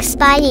 Look,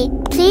 Spidey,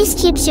 please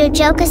keep your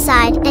joke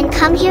aside and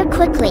come here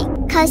quickly,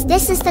 cause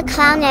this is the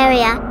clown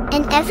area,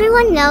 and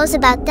everyone knows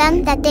about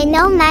them that they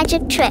know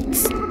magic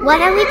tricks. What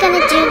are we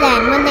gonna do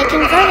then when they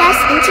convert us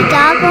into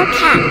dog or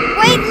cat?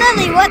 Wait,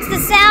 Lily, what's the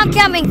sound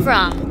coming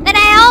from? And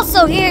I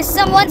also hear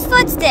someone's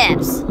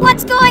footsteps.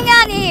 What's going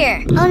on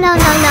here? Oh no.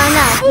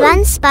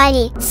 Run,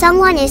 Spidey.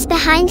 Someone is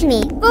behind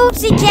me.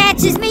 Oops, he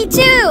catches me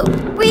too.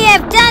 We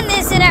have done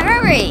this in a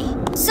hurry,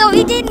 so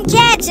he didn't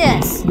catch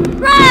us.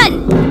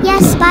 Run!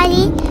 Yes,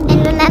 Spidey,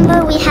 and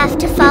remember we have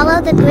to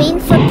follow the green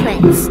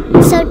footprints.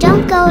 So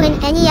don't go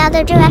in any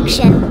other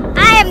direction.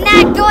 I am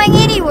not going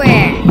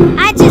anywhere.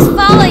 I just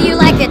follow you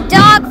like a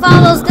dog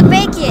follows the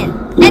bacon.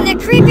 And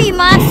the creepy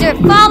monster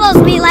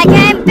follows me like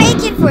I am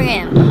bacon for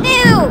him.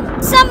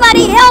 Ew!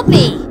 Somebody help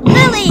me!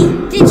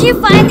 Lily, did you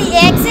find the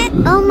exit?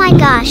 Oh my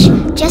gosh,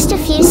 just a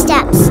few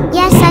steps.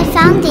 Yes, I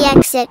found the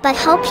exit, but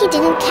hope he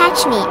didn't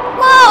catch me.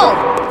 Whoa!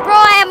 Bro,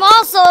 I am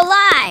also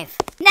alive.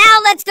 Now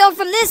let's go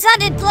from this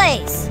haunted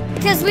place.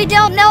 Cause we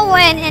don't know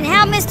when and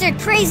how Mr.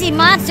 Crazy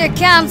Monster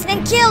comes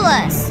and kill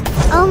us.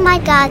 Oh my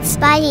god,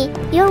 Spidey,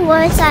 your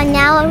words are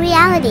now a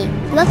reality.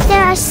 Look,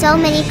 there are so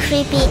many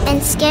creepy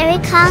and scary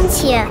clowns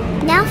here.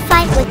 Now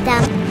fight with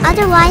them,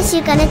 otherwise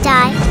you're gonna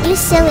die, you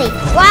silly.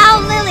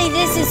 Wow, Lily,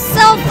 this is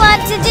so fun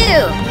to do.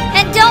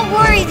 And don't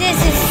worry, this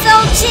is so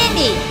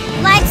chindy.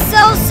 Like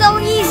so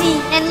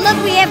easy, and look,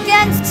 we have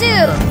guns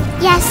too.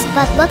 Yes,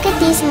 but look at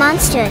these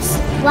monsters.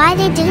 Why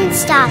they didn't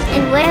stop,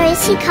 and where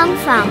is he come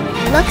from?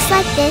 Looks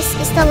like this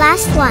is the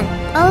last one.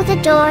 Oh,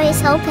 the door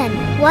is open.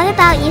 What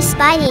about you,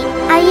 Spidey?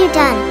 Are you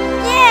done?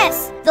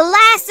 Yes, the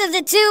last of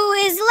the two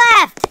is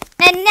left.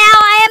 And now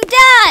I am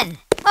done.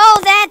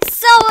 Oh, that's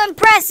so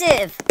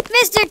impressive.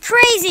 Mr.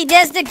 Crazy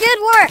does the good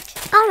work.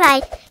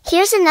 Alright,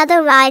 here's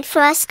another ride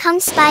for us. Come,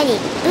 Spidey.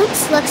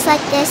 Oops, looks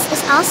like this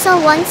is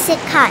also one sit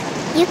cart.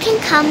 You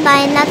can come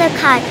by another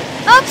cart.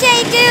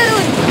 Okay,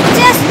 dude.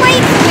 Just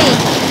wait for me.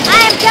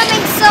 I am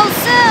coming so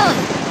soon.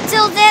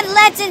 Till then,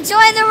 let's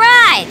enjoy the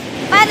ride.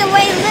 By the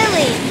way,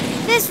 Lily,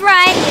 this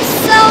ride is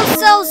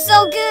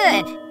so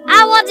good.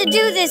 I want to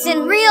do this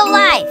in real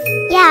life.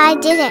 Yeah, I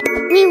did it.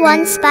 We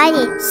won,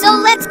 Spidey. So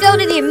let's go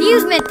to the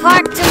amusement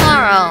park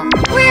tomorrow.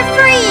 We're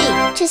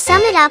free! To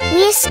sum it up,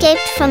 we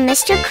escaped from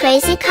Mr.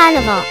 Crazy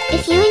Carnival.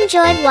 If you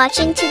enjoyed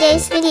watching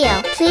today's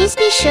video, please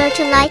be sure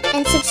to like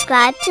and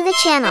subscribe to the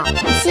channel.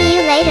 See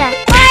you later.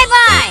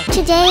 Bye-bye!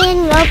 Today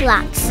in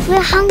Roblox,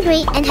 we're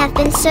hungry and have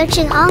been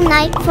searching all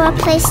night for a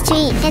place to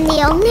eat. And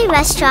the only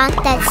restaurant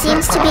that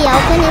seems to be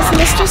open is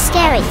Mr.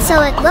 Scary.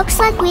 So it looks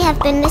like we have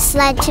been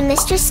misled to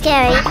Mr.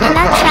 Scary and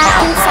are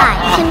trapped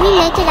inside. Can we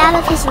make it out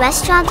of his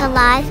restaurant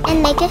alive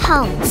and make it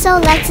home? So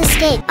let's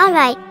escape.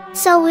 Alright,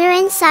 so we're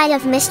inside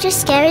of Mr.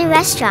 Scary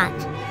restaurant.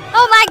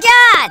 Oh my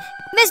god!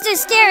 Mr.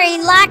 Scary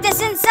locked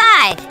us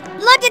inside.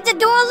 Look at the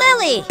door,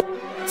 Lily.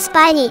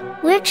 Spidey,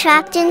 we're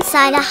trapped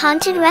inside a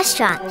haunted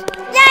restaurant.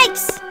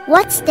 Yikes!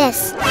 What's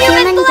this?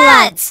 Human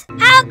bloods!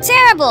 How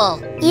terrible!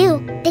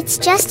 It's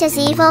just as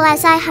evil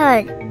as I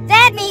heard.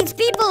 That means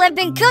people have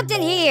been cooked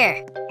in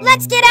here.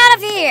 Let's get out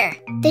of here.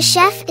 The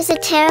chef is a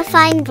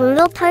terrifying,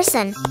 brutal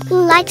person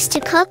who likes to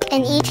cook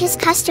and eat his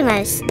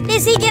customers.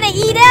 Is he gonna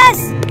eat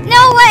us?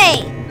 No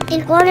way!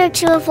 In order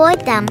to avoid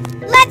them,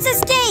 let's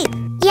escape!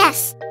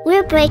 Yes,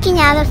 we're breaking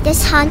out of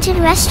this haunted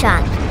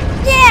restaurant.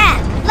 Yeah!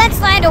 Let's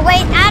find a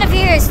way out of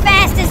here as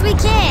fast as we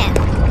can.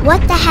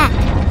 What the heck?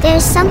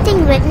 There's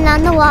something written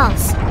on the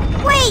walls.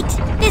 Wait!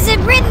 Is it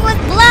written with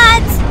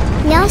bloods?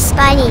 No,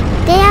 Spidey.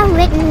 They are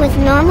written with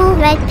normal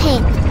red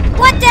paint.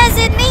 What does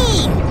it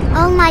mean?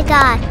 Oh my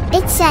god.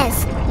 It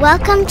says,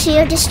 "Welcome to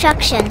your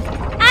destruction."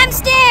 I'm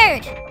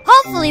scared!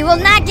 Hopefully we'll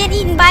not get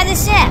eaten by the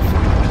chef.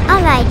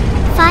 Alright,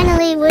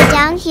 finally we're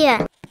down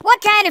here.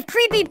 What kind of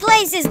creepy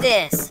place is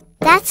this?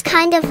 That's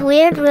kind of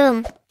weird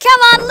room.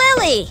 Come on,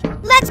 Lily!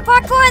 Let's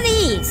parkour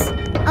these!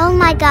 Oh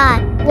my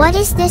god, what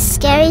is this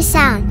scary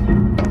sound?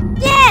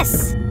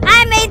 Yes!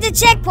 I made the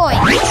checkpoint!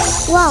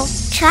 Whoa,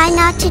 try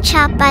not to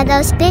chop by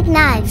those big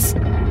knives.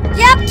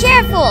 Yup,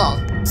 careful!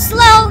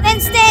 Slow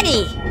and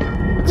steady!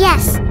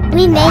 Yes,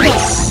 we made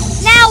it.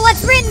 Now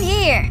what's written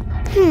here?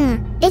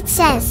 It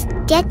says,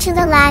 "Get to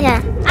the ladder."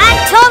 I'm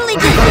totally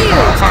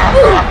confused!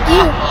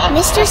 You,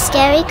 Mr.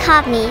 Scary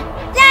caught me.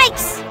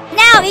 Yikes!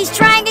 Now he's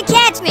trying to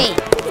catch me!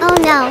 Oh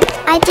no,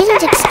 I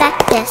didn't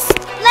expect this.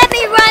 Let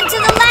me run to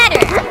the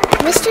ladder!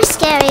 Mr.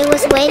 Scary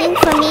was waiting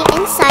for me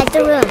inside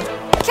the room.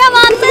 Come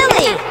on,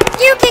 Lily!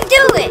 You can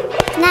do it!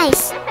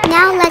 Nice.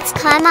 Now let's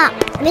climb up.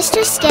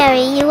 Mr.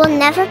 Scary, you will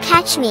never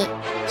catch me.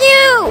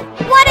 You!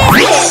 What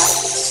is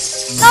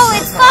this? Oh,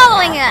 it's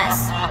following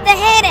us! The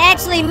head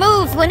actually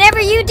moves whenever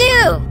you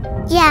do!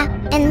 Yeah,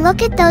 and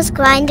look at those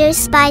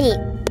grinders, Spidey.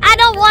 I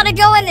don't want to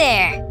go in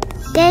there!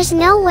 There's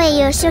no way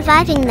you're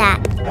surviving that.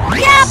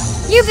 Yup!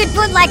 You could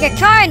put like a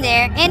car in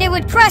there and it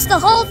would crush the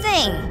whole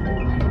thing!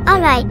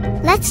 Alright,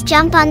 let's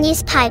jump on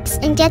these pipes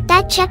and get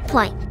that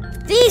checkpoint.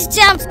 These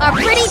jumps are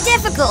pretty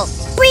difficult!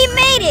 We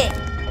made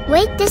it!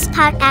 Wait, this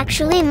part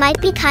actually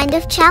might be kind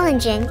of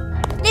challenging.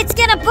 It's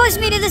gonna push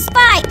me to the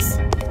spikes!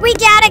 We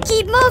gotta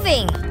keep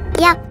moving!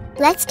 Yep,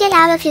 let's get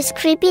out of his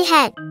creepy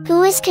head,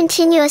 who is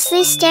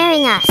continuously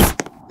staring us.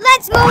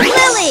 Let's move,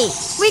 Lily!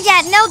 We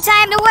got no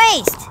time to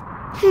waste!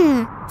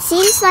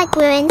 Seems like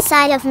we're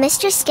inside of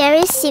Mr.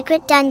 Scary's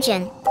secret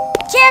dungeon.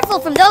 Careful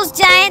from those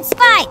giant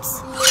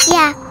spikes!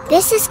 Yeah,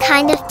 this is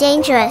kind of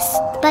dangerous,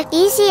 but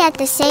easy at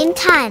the same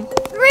time.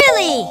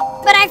 Really?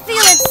 But I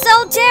feel it's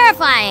so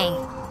terrifying!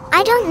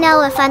 I don't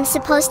know if I'm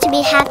supposed to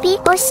be happy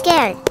or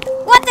scared.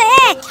 What the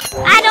heck?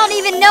 I don't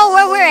even know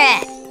where we're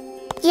at!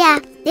 Yeah,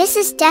 this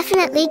is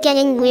definitely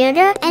getting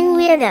weirder and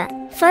weirder.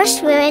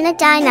 First we're in a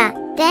diner,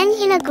 then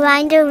in a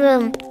grinder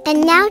room,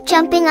 and now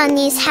jumping on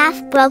these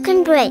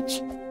half-broken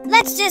bridge.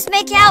 Let's just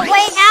make our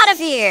way out of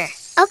here!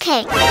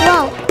 Okay,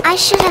 whoa, I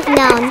should have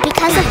known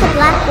because of the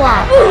black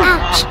wall.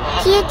 Ouch,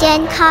 he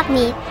again caught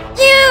me.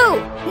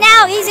 You!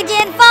 Now he's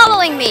again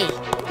following me!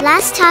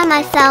 Last time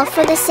I fell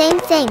for the same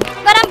thing.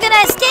 But I'm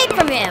gonna escape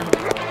from him!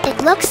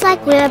 It looks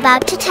like we're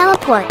about to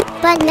teleport,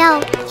 but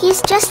no,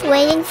 he's just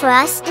waiting for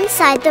us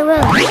inside the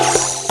room.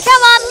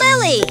 Come on,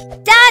 Lily!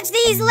 Dodge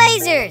these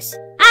lasers!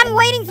 I'm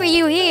waiting for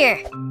you here!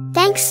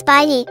 Thanks,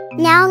 Spidey.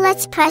 Now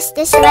let's press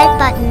this red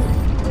button.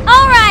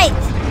 Alright!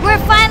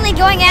 We're finally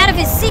going out of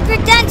his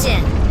secret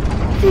dungeon!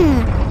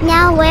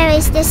 Now where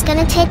is this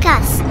gonna take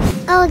us?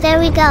 Oh, there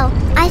we go.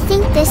 I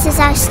think this is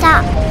our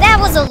stop. That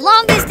was the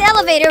longest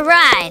elevator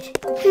ride!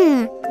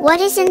 What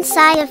is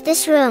inside of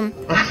this room?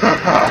 You!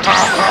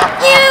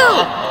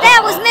 That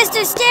was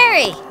Mr.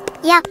 Scary!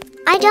 Yep,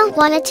 I don't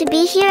want it to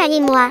be here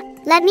anymore.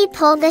 Let me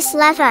pull this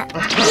lever.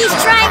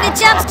 He's trying to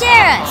jump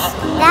scare us!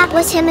 That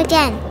was him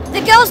again.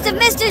 The ghost of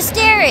Mr.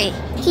 Scary!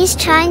 He's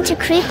trying to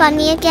creep on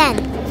me again.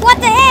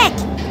 What the heck?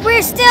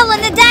 We're still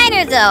in the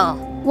diner though!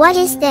 What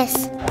is this?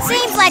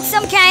 Seems like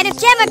some kind of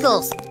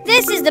chemicals.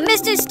 This is the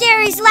Mr.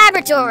 Scary's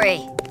laboratory.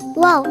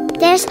 Whoa,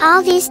 there's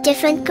all these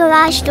different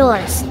garage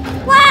doors.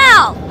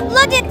 Wow!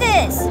 Look at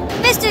this!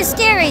 Mr.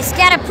 Scary's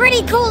got a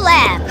pretty cool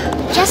lab.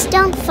 Just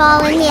don't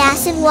fall in the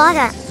acid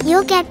water.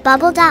 You'll get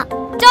bubbled up.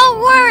 Don't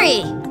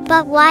worry!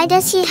 But why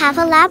does he have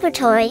a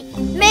laboratory?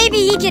 Maybe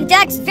he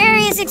conducts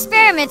various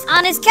experiments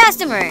on his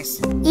customers.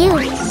 You.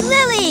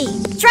 Lily!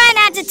 Try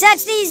not to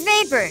touch these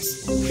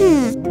vapors.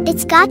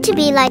 It's got to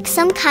be like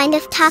some kind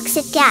of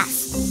toxic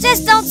gas.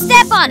 Just don't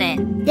step on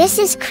it. This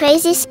is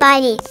crazy,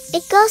 Spidey.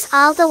 It goes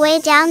all the way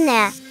down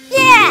there.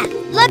 Yeah!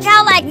 Look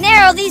how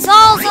narrow these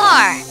holes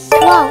are.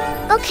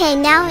 Whoa, okay,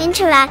 now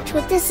interact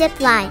with the zip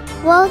line.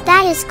 Whoa,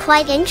 that is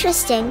quite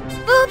interesting.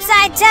 Oops,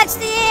 I touched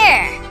the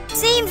air.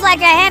 Seems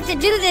like I have to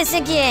do this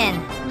again.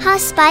 Huh,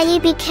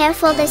 Spidey, be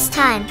careful this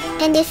time.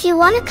 And if you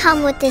want to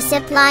come with the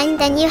zip line,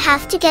 then you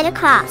have to get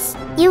across.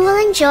 You will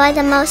enjoy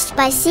the most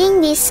by seeing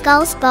these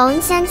skulls,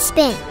 bones, and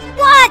spin.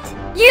 What?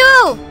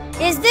 You!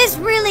 Is this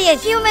really a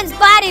human's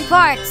body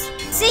parts?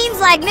 Seems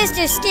like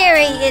Mr.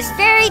 Scary is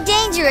very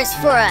dangerous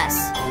for us.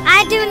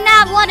 I do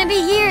not want to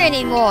be here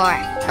anymore.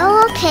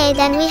 Oh, okay,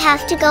 then we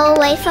have to go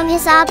away from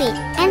his obby.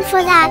 And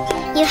for that,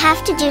 you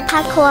have to do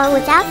parkour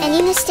without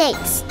any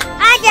mistakes.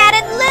 I got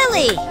it,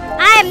 Lily.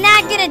 I am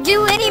not gonna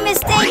do any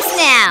mistakes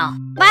now.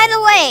 By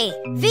the way,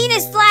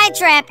 Venus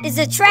Flytrap is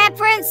a trap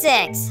for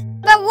insects.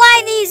 But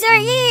why these are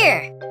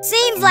here?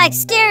 Seems like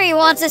Scary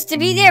wants us to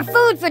be their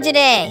food for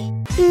today.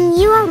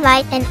 You are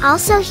right, and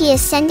also he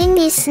is sending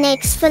these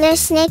snakes for their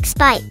snake's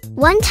bite.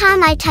 One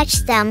time I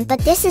touched them, but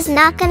this is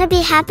not gonna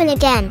be happen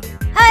again.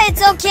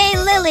 It's okay,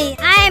 Lily.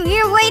 I am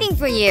here waiting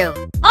for you.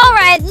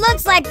 Alright,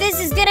 looks like this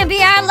is gonna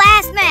be our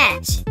last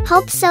match.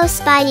 Hope so,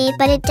 Spidey,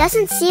 but it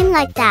doesn't seem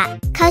like that.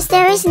 Cause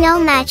there is no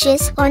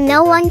matches or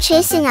no one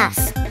chasing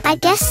us. I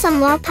guess some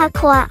more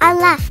parkour are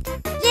left.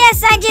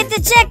 Yes, I get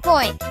the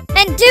checkpoint.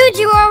 And dude,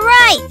 you are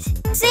right.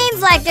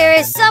 Seems like there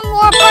is some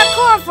more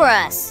parkour for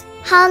us.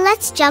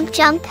 Let's jump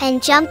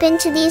and jump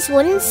into these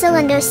wooden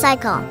cylinder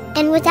cycle.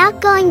 And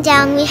without going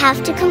down, we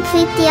have to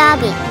complete the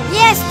obby.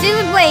 Yes,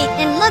 dude, wait,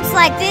 and looks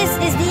like this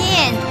is the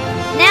end.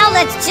 Now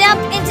let's jump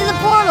into the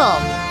portal.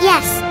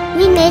 Yes,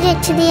 we made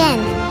it to the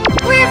end.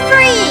 We're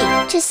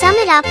free! To sum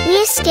it up, we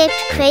escaped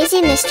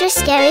crazy Mr.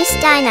 Scary's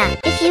diner.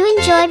 If you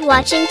enjoyed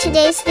watching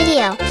today's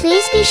video,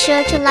 please be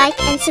sure to like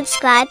and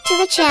subscribe to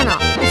the channel.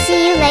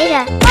 See you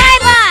later.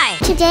 Bye-bye!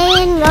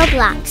 Today in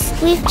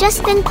Roblox, we've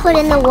just been put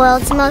in the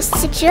world's most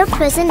secure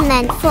prison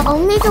meant for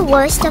only the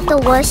worst of the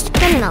worst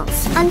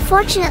criminals.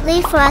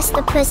 Unfortunately for us,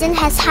 the prison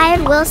has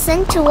hired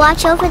Wilson to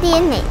watch over the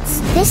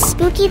inmates. This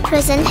spooky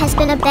prison has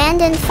been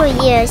abandoned for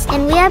years,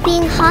 and we are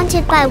being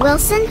haunted by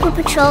Wilson, who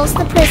patrols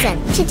the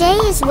prison. Today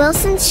is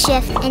Wilson's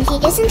shift, and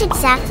he isn't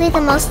exactly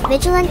the most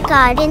vigilant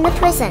guard in the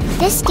prison.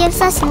 This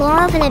gives us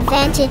more of an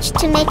advantage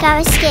to make our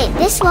escape.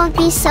 This won't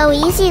be so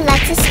easy,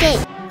 let's escape.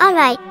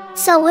 Alright,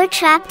 so we're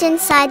trapped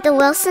inside the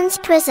Wilson's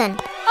prison.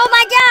 Oh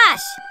my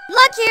gosh!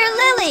 Look here,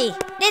 Lily!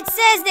 It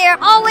says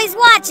they're always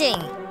watching!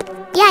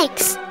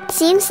 Yikes!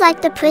 Seems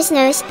like the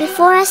prisoners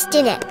before us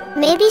did it.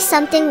 Maybe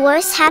something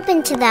worse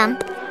happened to them.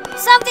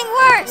 Something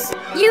worse?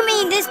 You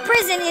mean this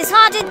prison is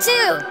haunted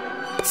too?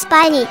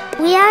 Spidey,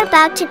 we are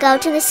about to go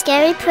to the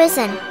scary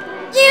prison.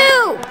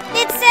 You!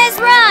 It says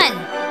run!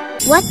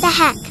 What the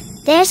heck?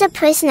 There's a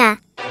prisoner.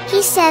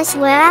 He says,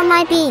 where are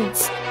my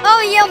beans?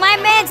 Oh yo, my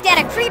man's got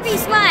a creepy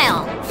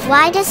smile.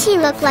 Why does he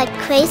look like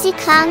crazy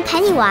clown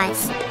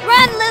Pennywise?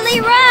 Run,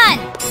 Lily,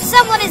 run!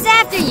 Someone is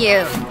after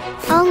you.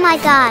 Oh my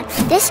god,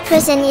 this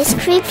prison is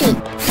creepy.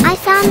 I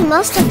found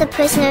most of the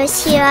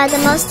prisoners here are the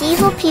most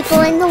evil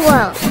people in the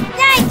world.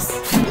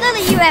 Yikes!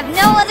 Lily, you have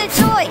no other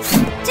choice.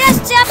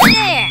 Just jump in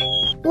there.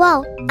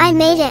 Whoa, I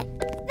made it.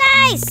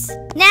 Nice!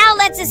 Now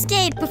let's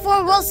escape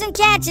before Wilson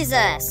catches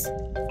us.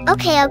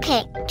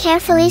 Okay.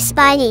 Carefully,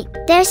 Spidey.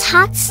 There's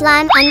hot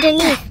slime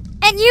underneath.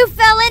 And you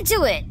fell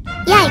into it.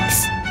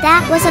 Yikes,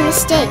 that was a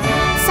mistake.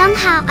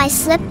 Somehow I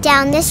slipped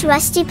down this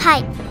rusty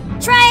pipe.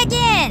 Try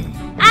again.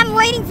 I'm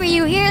waiting for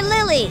you here,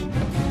 Lily.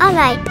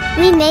 Alright,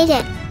 we made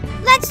it.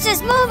 Let's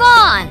just move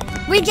on.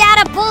 We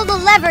gotta pull the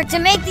lever to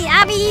make the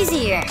obby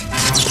easier.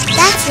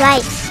 That's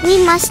right,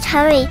 we must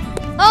hurry.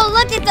 Oh,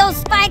 look at those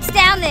spikes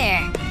down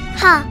there.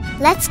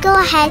 Let's go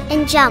ahead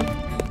and jump.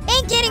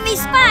 Ain't getting me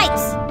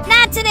spikes.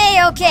 Not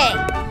today, okay?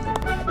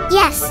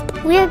 Yes,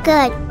 we're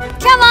good.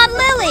 Come on,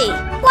 Lily.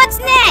 What's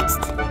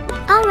next?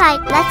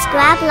 Alright, let's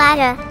grab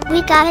ladder.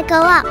 We gotta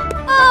go up.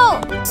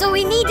 Oh, so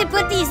we need to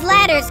put these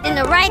ladders in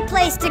the right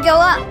place to go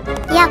up.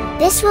 Yep,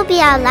 this will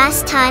be our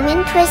last time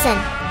in prison.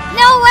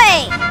 No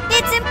way!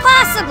 It's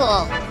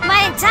impossible!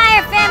 My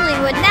entire family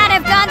would not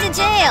have gone to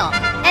jail.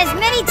 As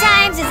many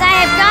times as I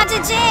have gone to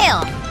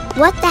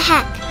jail. What the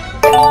heck?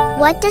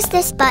 What does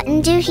this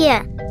button do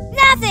here?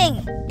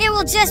 Nothing! It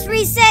will just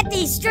reset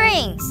these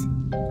strings.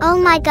 Oh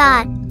my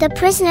god, the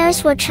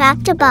prisoners were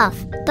trapped above,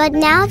 but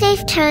now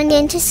they've turned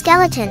into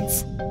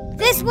skeletons.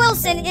 This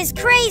Wilson is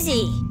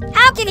crazy.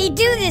 How can he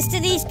do this to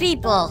these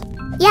people?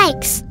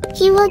 Yikes,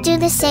 he will do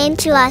the same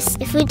to us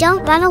if we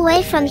don't run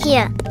away from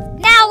here.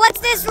 Now what's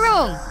this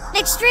room?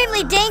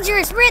 Extremely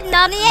dangerous written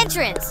on the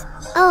entrance.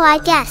 Oh, I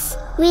guess.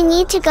 We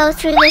need to go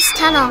through this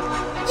tunnel.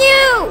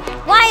 You!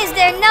 Why is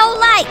there no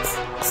lights?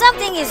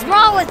 Something is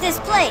wrong with this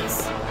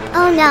place.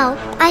 Oh no,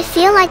 I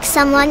feel like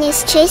someone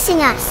is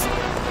chasing us.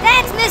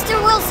 That's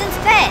Mr. Wilson's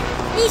pet.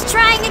 He's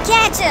trying to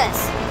catch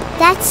us.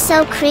 That's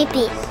so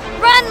creepy.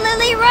 Run,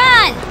 Lily,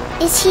 run!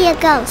 Is he a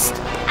ghost?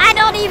 I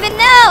don't even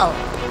know.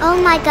 Oh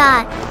my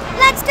god.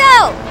 Let's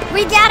go!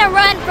 We gotta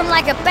run from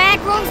like a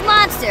backrooms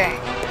monster.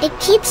 It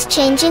keeps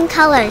changing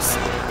colors.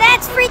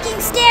 That's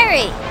freaking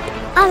scary.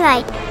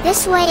 Alright,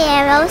 this way,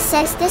 arrow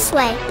says this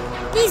way.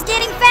 He's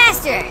getting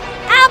faster.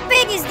 How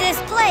big is this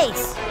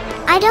place?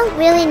 I don't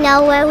really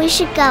know where we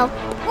should go.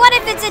 What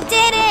if it's a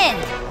dead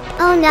end?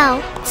 Oh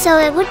no, so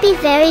it would be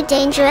very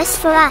dangerous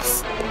for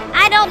us.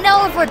 I don't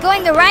know if we're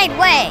going the right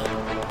way.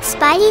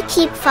 Spidey,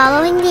 keep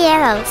following the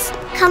arrows.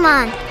 Come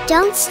on,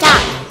 don't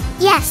stop.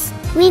 Yes,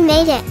 we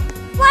made it.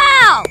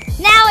 Wow!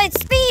 Now it's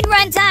speed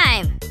run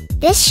time.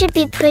 This should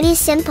be pretty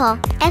simple.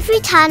 Every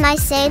time I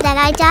say that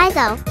I die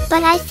though,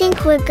 but I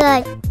think we're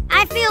good.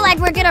 I feel like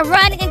we're gonna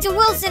run into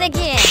Wilson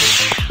again.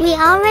 We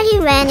already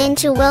ran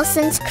into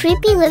Wilson's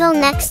creepy little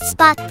next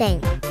spot thing.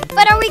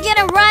 But are we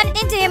gonna run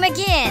into him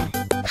again?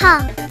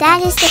 Huh,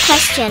 that is the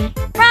question.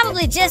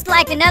 Probably just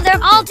like another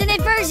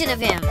alternate version of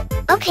him.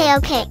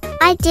 Okay,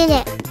 I did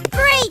it.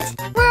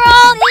 Great! We're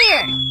all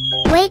here!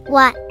 Wait,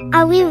 what?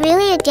 Are we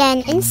really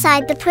again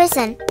inside the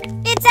prison?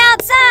 It's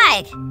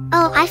outside!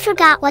 Oh, I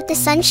forgot what the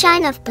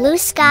sunshine of blue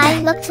sky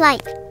looked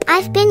like.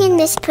 I've been in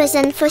this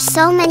prison for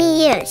so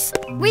many years.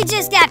 We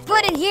just got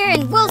put in here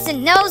and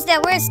Wilson knows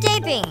that we're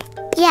escaping.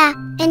 Yeah,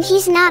 and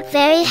he's not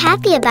very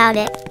happy about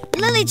it.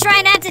 Lily,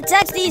 try not to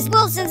touch these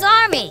Wilson's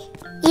army.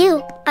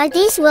 Are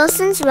these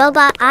Wilson's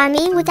robot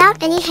army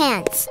without any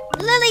hands?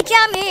 Lily,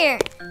 come here.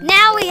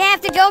 Now we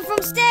have to go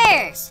from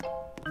stairs.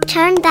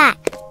 Turn back.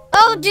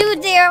 Oh,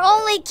 dude, they are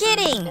only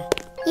kidding.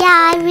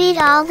 Yeah, I read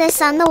all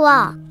this on the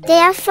wall. They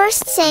are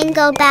first saying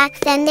go back,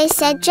 then they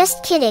said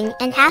just kidding,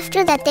 and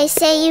after that they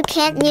say you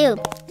can't noob.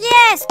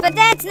 Yes, but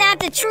that's not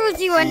the truth.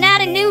 You are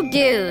not a noob,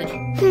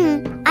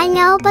 dude. I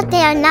know, but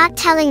they are not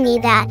telling me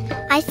that.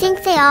 I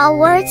think they all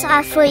words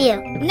are for you.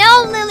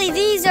 No, Lily,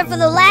 these are for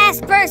the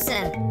last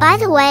person. By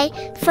the way,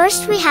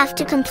 first we have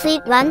to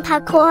complete run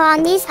parkour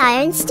on these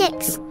iron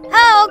sticks.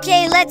 Oh,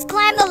 okay, let's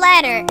climb the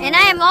ladder, and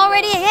I am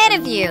already ahead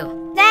of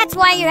you. That's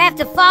why you have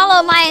to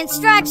follow my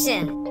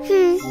instruction.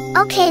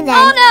 Okay then.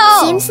 Oh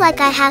no! Seems like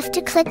I have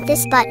to click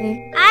this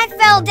button. I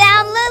fell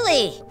down,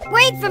 Lily.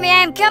 Wait for me,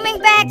 I am coming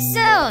back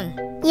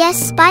soon.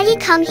 Yes, Spidey,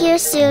 come here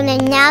soon,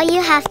 and now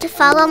you have to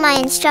follow my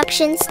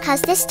instructions,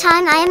 cause this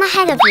time I am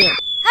ahead of you.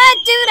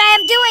 Dude, I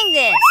am doing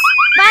this.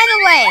 By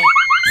the way,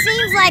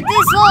 seems like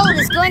this hole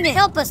is going to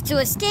help us to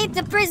escape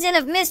the prison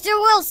of Mr.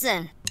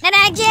 Wilson. And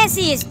I guess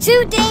he is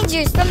too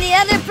dangerous from the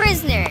other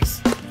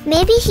prisoners.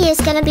 Maybe he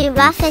is gonna be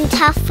rough and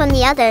tough from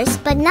the others,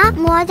 but not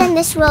more than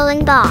this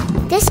rolling ball.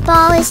 This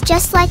ball is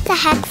just like the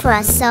heck for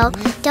us, so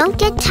don't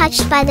get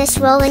touched by this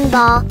rolling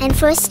ball, and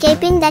for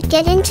escaping that,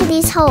 get into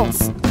these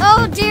holes.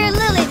 Oh dear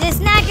Lily, this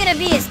is not gonna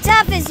be as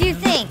tough as you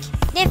think.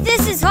 If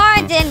this is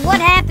hard, then what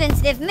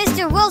happens if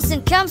Mr.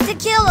 Wilson comes to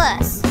kill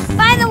us?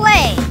 By the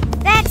way,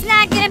 that's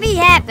not gonna be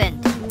happened.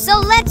 So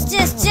let's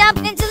just jump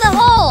into the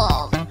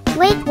hole.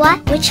 Wait, what?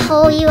 Which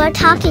hole you are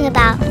talking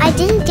about? I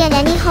didn't get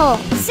any hole.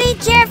 See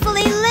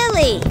carefully,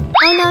 Lily.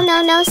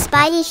 Oh no,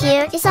 Spidey,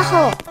 here is a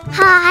hole.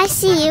 Ha, I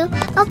see you.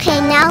 Okay,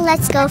 now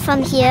let's go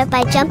from here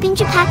by jumping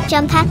japack,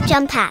 jump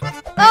pack.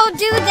 Oh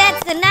dude,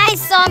 that's the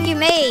nice song you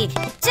made.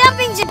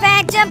 Jumping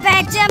japack, jump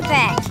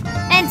pack.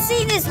 And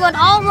see, this what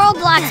all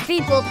Roblox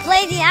people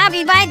play the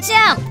obby by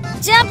jump.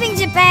 Jumping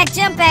japack,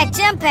 jump pack,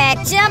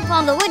 jump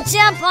on the wood,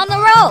 jump on the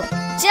rope.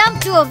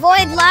 Jump to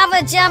avoid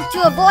lava, jump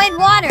to avoid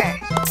water.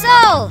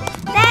 So,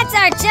 that's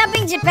our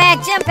jumping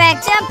japack, jump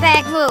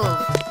pack move.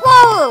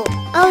 Whoa!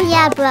 Oh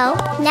yeah, bro.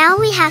 Now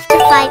we have to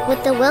fight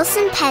with the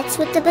Wilson pets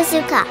with the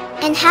bazooka,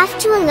 and have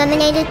to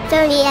eliminate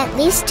 30 at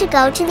least to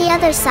go to the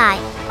other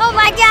side. Oh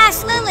my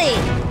gosh, Lily!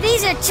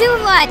 These are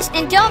too much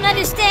and don't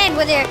understand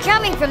where they're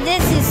coming from.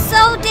 This is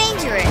so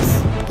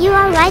dangerous. You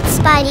are right,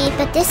 Spidey,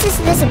 but this is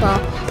visible,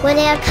 where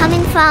they are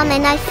coming from,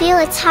 and I feel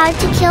it's hard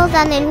to kill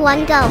them in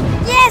one go.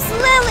 Yes,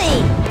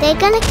 Lily! They're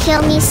gonna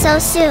kill me so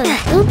soon.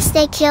 Oops,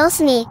 they kills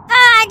me.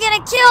 I'm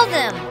gonna kill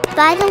them!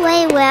 By the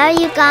way, where are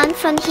you gone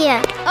from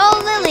here?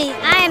 Oh, Lily,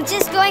 I am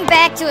just going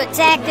back to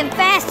attack them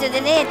faster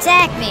than they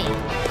attack me.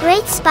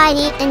 Great,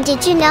 Spidey, and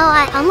did you know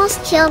I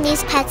almost killed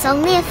these pets,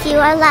 only a few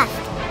are left.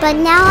 But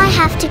now I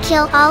have to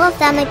kill all of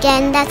them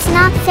again. That's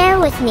not fair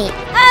with me.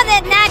 Oh,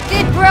 that's not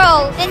good,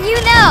 bro. And you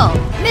know,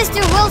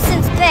 Mr.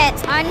 Wilson's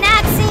pets are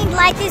not seen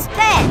like his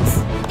pets.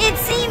 It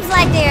seems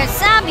like they are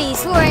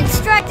zombies who are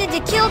instructed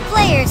to kill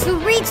players who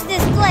reach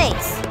this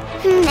place.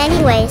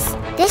 Anyways,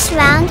 this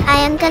round I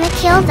am gonna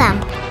kill them.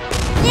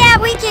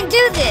 Yeah, we can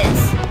do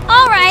this.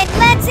 Alright,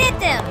 let's hit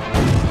them.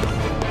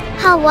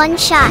 One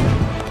shot.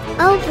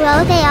 Oh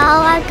bro, they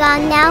all are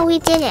gone now. We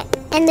did it.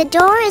 And the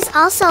door is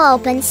also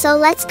open, so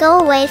let's go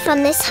away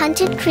from this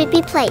haunted,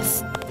 creepy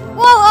place.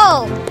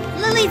 Whoa!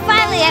 Lily,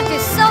 finally, after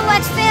so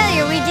much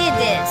failure, we did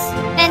this.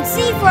 And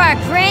see, for our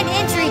grand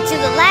entry to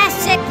the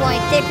last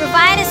checkpoint, they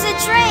provide us a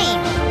train.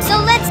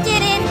 So let's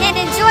get in and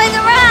enjoy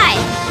the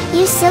ride.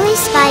 You silly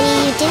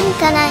Spidey, you didn't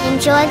gonna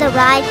enjoy the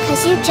ride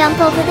cause you jump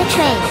over the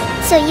train.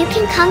 So you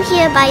can come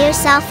here by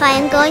yourself. I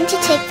am going to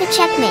take the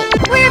checkmate.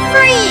 We're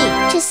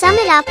free! To sum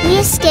it up, we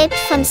escaped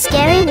from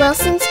scary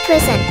Wilson's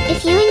prison.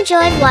 If you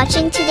enjoyed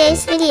watching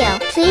today's video,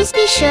 please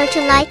be sure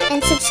to like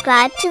and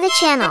subscribe to the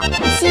channel.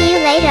 See you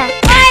later.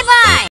 Bye-bye!